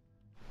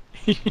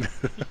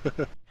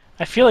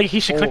 I feel like he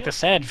should click the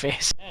sad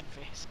face.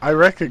 I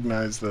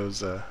recognize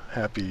those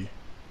happy,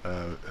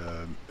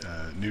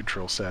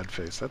 neutral, sad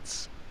face.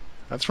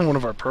 That's from one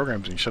of our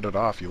programs. And you shut it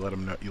off. You let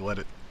them know. You let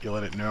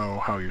it know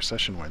how your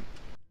session went.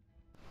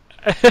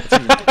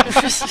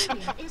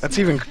 That's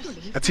even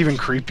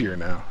creepier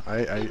now.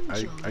 I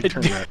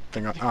turn that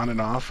thing on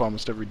and off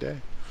almost every day.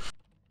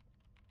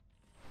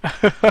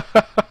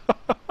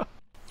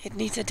 It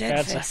needs a dead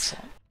That's face.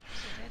 excellent.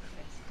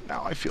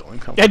 Now I feel A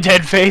uncomfortable.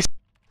 dead face.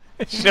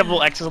 Should have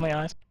little X's on the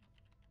eyes.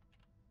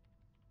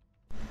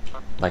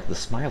 Like the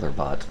Smiler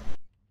bot.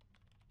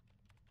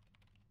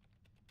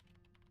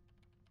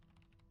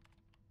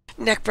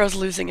 Neckbro's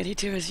losing it. He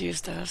too has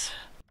used those.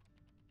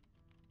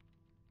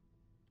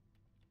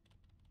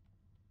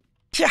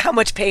 How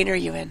much pain are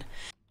you in?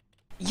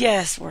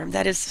 Yes, Worm,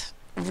 that is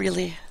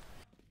really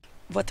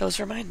what those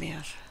remind me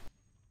of.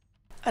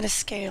 On a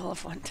scale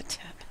of 1 to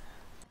 10.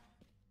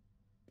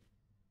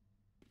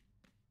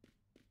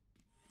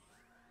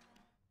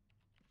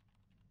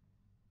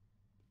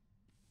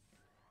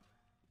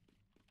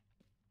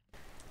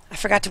 I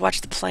forgot to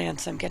watch the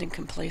plants. I'm getting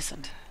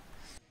complacent.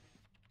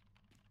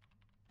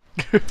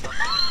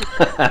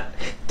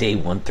 Day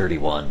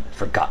 131.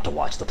 Forgot to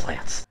watch the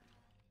plants.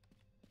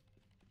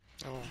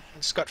 Oh,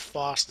 it's got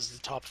Fost as the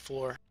top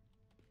floor.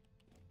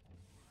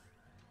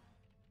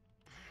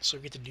 So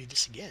we get to do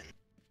this again.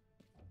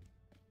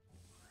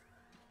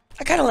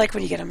 I kind of like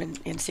when you get them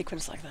in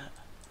sequence like that.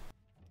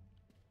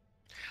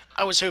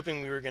 I was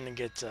hoping we were going to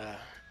get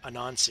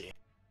Anansi.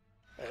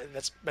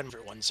 That's been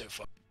for one so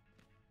far.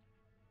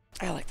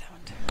 I like that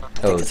one too.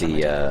 Oh,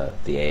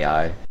 the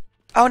AI.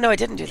 Oh no, I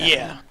didn't do that.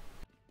 Yeah. No.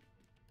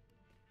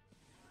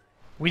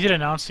 We did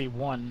announce the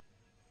one.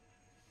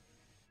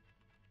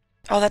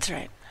 Oh, that's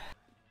right.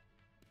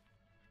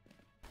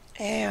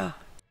 Yeah.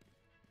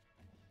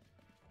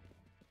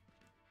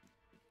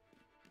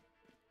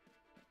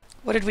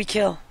 What did we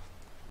kill?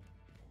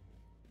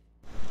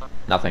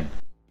 Nothing.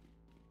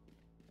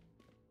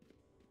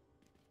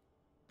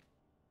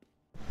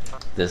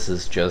 This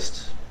is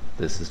just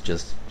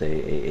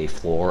a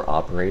floor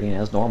operating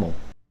as normal.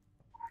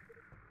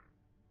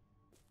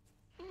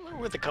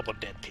 With a couple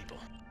dead people.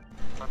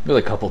 With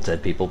a couple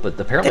dead people, but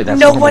apparently That that's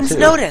no normal one's too.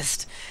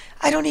 noticed.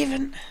 I don't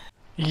even.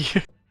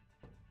 Yeah.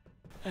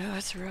 Oh,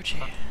 it's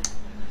Orochi.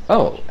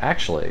 Oh,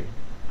 actually,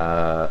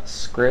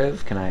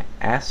 Scriv, can I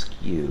ask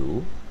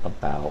you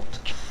about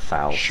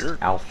Faust Sure.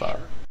 Alpha?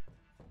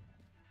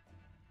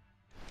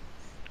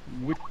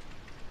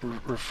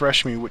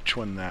 Refresh me which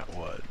one that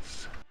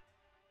was.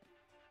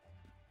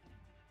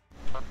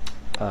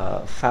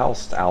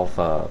 Faust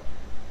Alpha,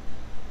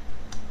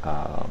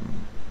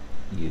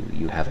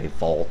 you have a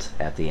vault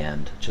at the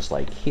end, just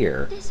like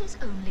here. This is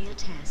only a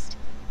test.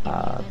 Do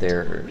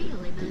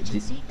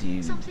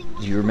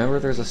you remember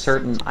there's a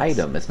certain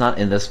item, it's not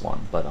in this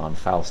one, but on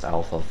Faust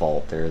Alpha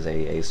Vault, there's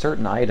a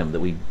certain item that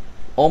we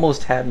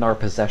almost had in our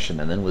possession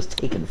and then was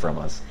taken from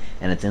us,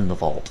 and it's in the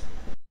vault.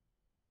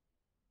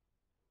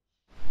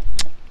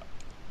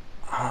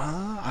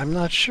 I'm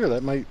not sure.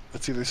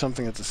 That's either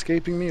something that's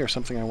escaping me or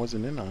something I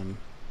wasn't in on.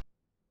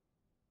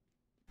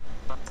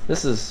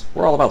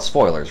 We're all about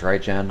spoilers,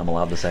 right, Jen? I'm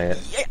allowed to say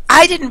it?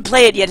 I didn't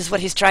play it yet, is what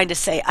he's trying to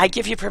say. I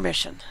give you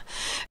permission.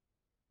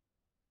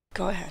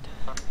 Go ahead.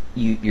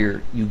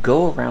 You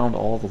go around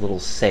all the little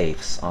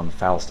safes on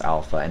Faust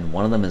Alpha, and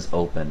one of them is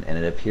open, and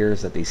it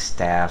appears that the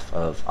staff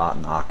of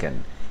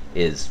Otterdown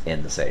is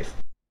in the safe.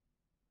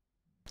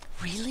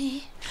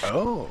 Really?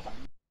 Oh.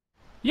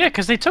 Yeah,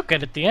 because they took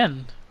it at the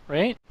end,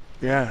 right?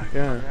 Yeah.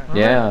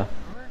 Yeah.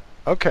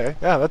 Okay.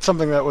 Yeah, that's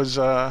something that was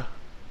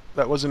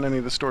that wasn't any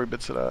of the story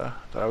bits that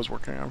I was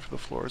working on for the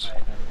floors.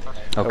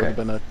 That would Okay. have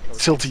been a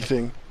tilty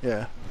thing.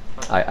 Yeah.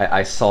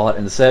 I saw it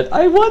and said,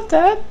 I want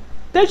that!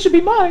 That should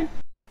be mine!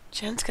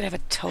 Jen's gonna have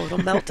a total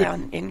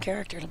meltdown in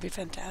character. It'll be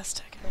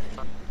fantastic.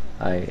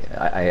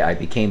 I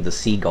became the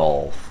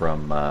seagull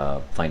from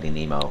Finding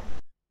Nemo.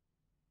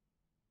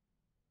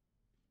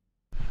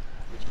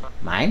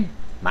 Mine?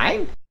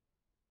 Mine?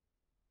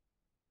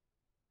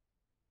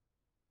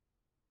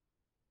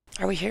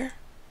 Are we here?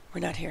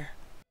 We're not here.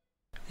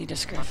 Need to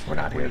script. We're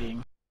not here.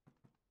 Waiting.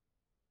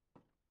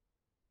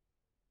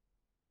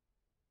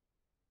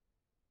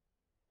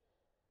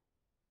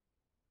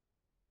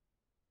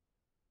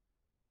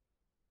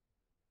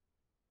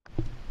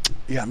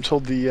 Yeah, I'm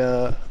told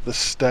the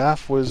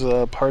staff was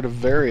part of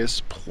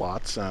various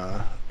plots.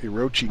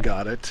 Orochi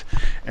got it,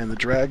 and the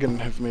dragon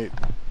have made.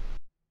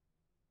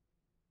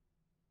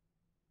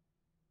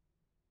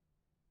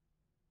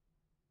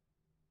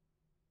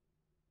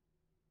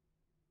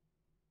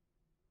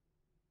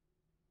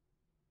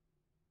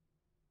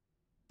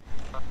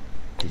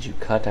 Did you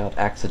cut out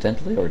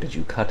accidentally, or did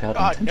you cut out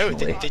No,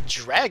 intentionally? the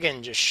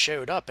dragon just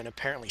showed up and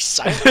apparently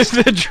silenced.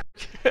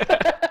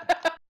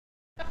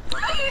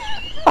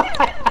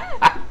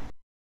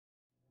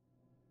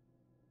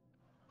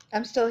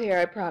 I'm still here,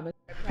 I promise.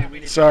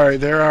 Sorry,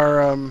 there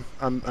are.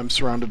 I'm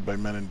surrounded by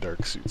men in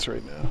dark suits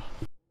right now.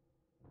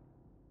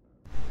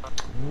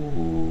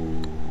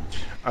 Ooh.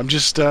 I'm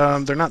just.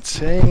 They're not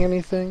saying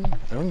anything.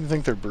 I don't even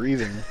think they're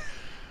breathing.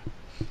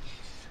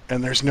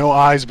 And there's no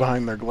eyes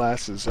behind their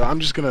glasses. So I'm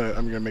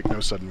gonna make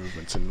no sudden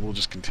movements, and we'll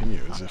just continue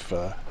as if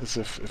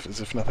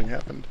nothing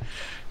happened.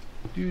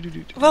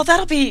 Well,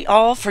 that'll be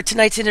all for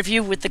tonight's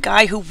interview with the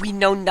guy who we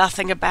know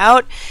nothing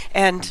about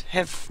and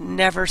have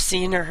never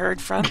seen or heard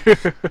from.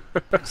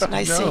 It's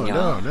nice seeing you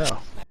all. No.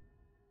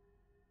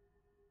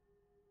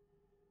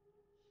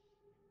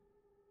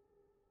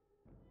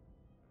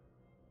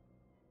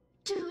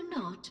 Do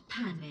not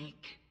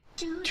panic.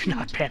 Do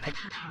not panic.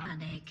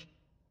 Panic.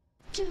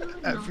 Do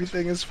not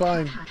Everything is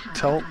fine.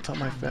 Tell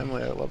my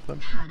family I love them.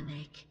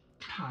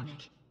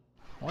 Panic.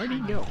 Where'd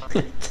he go?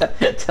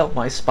 Tell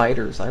my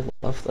spiders I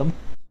love them.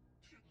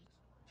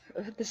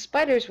 The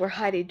spiders were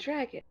hiding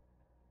dragon.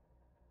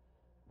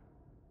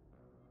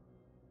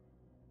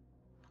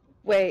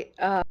 Wait,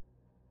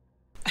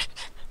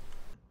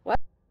 what?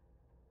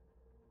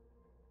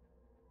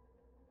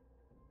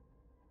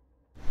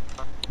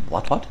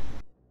 What?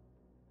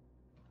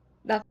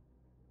 Nothing.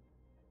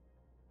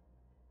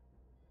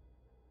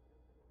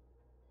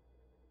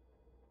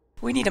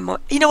 We need a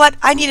You know what?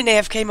 I need an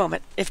AFK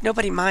moment. If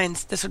nobody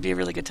minds, this would be a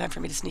really good time for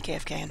me to sneak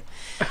AFK in.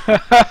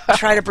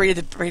 Try to breathe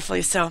it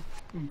briefly, so...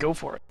 Go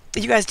for it.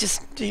 You guys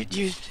just...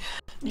 You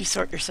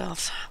sort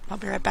yourselves. I'll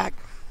be right back.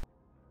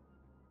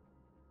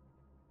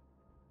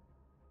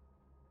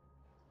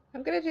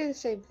 I'm gonna do the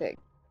same thing.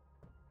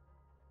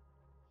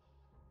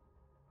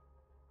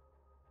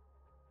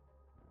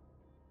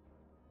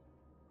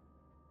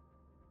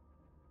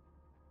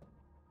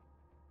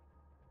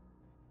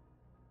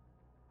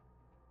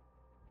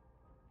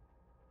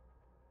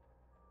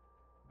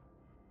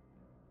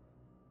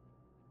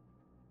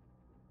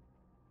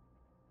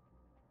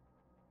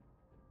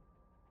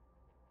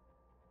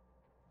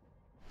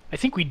 I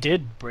think we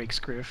did break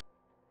Scriff.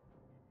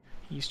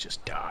 He's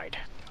just died.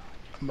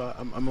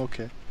 I'm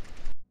okay.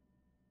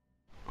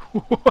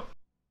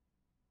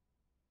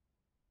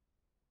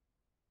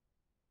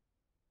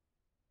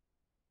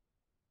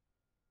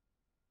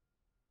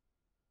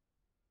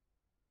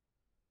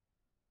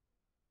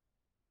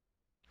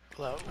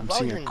 Well, I'm while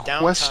seeing you're a in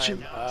question.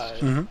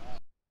 downtime,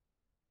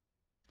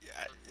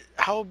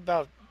 how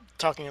about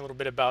talking a little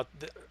bit about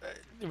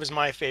it was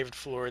my favorite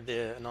floor,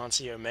 the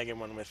Anansi Omega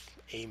one with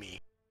Amy.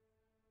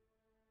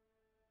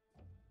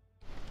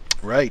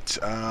 Right.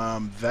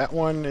 That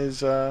one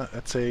is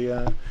it's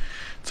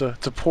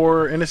a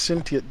poor,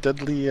 innocent yet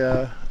deadly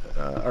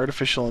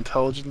artificial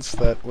intelligence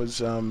that was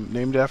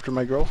named after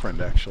my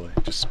girlfriend, actually,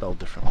 just spelled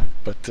differently.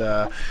 But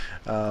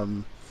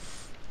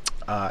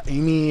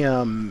Amy,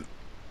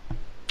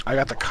 I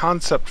got the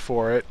concept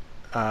for it,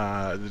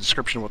 the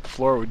description of what the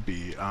floor would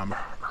be.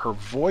 Her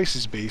voice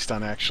is based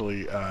on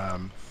actually.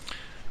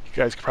 You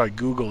guys could probably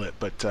Google it,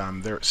 but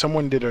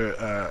someone did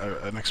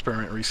an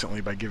experiment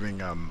recently by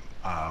giving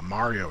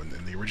Mario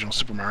in the original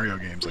Super Mario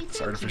games like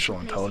this artificial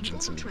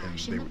intelligence, and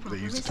they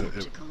used it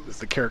to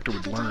the character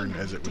would learn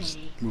as it was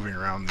moving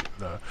around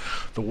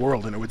the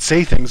world, and it would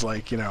say things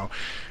like,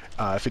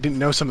 if it didn't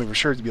know something for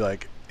sure, it'd be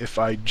like, if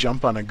I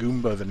jump on a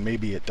Goomba, then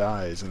maybe it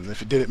dies. And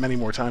if it did it many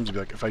more times, it'd be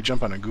like, if I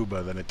jump on a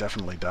Goomba, then it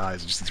definitely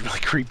dies. Just these really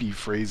creepy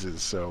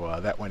phrases. So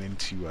that went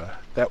into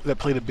that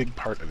played a big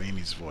part of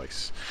Amy's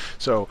voice.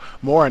 So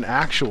more an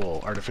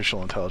actual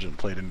artificial intelligence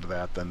played into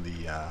that than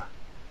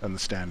the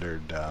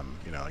standard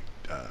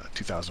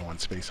 2001: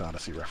 Space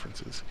Odyssey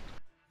references.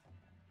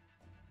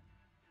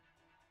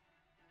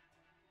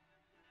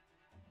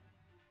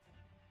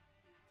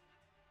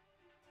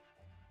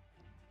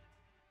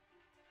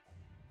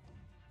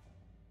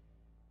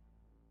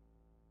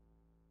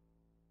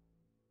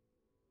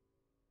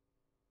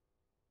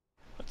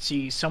 Let's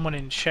see, someone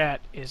in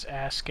chat is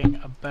asking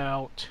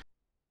about...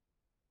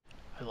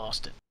 I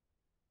lost it.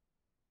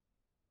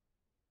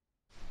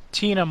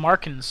 Tina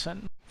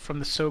Markinson from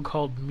the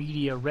so-called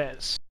Media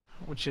Res,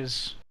 which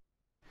is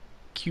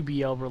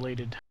QBL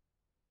related.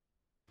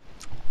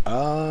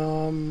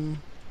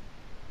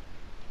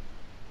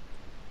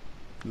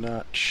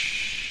 Not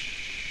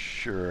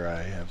sure.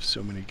 I have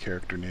so many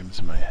character names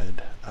in my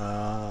head.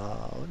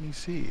 Let me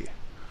see.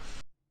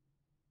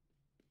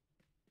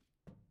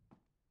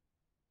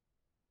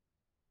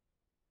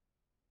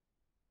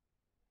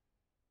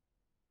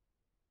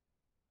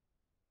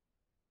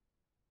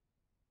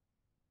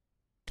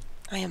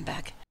 I am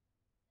back.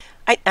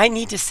 I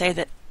need to say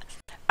that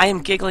I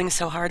am giggling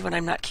so hard when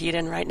I'm not keyed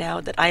in right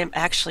now that I am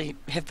actually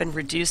have been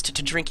reduced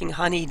to drinking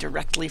honey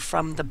directly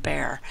from the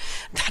bear.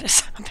 That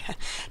is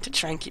to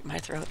try and keep my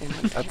throat in.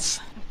 That's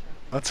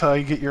how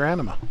you get your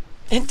anima.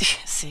 And,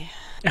 see,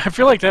 I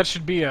feel like that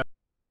should be a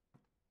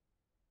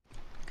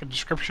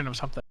description of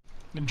something.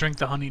 And drink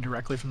the honey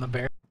directly from the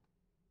bear.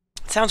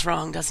 it sounds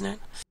wrong, doesn't it?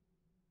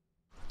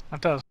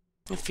 That does.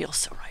 It feels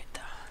so right,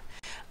 though.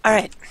 All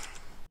right.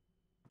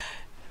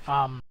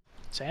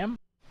 Sam?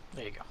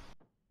 There you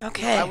go.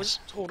 Okay. I was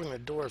holding the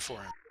door for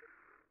him.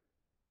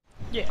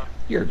 Yeah.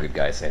 You're a good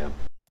guy, Sam.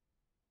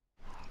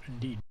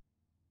 Indeed.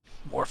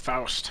 More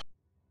Faust.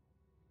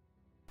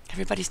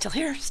 Everybody still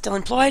here? Still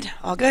employed?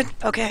 All good?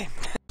 Okay.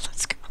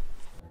 Let's go.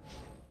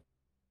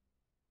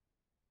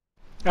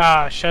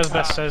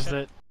 Shazbeth says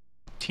that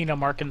Tina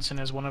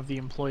Markinson is one of the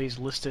employees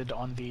listed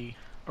on the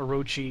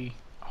Orochi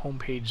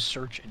homepage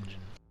search engine.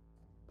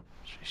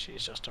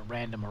 She's just a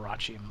random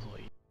Orochi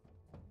employee.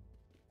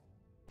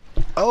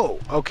 Oh,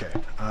 okay.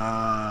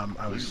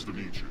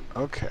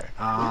 Okay.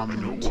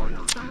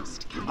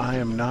 I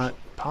am not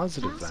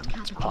positive then.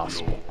 It's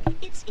possible.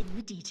 It's in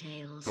the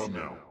details. Come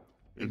now.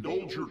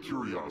 Indulge your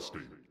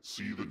curiosity.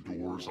 See the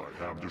doors I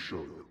have to show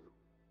you.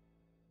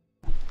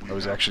 I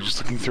was actually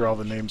just looking through all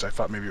the names. I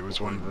thought maybe it was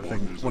one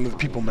of the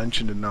people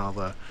mentioned in all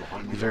the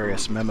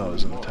various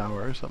memos in the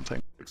tower or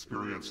something.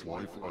 Experience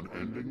life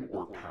unending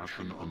or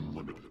passion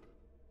unlimited.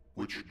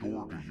 Which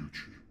door do you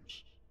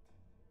choose?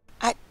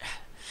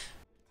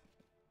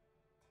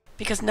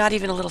 Because not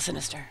even a little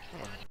sinister.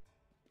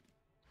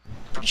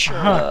 Pretty sure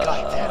I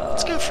got that.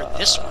 Let's go for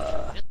this one.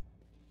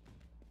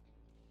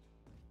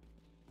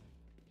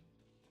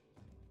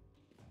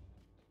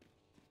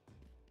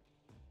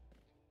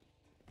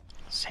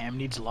 Sam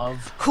needs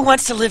love. Who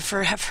wants to live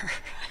forever?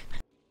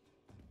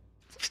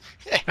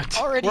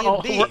 Already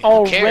We're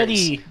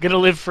already gonna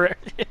live forever.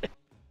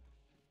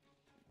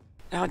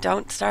 No,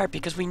 don't start,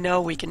 because we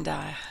know we can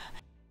die.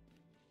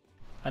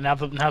 And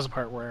now's the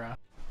part where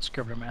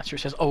Scrivener Master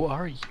says, "Oh,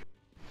 are you?"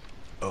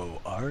 Oh,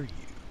 are you?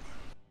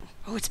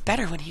 Oh, it's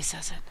better when he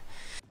says it.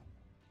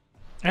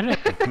 I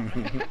don't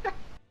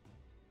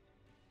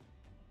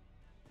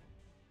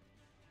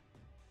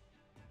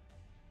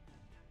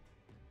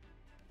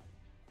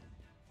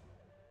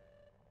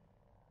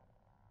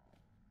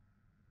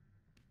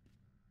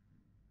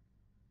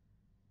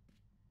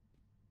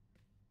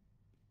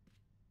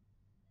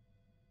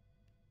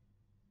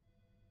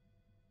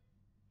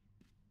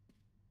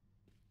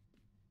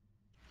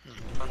Do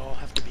we all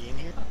have to be in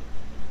here?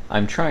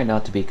 I'm trying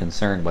not to be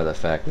concerned by the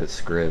fact that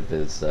Scriv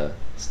is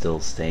still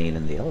staying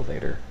in the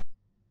elevator.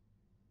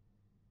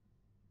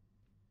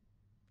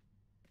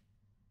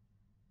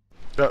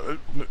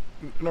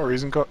 No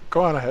reason. Go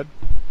on ahead.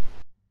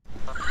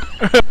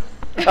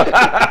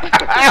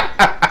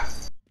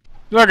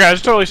 No,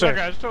 guys, totally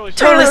safe.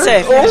 Totally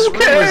safe.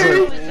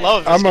 Okay.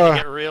 Love is gonna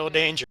get real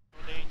dangerous.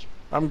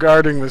 I'm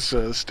guarding this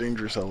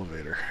dangerous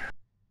elevator.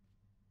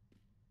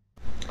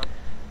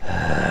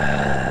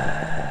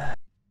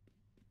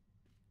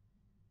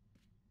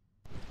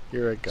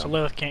 Here I go. So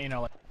Lilith can't,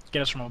 like,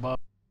 get us from above.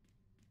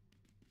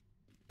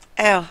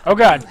 Ow. Oh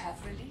God.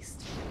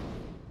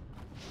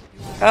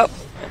 Oh,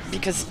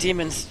 because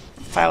demons.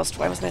 Faust,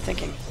 why wasn't I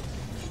thinking?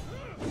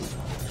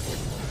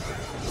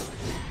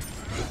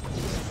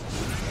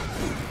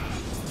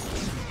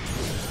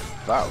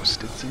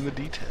 Faust, it's in the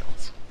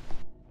details.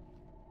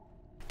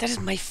 That is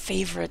my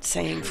favorite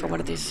saying for one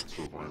of these.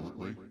 So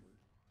violently.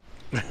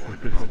 I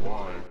cannot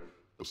lie.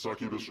 The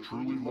succubus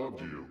truly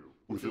loved you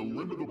with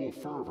illimitable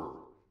fervor,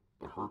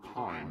 but her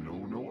kind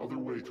know no other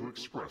way to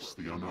express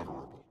the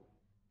unutterable.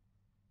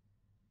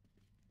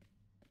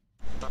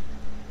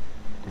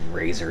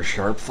 Razor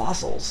sharp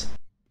fossils.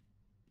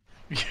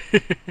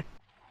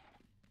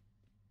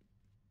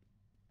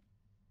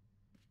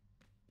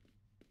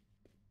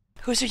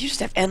 Who's you just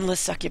have endless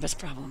succubus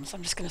problems.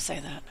 I'm just gonna say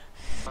that.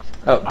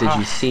 Oh, did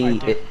you see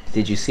it?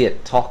 Did you see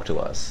it talk to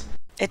us?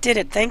 It did.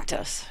 It thanked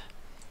us.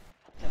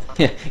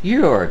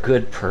 You are a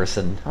good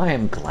person. I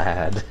am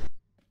glad.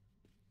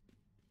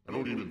 I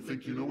don't even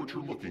think you know what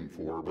you're looking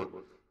for, but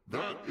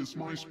that is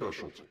my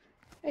specialty.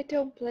 I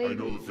don't I blame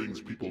know you. the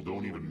things people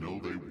don't even know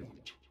they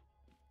want.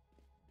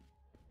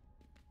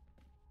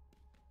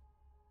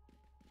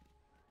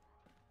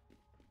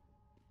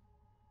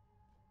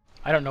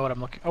 I don't know what I'm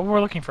looking. Oh, we're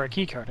looking for a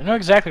key card. I know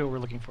exactly what we're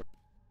looking for.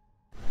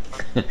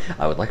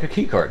 I would like a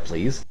keycard,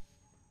 please.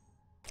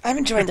 I'm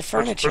enjoying the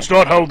furniture. That's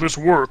not how this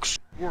works.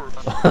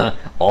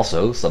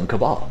 Also, some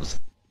kebabs.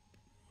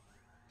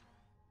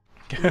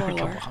 More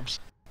lore.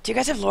 Do you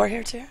guys have lore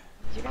here too?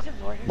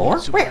 More?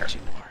 Where?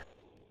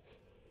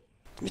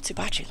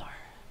 Mitsubachi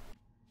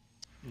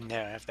lore. No,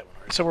 I have that one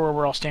already. So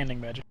we're all standing,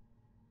 Magic.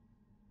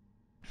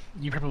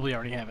 You probably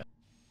already have it.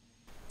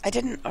 I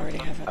didn't already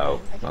have it.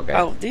 Oh, okay.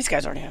 Oh, these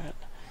guys already have it.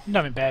 No,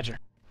 I mean Badger.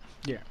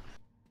 Yeah.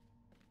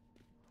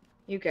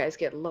 You guys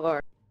get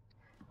lore.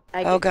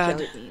 I Oh, get God.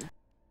 jelly bean.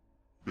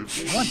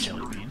 If want you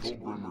jelly and beans.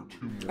 Pilgrim are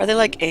two Are they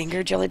like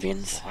anger jelly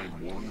beans?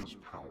 behind one is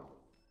power.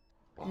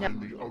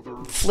 Behind the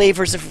other,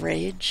 Flavors of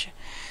rage?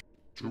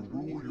 to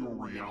rule your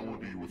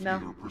reality with No.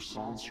 either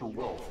puissance or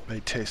wealth. They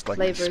taste like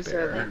Flavors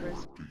despair. are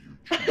flavors.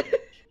 Do you choose?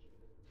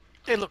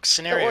 Hey, look,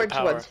 scenario orange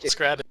power. ones do. Let's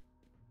grab it.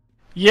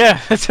 Yeah,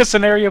 it's a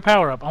scenario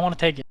power-up. I want to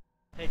take it.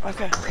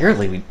 Okay.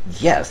 Clearly,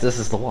 yes, this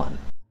is the one.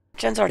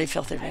 Jen's already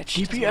filthy rich.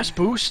 Doesn't GPS matter.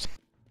 boost.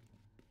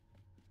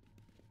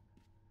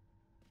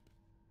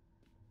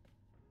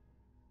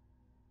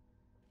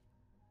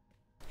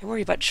 I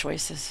worry about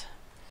choices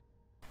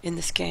in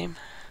this game.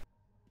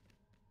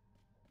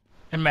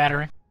 And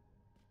mattering.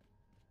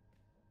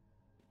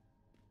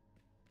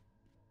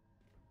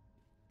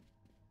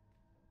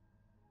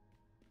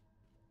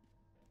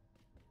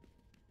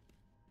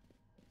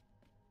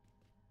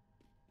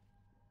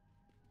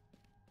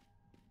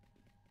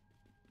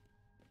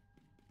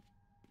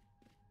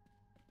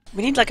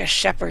 We need like a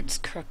shepherd's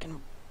crook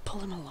and pull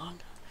him along.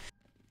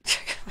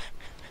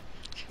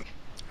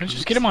 And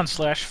just get him on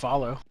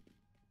 /follow.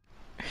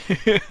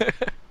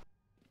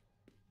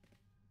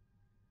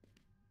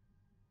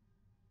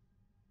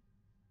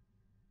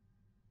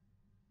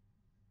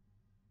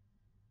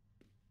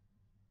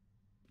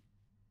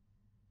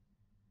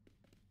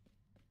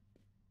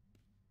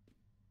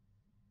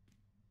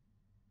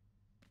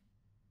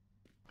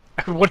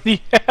 What the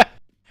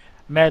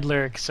Mad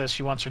Lyric says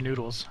she wants her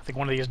noodles. I think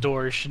one of these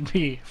doors should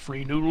be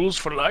free noodles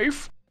for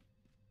life.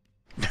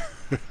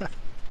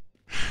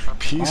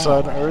 Peace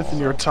on earth in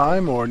your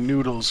time, or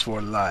noodles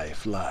for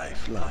life,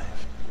 life.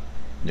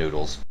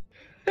 Noodles.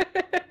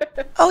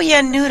 Oh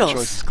yeah, Choice noodles.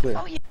 is clear.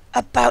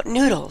 About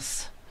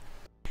noodles.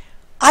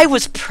 I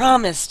was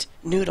promised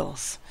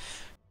noodles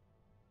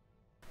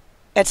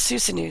at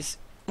Susanu's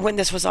when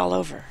this was all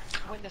over.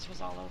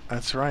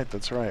 That's right.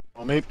 That's right.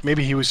 Well,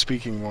 maybe he was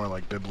speaking more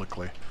like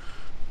biblically.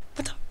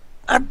 What the,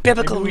 our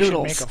biblical Maybe we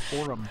noodles. should make a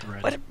forum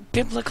thread. What are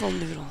biblical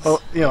noodles?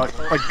 Oh, yeah,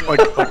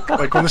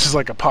 like when this is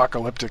like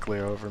apocalyptically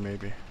over,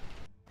 maybe.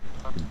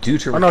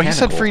 Oh no, he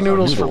said free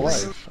noodles for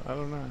life. I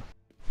don't know.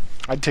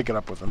 I'd take it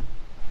up with him.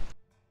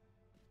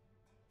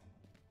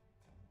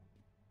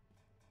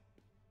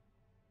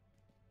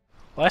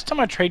 Last time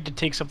I tried to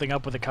take something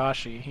up with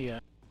Akashi, he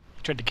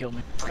tried to kill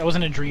me. That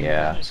wasn't a dream.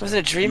 Yeah. It was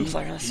a dream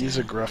player. He's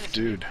a gruff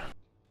dude.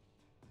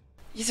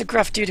 He's a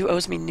gruff dude who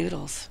owes me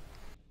noodles.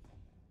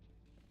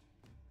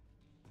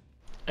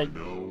 I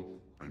know.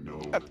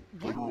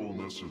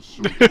 Literalness is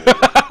so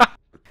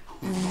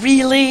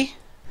Really?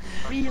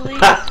 Really?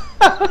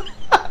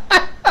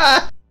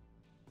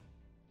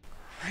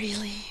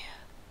 Really?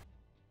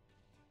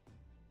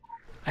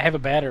 I have a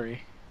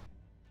battery.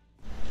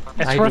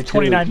 It's I worth do too.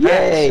 29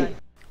 Yay! packs.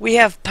 We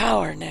have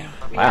power now.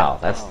 Wow,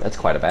 that's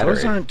quite a battery.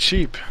 Those aren't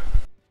cheap.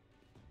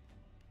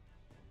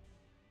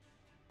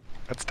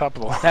 That's top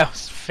of the line. That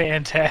was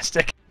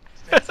fantastic.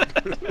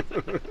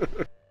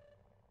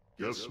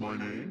 Guess my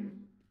name?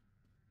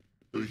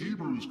 The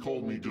Hebrews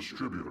called me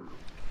distributor.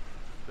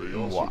 They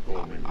also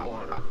called me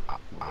liar.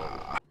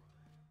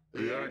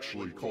 They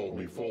actually called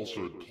me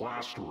falsehood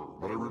plasterer,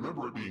 but I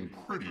remember it being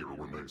prettier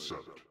when they said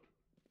it.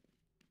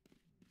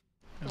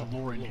 There's a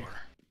lore in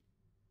here.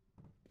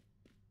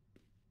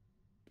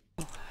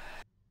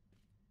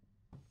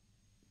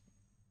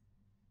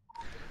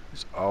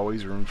 There's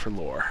always room for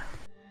lore.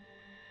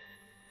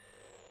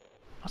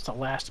 That's the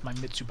last of my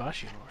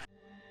Mitsubashi lore.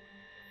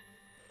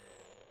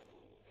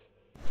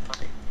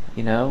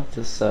 You know,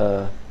 this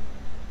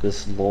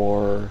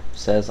lore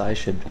says I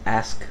should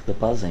ask the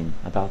buzzing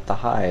about the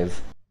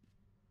hive.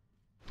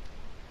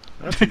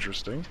 That's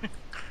interesting.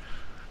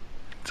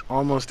 It's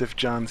almost if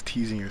John's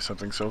teasing you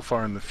something so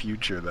far in the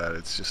future that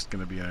it's just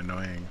going to be an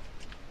annoying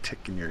tick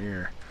in your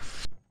ear.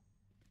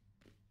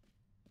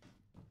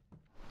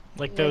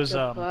 Like those,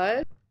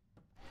 what?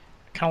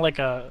 kind of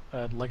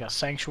like a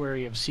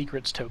Sanctuary of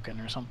Secrets token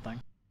or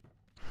something.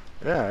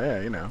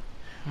 Yeah, you know.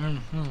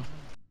 Mm-hmm.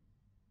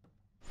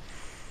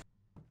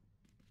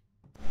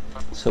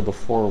 So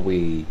before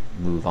we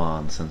move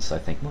on, since I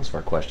think most of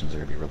our questions are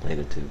going to be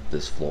related to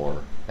this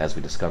floor as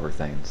we discover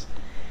things,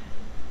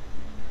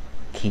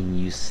 can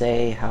you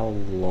say how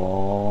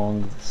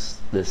long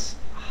this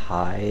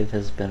hive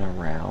has been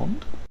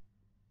around?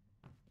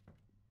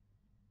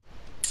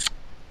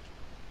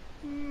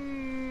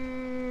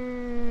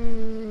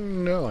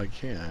 No, I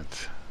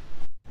can't.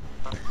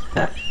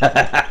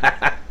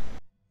 That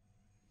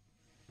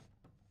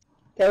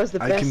was the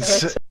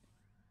best.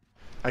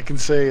 I can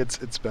say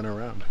it's been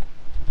around.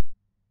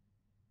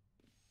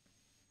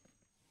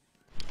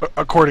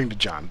 According to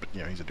John, but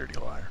you know, he's a dirty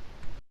liar.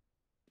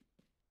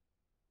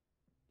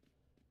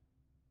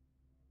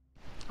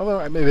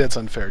 Although maybe that's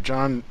unfair.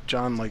 John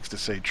likes to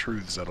say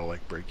truths that'll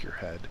like break your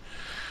head.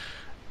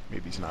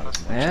 Maybe he's not as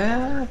much.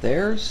 Yeah,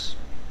 there's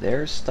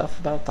stuff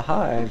about the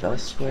hive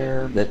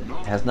elsewhere that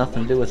has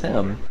nothing to do with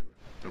him.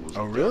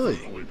 Oh, really?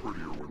 Definitely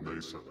prettier when they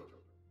said it.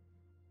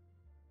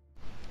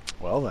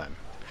 Well then,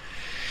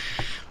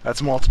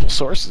 that's multiple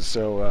sources.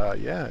 So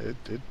yeah,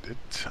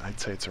 I'd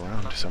say it's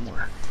around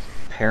somewhere.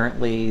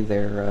 Apparently,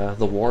 they're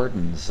the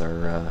wardens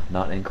are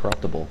not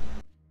incorruptible.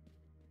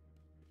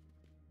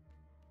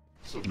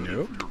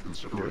 Nope.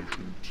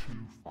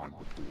 Oh,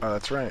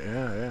 that's right.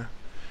 Yeah.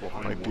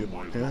 Might be.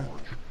 Yeah.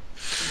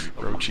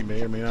 Orochi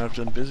may or may not have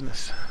done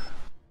business.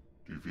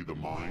 Do you feed the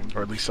mind?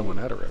 Or at least someone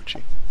at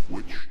Orochi.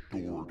 Which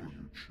door do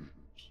you choose?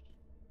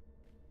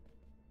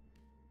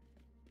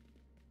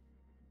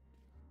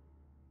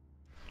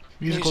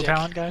 Musical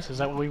talent, guys? Is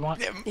that what we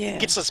want? Yeah.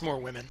 Gets us more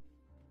women.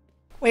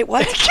 Wait,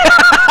 what? Can't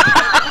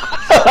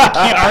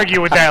argue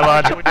with that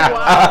logic.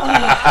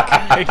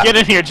 Hey, get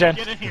in here, Jen.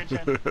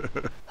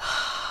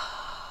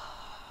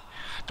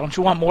 Don't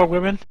you want more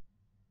women?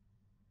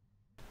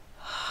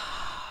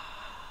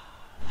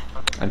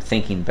 I'm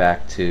thinking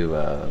back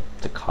to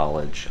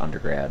college,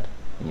 undergrad,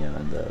 you know,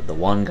 and the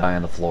one guy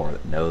on the floor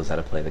that knows how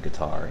to play the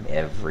guitar, and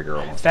every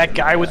girl wants to That be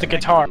guy with the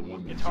guitar.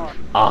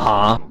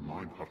 Uh-huh.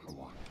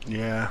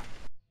 Yeah.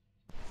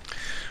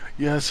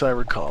 Yes, I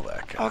recall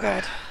that guy. Oh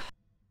god.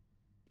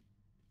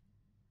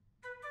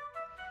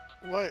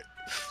 What?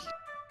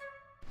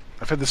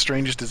 I've had the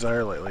strangest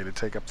desire lately to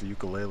take up the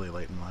ukulele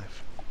late in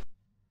life.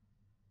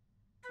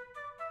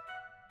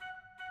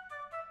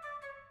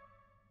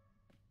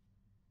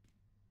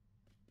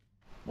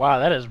 Wow,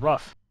 that is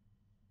rough.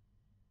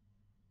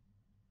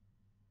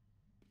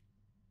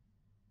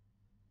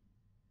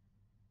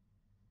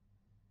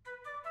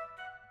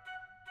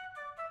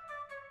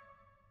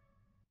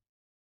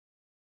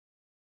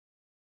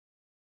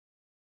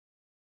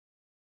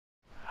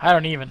 I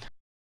don't even.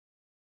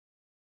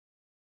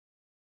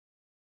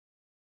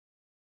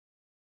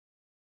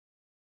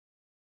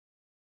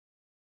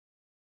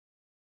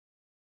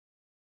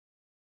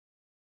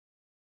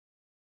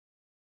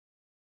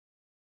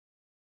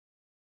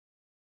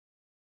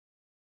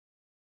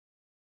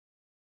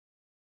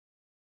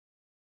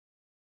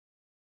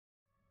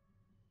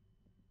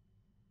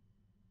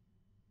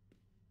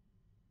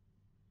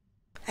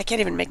 I can't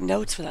even make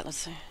notes for that, let's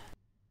see.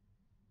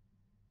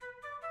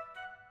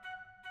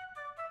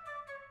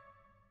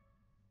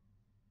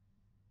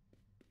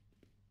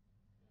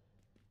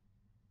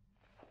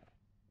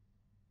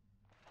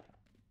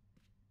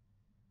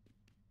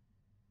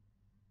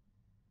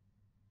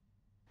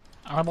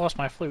 I lost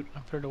my flute. I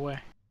put it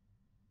away.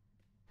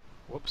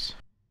 Whoops.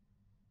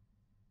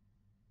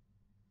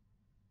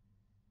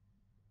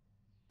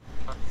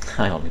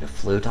 I don't need a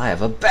flute, I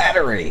have a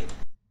battery!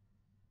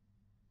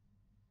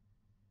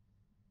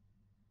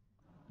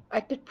 I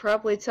could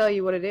probably tell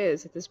you what it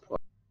is at this point.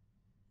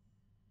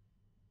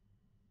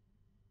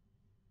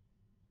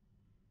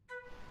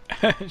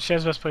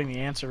 Shazva's putting the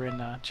answer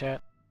in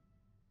chat.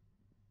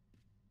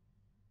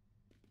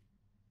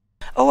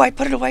 Oh, I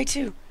put it away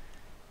too.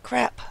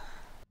 Crap.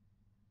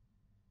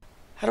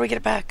 How do we get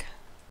it back?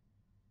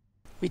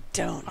 We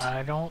don't.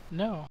 I don't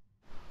know.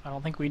 I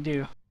don't think we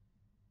do.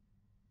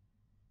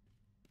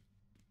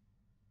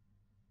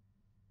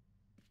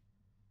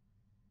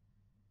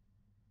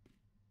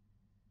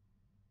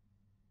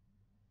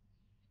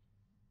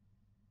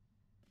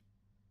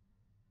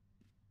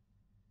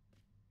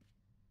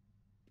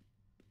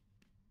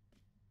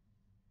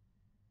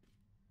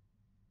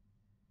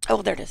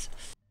 Oh, there it is.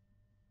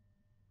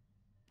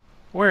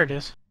 Where it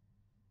is?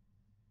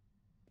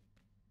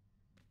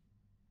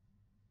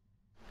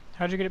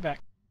 How'd you get it back?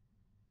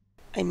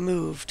 I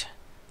moved.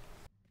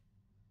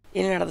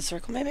 In and out of the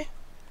circle, maybe?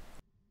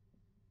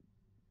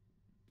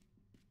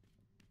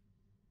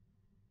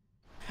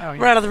 Oh,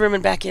 We're out of the room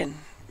and back in.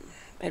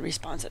 It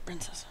respawns at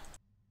Princess.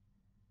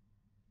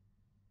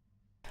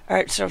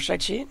 Alright, so should I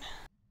cheat?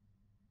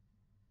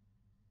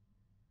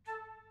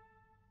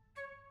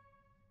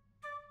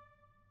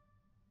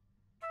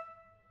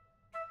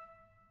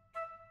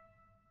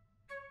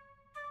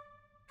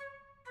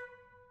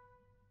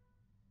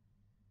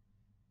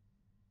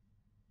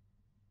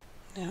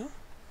 No?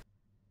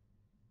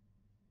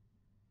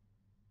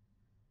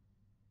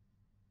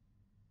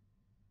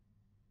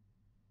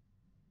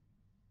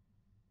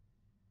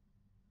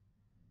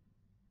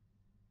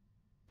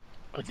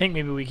 I think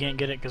maybe we can't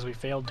get it because we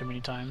failed too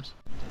many times.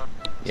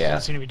 Yeah.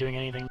 Doesn't seem to be doing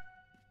anything.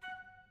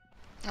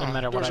 Doesn't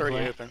matter what Door's I already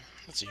play. open.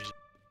 That's easy.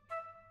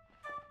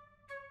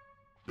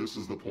 This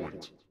is the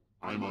point.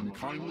 I'm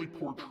unkindly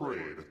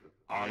portrayed.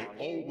 I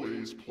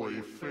always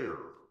play fair.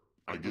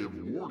 I give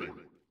warning.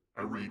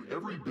 I read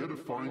every bit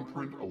of fine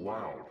print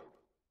aloud.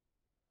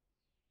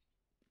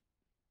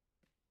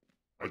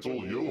 I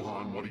told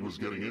Johann what he was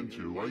getting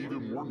into. I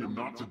even warned him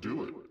not to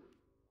do it.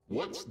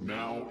 What's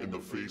now in the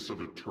face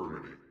of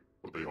eternity?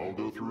 But they all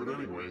go through it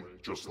anyway,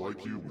 just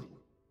like you will.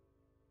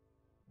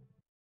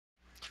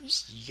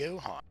 Who's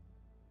Johann?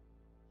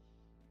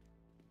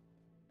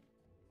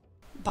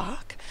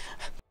 Bach?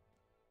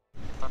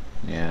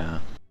 Yeah.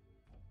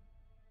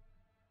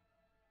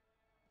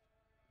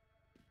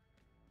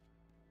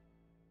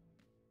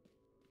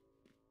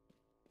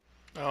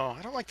 Oh,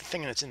 I don't like the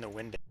thing that's in the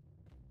window.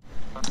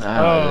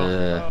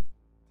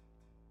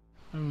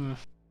 Hmm.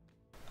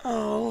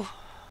 Oh.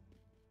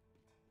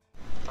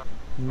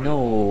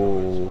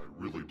 No.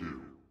 I really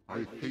do.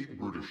 I hate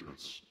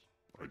Britishness.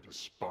 I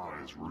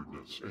despise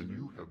rudeness, and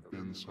you have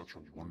been such a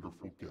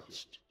wonderful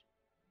guest.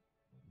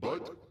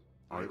 But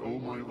I owe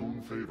my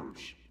own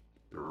favors.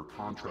 There are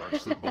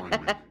contracts that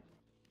bind me.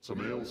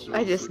 Some ale says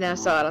I just that now you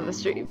saw are it on to the go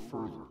stream. no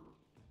further.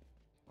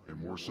 I am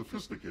more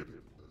sophisticated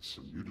than this,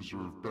 and you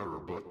deserve better,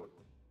 but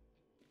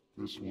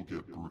this will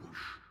get brutish.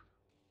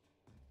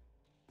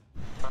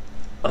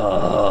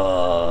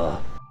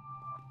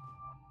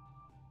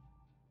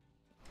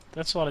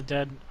 That's a lot of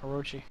dead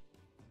Orochi.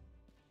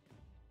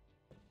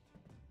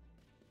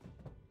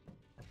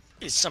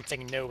 Is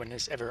something no one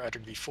has ever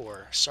uttered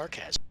before.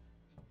 Sarcasm.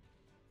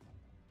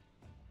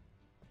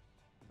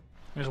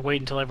 Just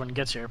wait until everyone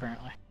gets here,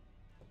 apparently.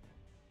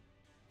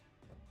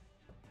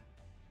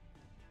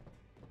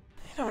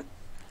 I don't...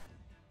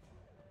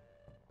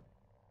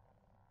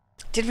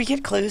 Did we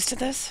get clues to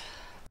this?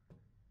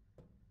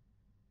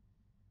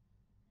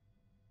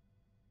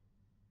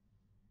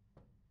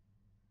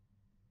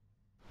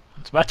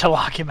 It's about to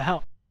lock him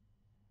out.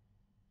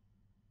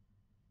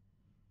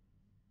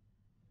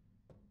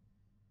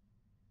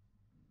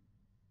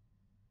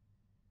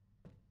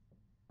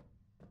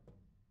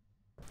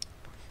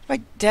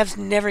 Why devs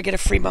never get a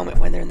free moment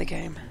when they're in the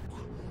game.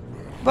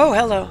 Whoa,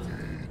 hello.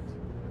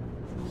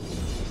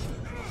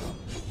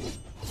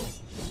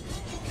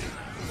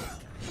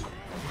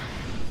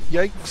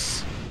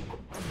 Yikes.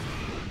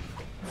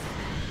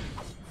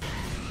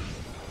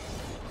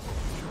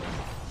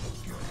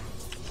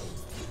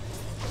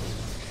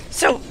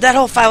 So, that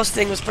whole Faust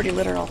thing was pretty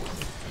literal.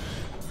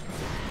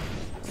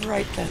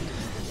 Right then.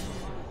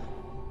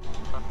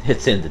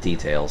 It's in the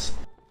details.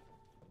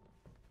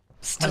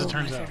 Still my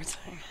turns out. favorite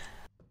thing.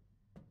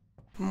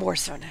 More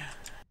so now.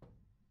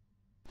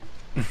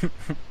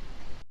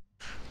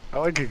 I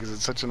like it because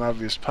it's such an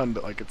obvious pun,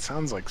 but like it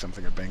sounds like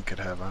something a bank could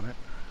have on it.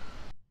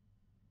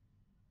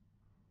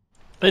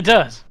 It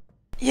does.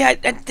 Yeah,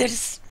 and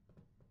there's...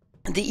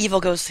 The evil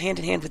goes hand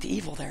in hand with the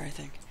evil there, I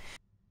think.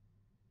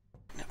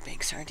 No,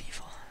 banks aren't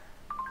evil.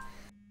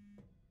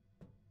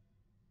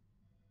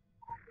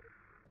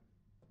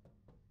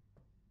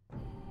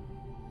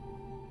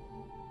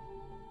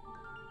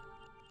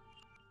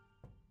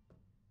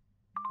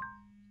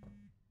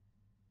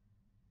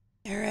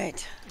 All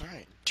right. All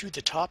right, to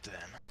the top then.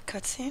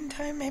 Cutscene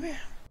time, maybe?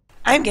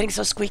 I'm getting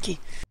so squeaky.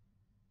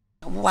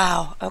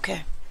 Wow,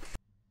 okay.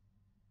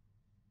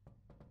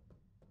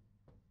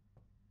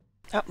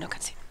 Oh, no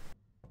cutscene.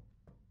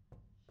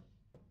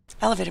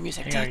 Elevator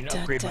music. Hang on, I need to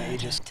upgrade my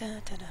Aegis.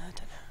 I'll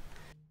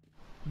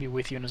be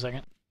with you in a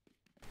second.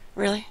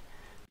 Really?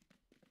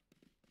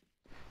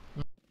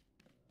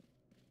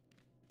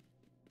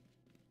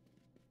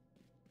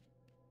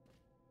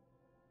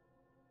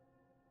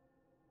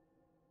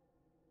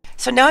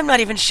 So now I'm not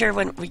even sure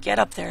when we get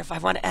up there if I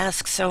want to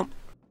ask, so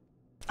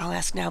I'll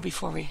ask now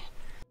before we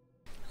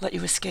let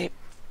you escape.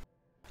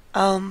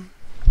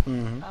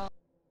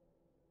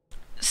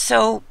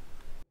 So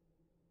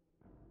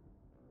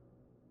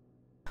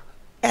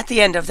at the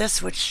end of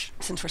this, which,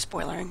 since we're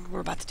spoilering, we're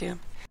about to do,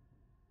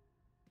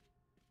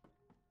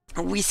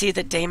 we see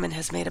that Damon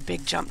has made a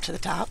big jump to the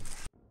top.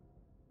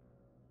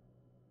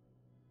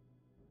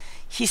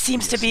 He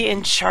seems to be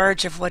in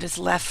charge of what is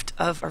left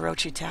of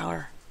Orochi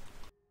Tower.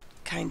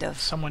 Kind of.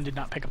 Someone did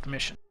not pick up the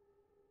mission.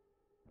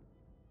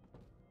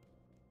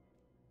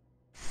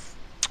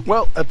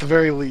 Well, at the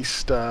very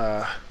least,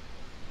 the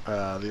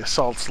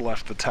assaults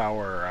left the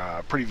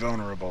tower pretty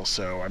vulnerable.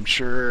 So I'm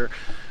sure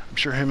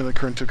him and the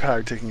current Tokai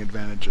are taking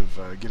advantage of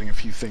getting a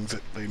few things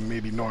that they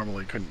maybe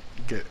normally couldn't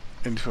get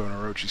into an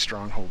Orochi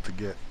stronghold to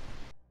get.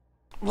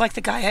 Like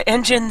the Gaia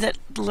engine that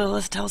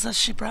Lilith tells us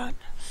she brought.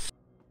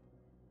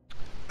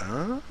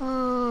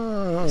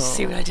 Oh.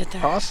 See what I did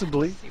there?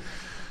 Possibly.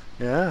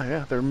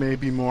 Yeah, there may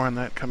be more on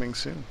that coming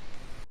soon.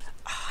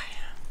 Oh,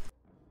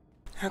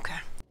 yeah. Okay.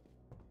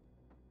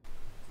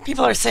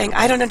 People are saying,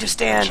 I don't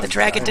understand, the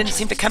dragon didn't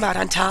seem to come out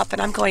on top,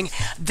 and I'm going,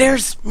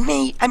 there's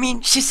me. I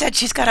mean, she said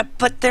she's got a,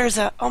 but there's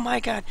a, oh my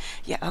god.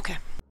 Yeah, okay.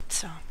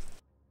 So,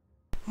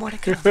 more to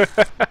come.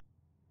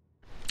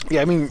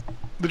 Yeah, I mean,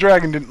 the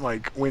dragon didn't,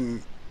 like,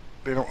 when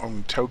they don't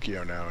own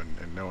Tokyo now,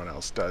 and no one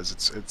else does,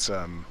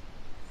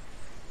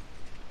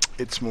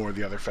 it's more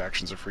the other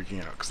factions are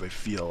freaking out, because they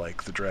feel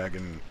like the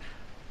dragon.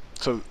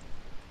 So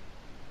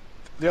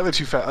the other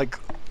two, like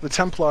the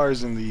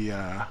Templars and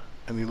the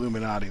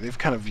Illuminati, they've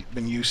kind of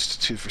been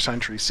used to for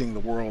centuries seeing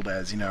the world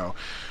as,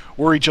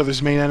 we're each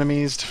other's main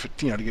enemies to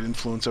get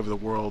influence over the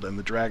world, and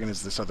the dragon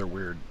is this other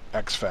weird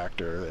X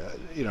factor,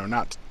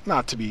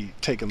 not to be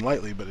taken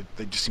lightly, but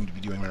they just seem to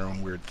be doing their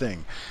own weird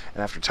thing.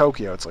 And after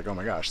Tokyo, it's like, oh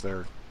my gosh,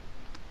 the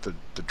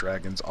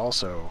dragon's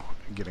also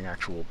getting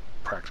actual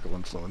practical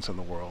influence in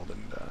the world,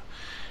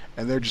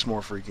 and they're just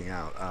more freaking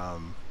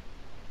out.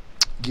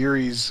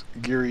 Giri's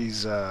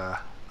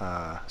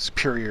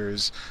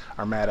superiors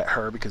are mad at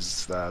her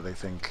because they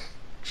think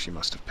she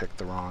must have picked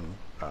the wrong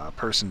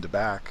person to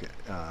back.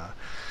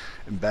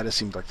 And Beta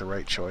seemed like the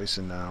right choice,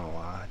 and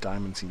now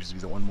Diamond seems to be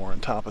the one more on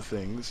top of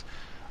things.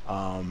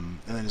 And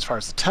then as far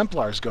as the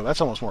Templars go,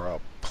 that's almost more a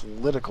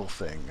political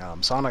thing.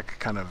 Sonic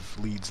kind of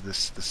leads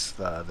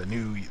the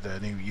new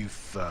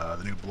youth,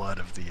 the new blood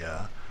of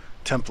the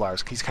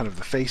Templars. He's kind of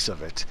the face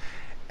of it.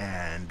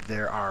 And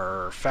there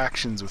are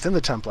factions within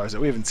the Templars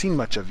that we haven't seen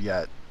much of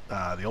yet,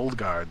 the Old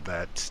Guard,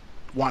 that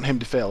want him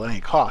to fail at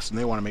any cost, and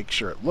they want to make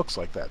sure it looks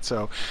like that.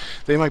 So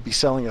they might be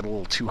selling it a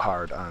little too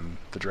hard on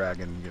the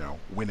dragon,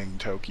 winning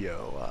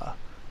Tokyo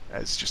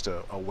as just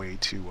a way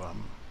to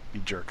be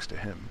jerks to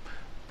him.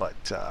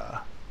 But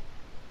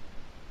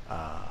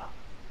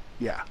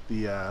yeah,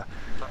 the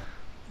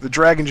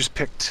dragon just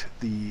picked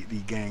the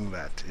gang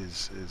that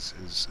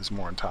is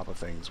more on top of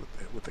things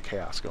with the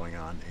chaos going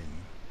on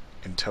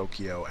in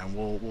Tokyo, and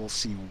we'll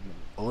see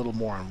a little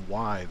more on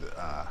why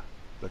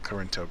the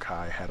current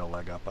Tokai had a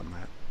leg up on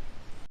that.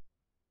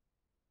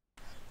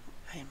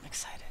 I am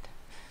excited.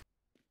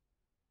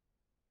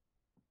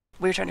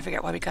 We were trying to figure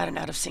out why we got an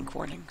out of sync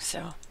warning,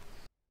 so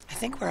I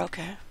think we're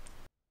okay.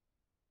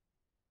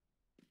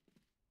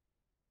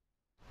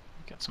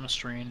 Got some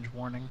strange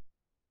warning.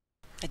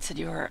 It said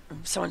you were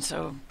so and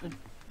so.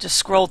 Just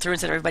scrolled through and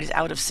said everybody's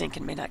out of sync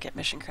and may not get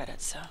mission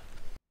credits. So.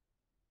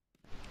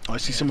 Oh, I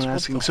see someone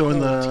asking. So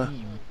in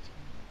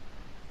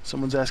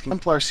someone's asking,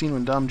 Templar scene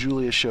when Dom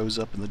Julia shows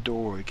up in the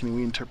doorway. Can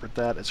we interpret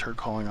that as her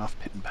calling off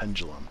Pit and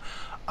Pendulum?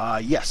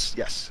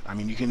 Yes. I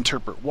mean, you can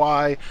interpret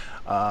why.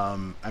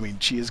 I mean,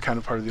 she is kind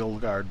of part of the Old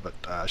Guard,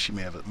 but she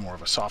may have more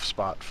of a soft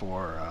spot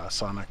for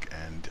Sonic,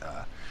 and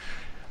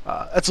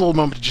that's a little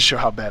moment to just show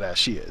how badass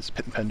she is.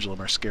 Pit and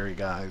Pendulum are scary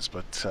guys,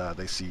 but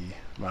they see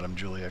Madame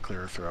Julia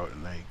clear her throat,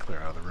 and they clear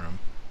out of the room.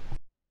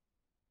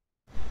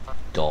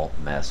 Don't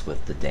mess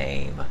with the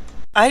dame.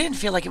 I didn't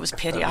feel like it was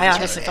pity. I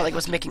honestly felt like it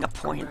was making a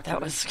point. That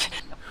was.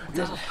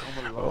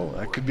 Oh,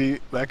 that could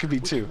be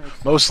too.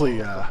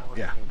 Mostly,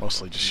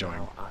 mostly just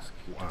showing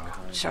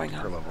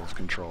her level of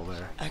control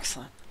there.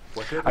 Excellent.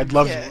 I'd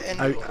love.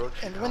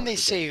 And when they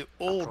say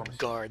old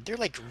guard, they're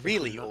like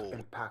really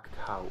old.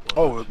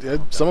 Oh,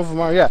 some of them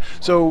are. Yeah.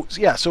 So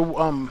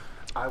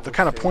the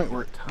kind of point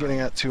we're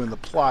getting at too in the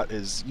plot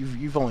is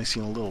you've only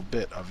seen a little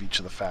bit of each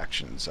of the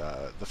factions.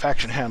 The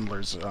faction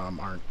handlers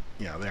aren't.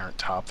 They aren't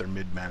top. They're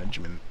mid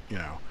management.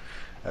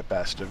 At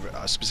best,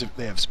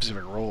 they have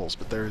specific roles.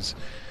 But there's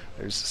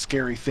there's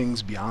scary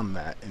things beyond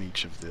that in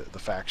each of the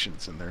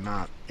factions, and they're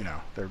not,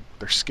 they're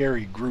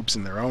scary groups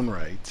in their own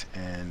right,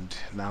 and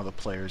now the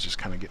players just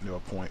kind of getting to a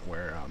point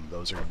where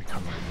those are going to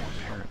become a little more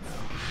apparent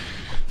now.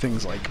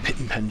 Things like Pit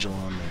and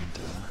Pendulum and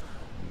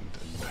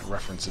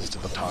references to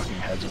the talking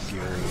heads of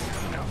Fury,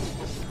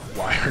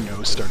 why her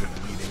nose started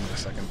bleeding the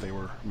second they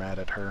were mad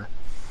at her.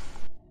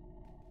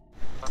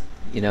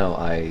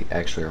 I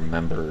actually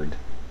remembered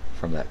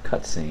from that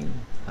cutscene,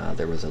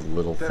 there was a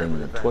little thing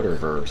in the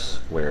Twitterverse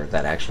where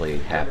that actually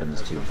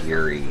happens to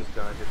Geary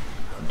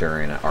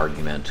during an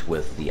argument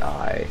with the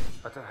Eye.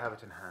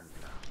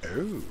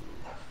 Oh.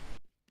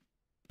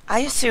 I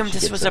assumed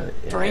this was a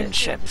brain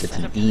chip. It's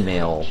an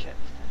email,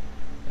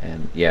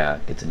 and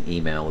it's an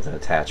email with an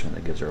attachment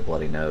that gives her a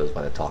bloody nose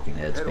by the talking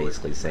heads,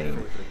 basically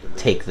saying,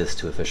 "Take this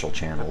to official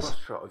channels." The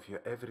posture of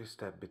your every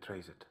step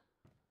betrays it.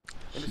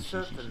 In a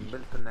certain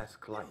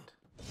Milton-esque light,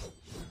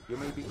 you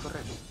may be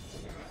correct,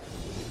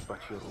 but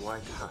your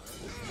white hat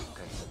is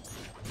stained.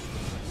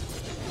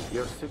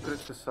 Your secret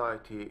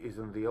society is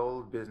in the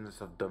old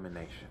business of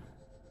domination.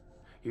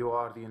 You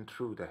are the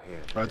intruder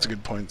here. Oh, that's a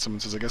good point. Someone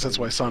says, I guess that's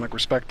why Sonic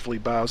respectfully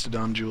bows to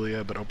Don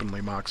Julia, but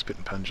openly mocks Pit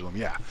and Pendulum.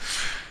 Yeah.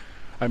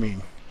 I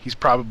mean, he's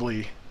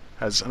probably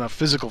has enough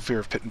physical fear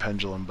of Pit and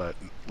Pendulum, but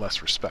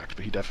less respect.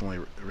 But he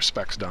definitely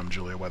respects Don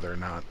Julia, whether or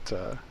not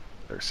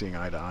they're seeing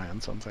eye to eye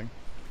on something.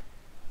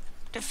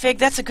 Fig,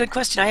 that's a good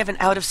question. I have an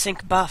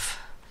out-of-sync buff.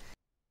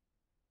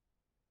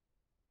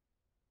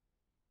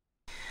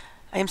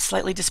 I am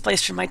slightly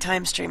displaced from my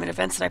time stream, and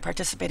events that I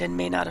participate in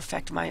may not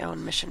affect my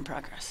own mission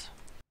progress.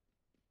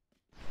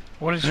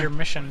 What does your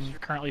mission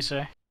currently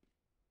say?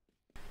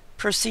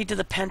 Proceed to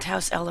the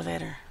penthouse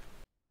elevator.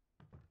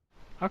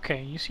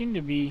 Okay, you seem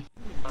to be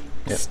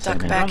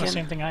stuck back back on in. the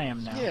same thing I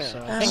am now, Yeah,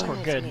 so I think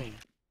we're good.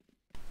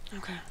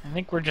 Okay. I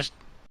think we're just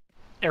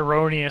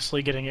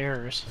erroneously getting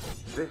errors.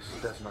 This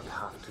does not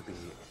have to be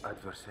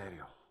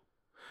adversarial.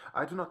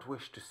 I do not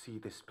wish to see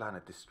this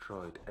planet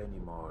destroyed any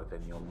more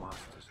than your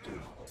masters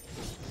do.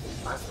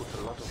 I've put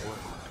a lot of work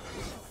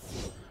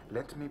into it.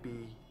 Let me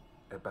be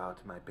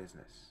about my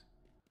business.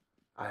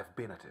 I have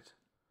been at it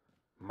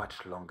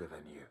much longer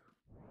than you.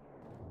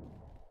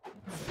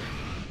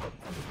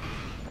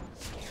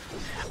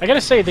 I gotta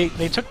say,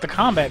 they took the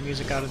combat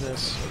music out of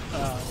this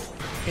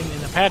in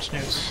the patch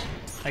notes.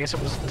 I guess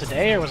it was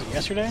today, or was it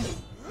yesterday?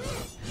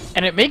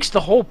 And it makes the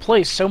whole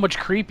place so much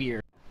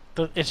creepier.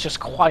 It's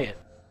just quiet.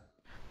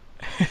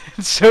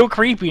 It's so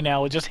creepy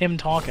now with just him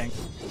talking.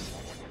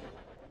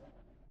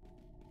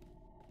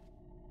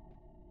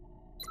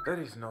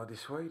 There is no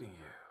dissuading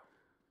you.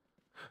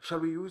 Shall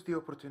we use the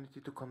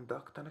opportunity to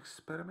conduct an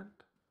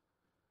experiment?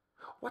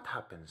 What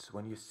happens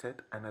when you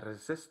set an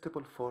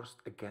irresistible force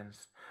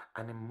against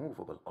an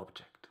immovable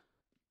object?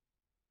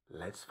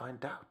 Let's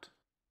find out.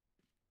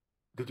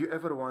 Did you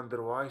ever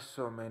wonder why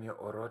so many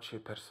Orochi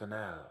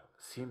personnel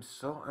seem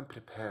so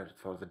unprepared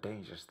for the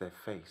dangers they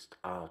faced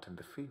out in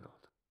the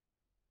field?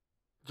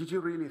 Did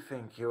you really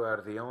think you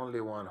are the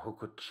only one who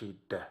could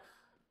cheat death?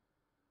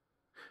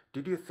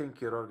 Did you think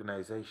your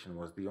organization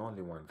was the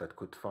only one that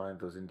could find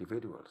those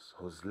individuals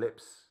whose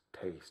lips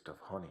taste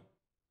of honey?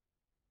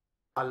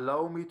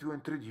 Allow me to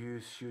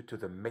introduce you to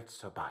the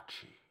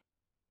Mitsubachi.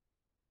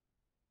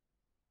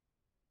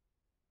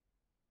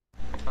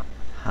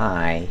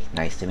 Hi,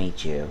 nice to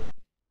meet you.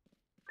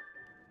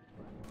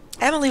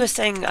 Emily was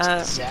saying,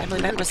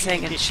 Emily Matt was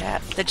saying in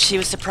chat that she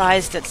was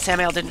surprised that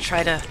Samuel didn't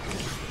try to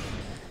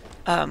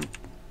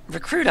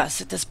recruit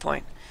us at this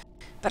point.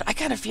 But I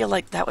kind of feel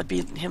like that would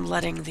be him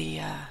letting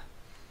the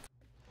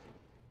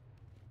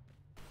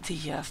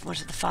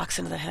fox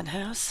into the hen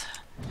house?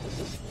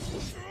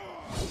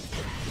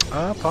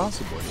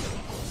 Possibly.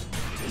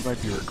 He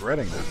might be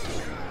regretting that,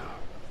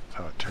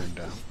 how it turned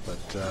out. But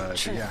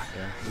yeah,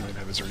 he might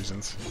have his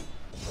reasons.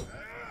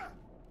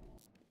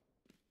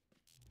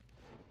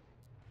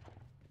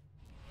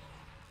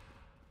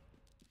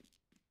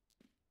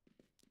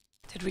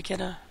 Did we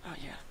get a... Oh,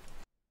 yeah.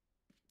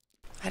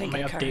 I didn't My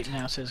get a card. update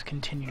now says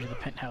continue to the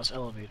penthouse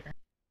elevator.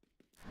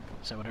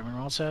 Is that what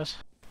everyone else says?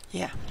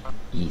 Yeah.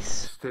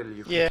 Yes. Still,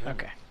 you Yeah. continue.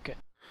 Okay, good.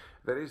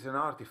 There is an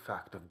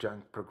artifact of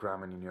junk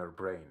programming in your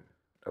brain,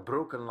 a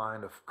broken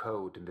line of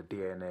code in the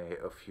DNA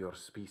of your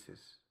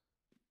species.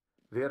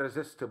 The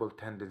irresistible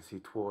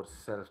tendency towards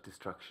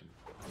self-destruction.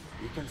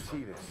 You can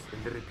see this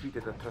in the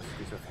repeated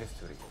atrocities of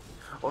history,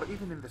 or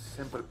even in the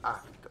simple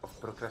act of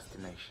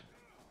procrastination.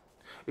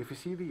 If you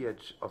see the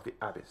edge of the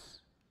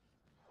abyss,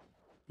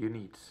 you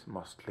needs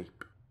must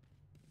leap.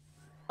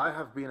 I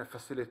have been a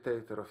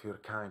facilitator of your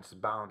kind's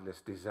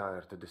boundless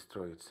desire to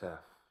destroy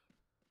itself.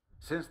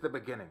 Since the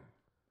beginning,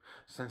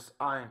 since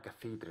iron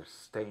cathedrals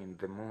stained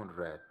the moon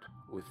red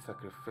with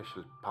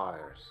sacrificial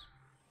pyres,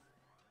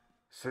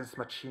 since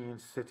machine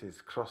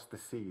cities crossed the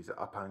seas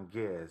upon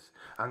gears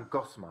and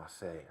gossamer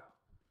sail,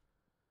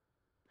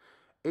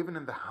 even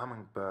in the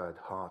hummingbird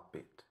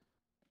heartbeat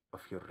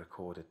of your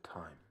recorded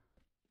time.